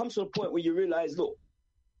is, it comes to a point where you realize, look,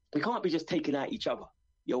 we can't be just taking out each other.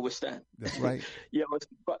 You understand? That's right. Yeah,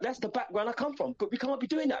 but that's the background I come from. But we can't be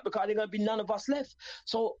doing that because there's gonna be none of us left.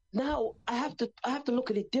 So now I have to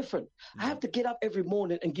look at it different. I have to get up every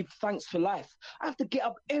morning and give thanks for life. I have to get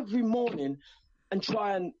up every morning and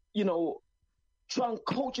try and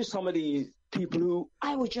culture some of these people who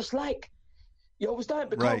I was just like. You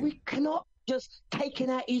understand? Because we cannot just taking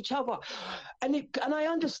at each other. And I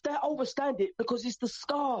understand it because it's the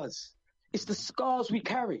scars. It's the scars we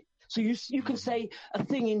carry. So you can say a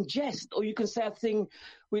thing in jest, or you can say a thing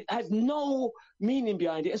which has no meaning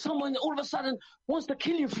behind it, and someone all of a sudden wants to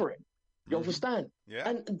kill you for it. You understand?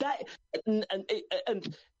 Yeah.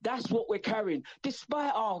 And that's what we're carrying,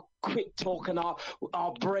 despite our quick talk and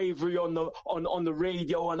our bravery on the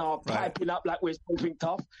radio and our piping up like we're something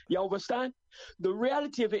tough. You understand? The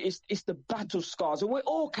reality of it is it's the battle scars, and we're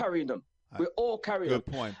all carrying them. We're all carrying them.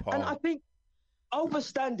 Good point, Paul. And I think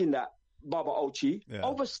overstanding that, Baba Oshi,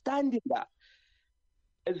 overstanding that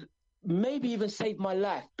has maybe even saved my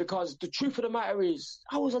life, because the truth of the matter is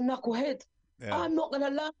I was a knucklehead. Yeah. I'm not going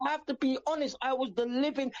to lie. I have to be honest. I was the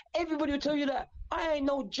living. Everybody will tell you that. I ain't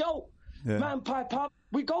no joke. Yeah. Man, pipe up.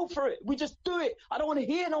 We go for it. We just do it. I don't want to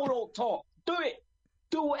hear no old talk. Do it.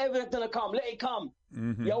 Do whatever's going to come. Let it come.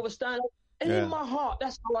 Mm-hmm. You understand? And in my heart,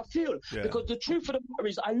 that's how I feel. Yeah. Because the truth of the matter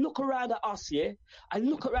is I look around at us, I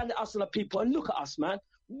look around at us and the people, and look at us, man.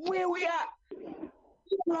 Where we at?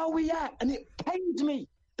 Where are we at? And it pains me.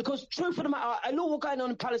 Because truth of the matter, I know what's going on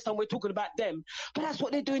in Palestine, we're talking about them, but that's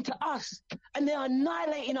what they're doing to us. And they're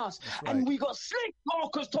annihilating us. Right. And we got slick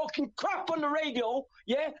talkers talking crap on the radio,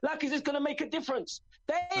 like is this going to make a difference?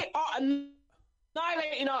 They are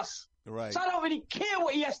annihilating us. Right. So I don't really care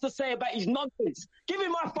what he has to say about his nonsense. Give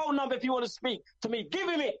him my phone number if you want to speak to me. Give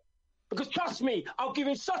him it. Because trust me, I'll give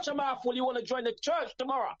him such a mouthful you want to join the church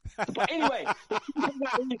tomorrow. But anyway,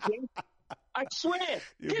 I swear.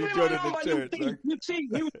 Give him my number. You see.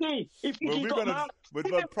 If you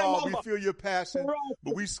But Paul, we feel your passion,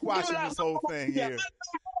 but we squashing this whole thing here.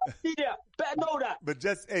 Yeah, better know that. But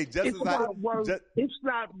it's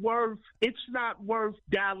not worth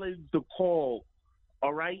dialing the call.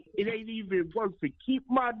 All right, it ain't even worth it. Keep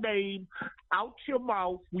my name out your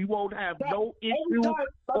mouth. We won't have no issue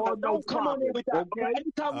or no problem. Okay?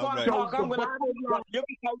 Anytime I talk, I'm gonna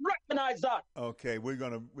recognize that. Okay, we're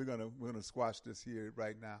gonna squash this here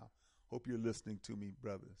right now. Hope you're listening to me,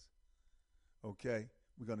 brothers. Okay,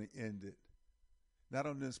 we're gonna end it. Not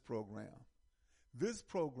on this program. This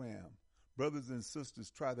program, brothers and sisters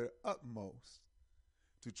try their utmost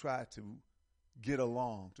to try to get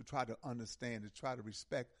along, to try to understand, to try to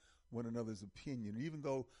respect one another's opinion, even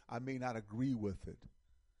though I may not agree with it.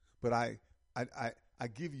 But I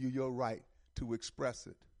give you your right to express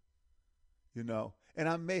it, And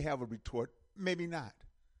I may have a retort, maybe not.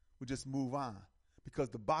 We'll just move on. Because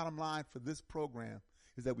the bottom line for this program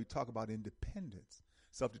is that we talk about independence,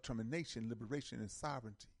 self-determination, liberation, and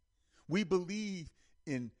sovereignty. We believe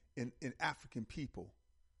in African people,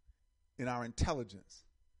 in our intelligence,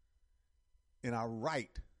 in our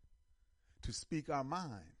right to speak our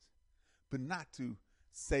minds, but not to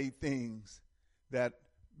say things that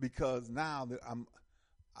because now that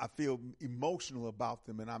I feel emotional about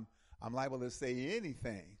them and I'm liable to say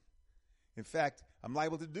anything. In fact, I'm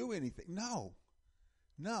liable to do anything. No.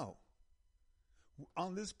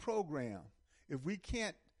 On this program, if we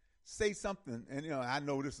can't say something, and I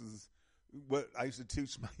know this is what I used to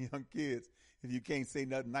teach my young kids. If you can't say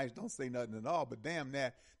nothing nice, don't say nothing at all. But damn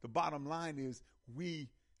that, the bottom line is we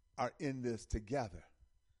are in this together.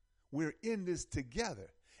 We're in this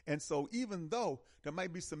together. And so even though there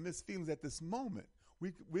might be some misfeelings at this moment,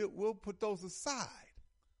 we'll put those aside.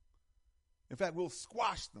 In fact, we'll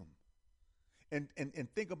squash them and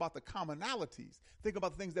think about the commonalities. Think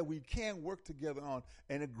about the things that we can work together on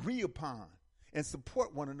and agree upon and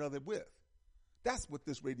support one another with. That's what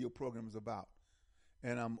this radio program is about.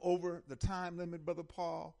 And I'm over the time limit, Brother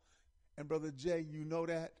Paul and Brother Jay. You know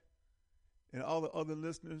that. And all the other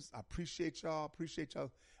listeners, I appreciate y'all.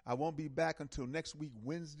 I won't be back until next week,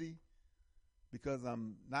 Wednesday, because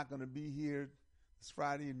I'm not going to be here this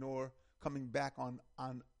Friday nor coming back on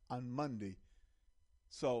Monday.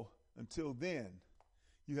 So until then,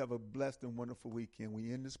 you have a blessed and wonderful weekend.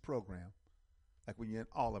 We end this program, like we end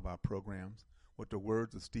all of our programs, with the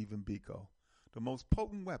words of Stephen Biko. The most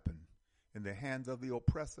potent weapon in the hands of the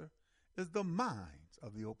oppressor is the minds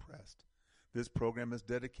of the oppressed. This program is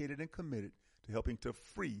dedicated and committed to helping to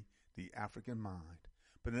free the African mind.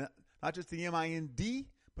 But not just the M-I-N-D,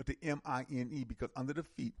 but the M-I-N-E, because under the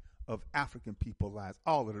feet of African people lies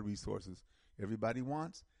all of the resources everybody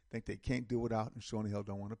wants, think they can't do without, and sure in hell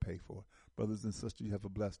don't want to pay for. Brothers and sisters, you have a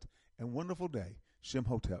blessed and wonderful day. Shem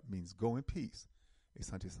Hotep means go in peace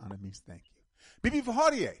Asante Sana means thank you. Bibi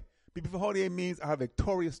Fahadier. Bibi Fahadier means our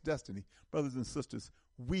victorious destiny. Brothers and sisters,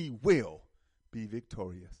 we will be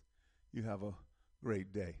victorious. You have a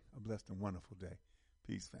great day, a blessed and wonderful day.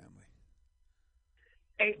 Peace, family.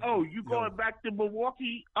 Hey, you going back to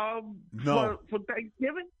Milwaukee no. for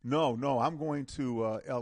Thanksgiving? No, I'm going to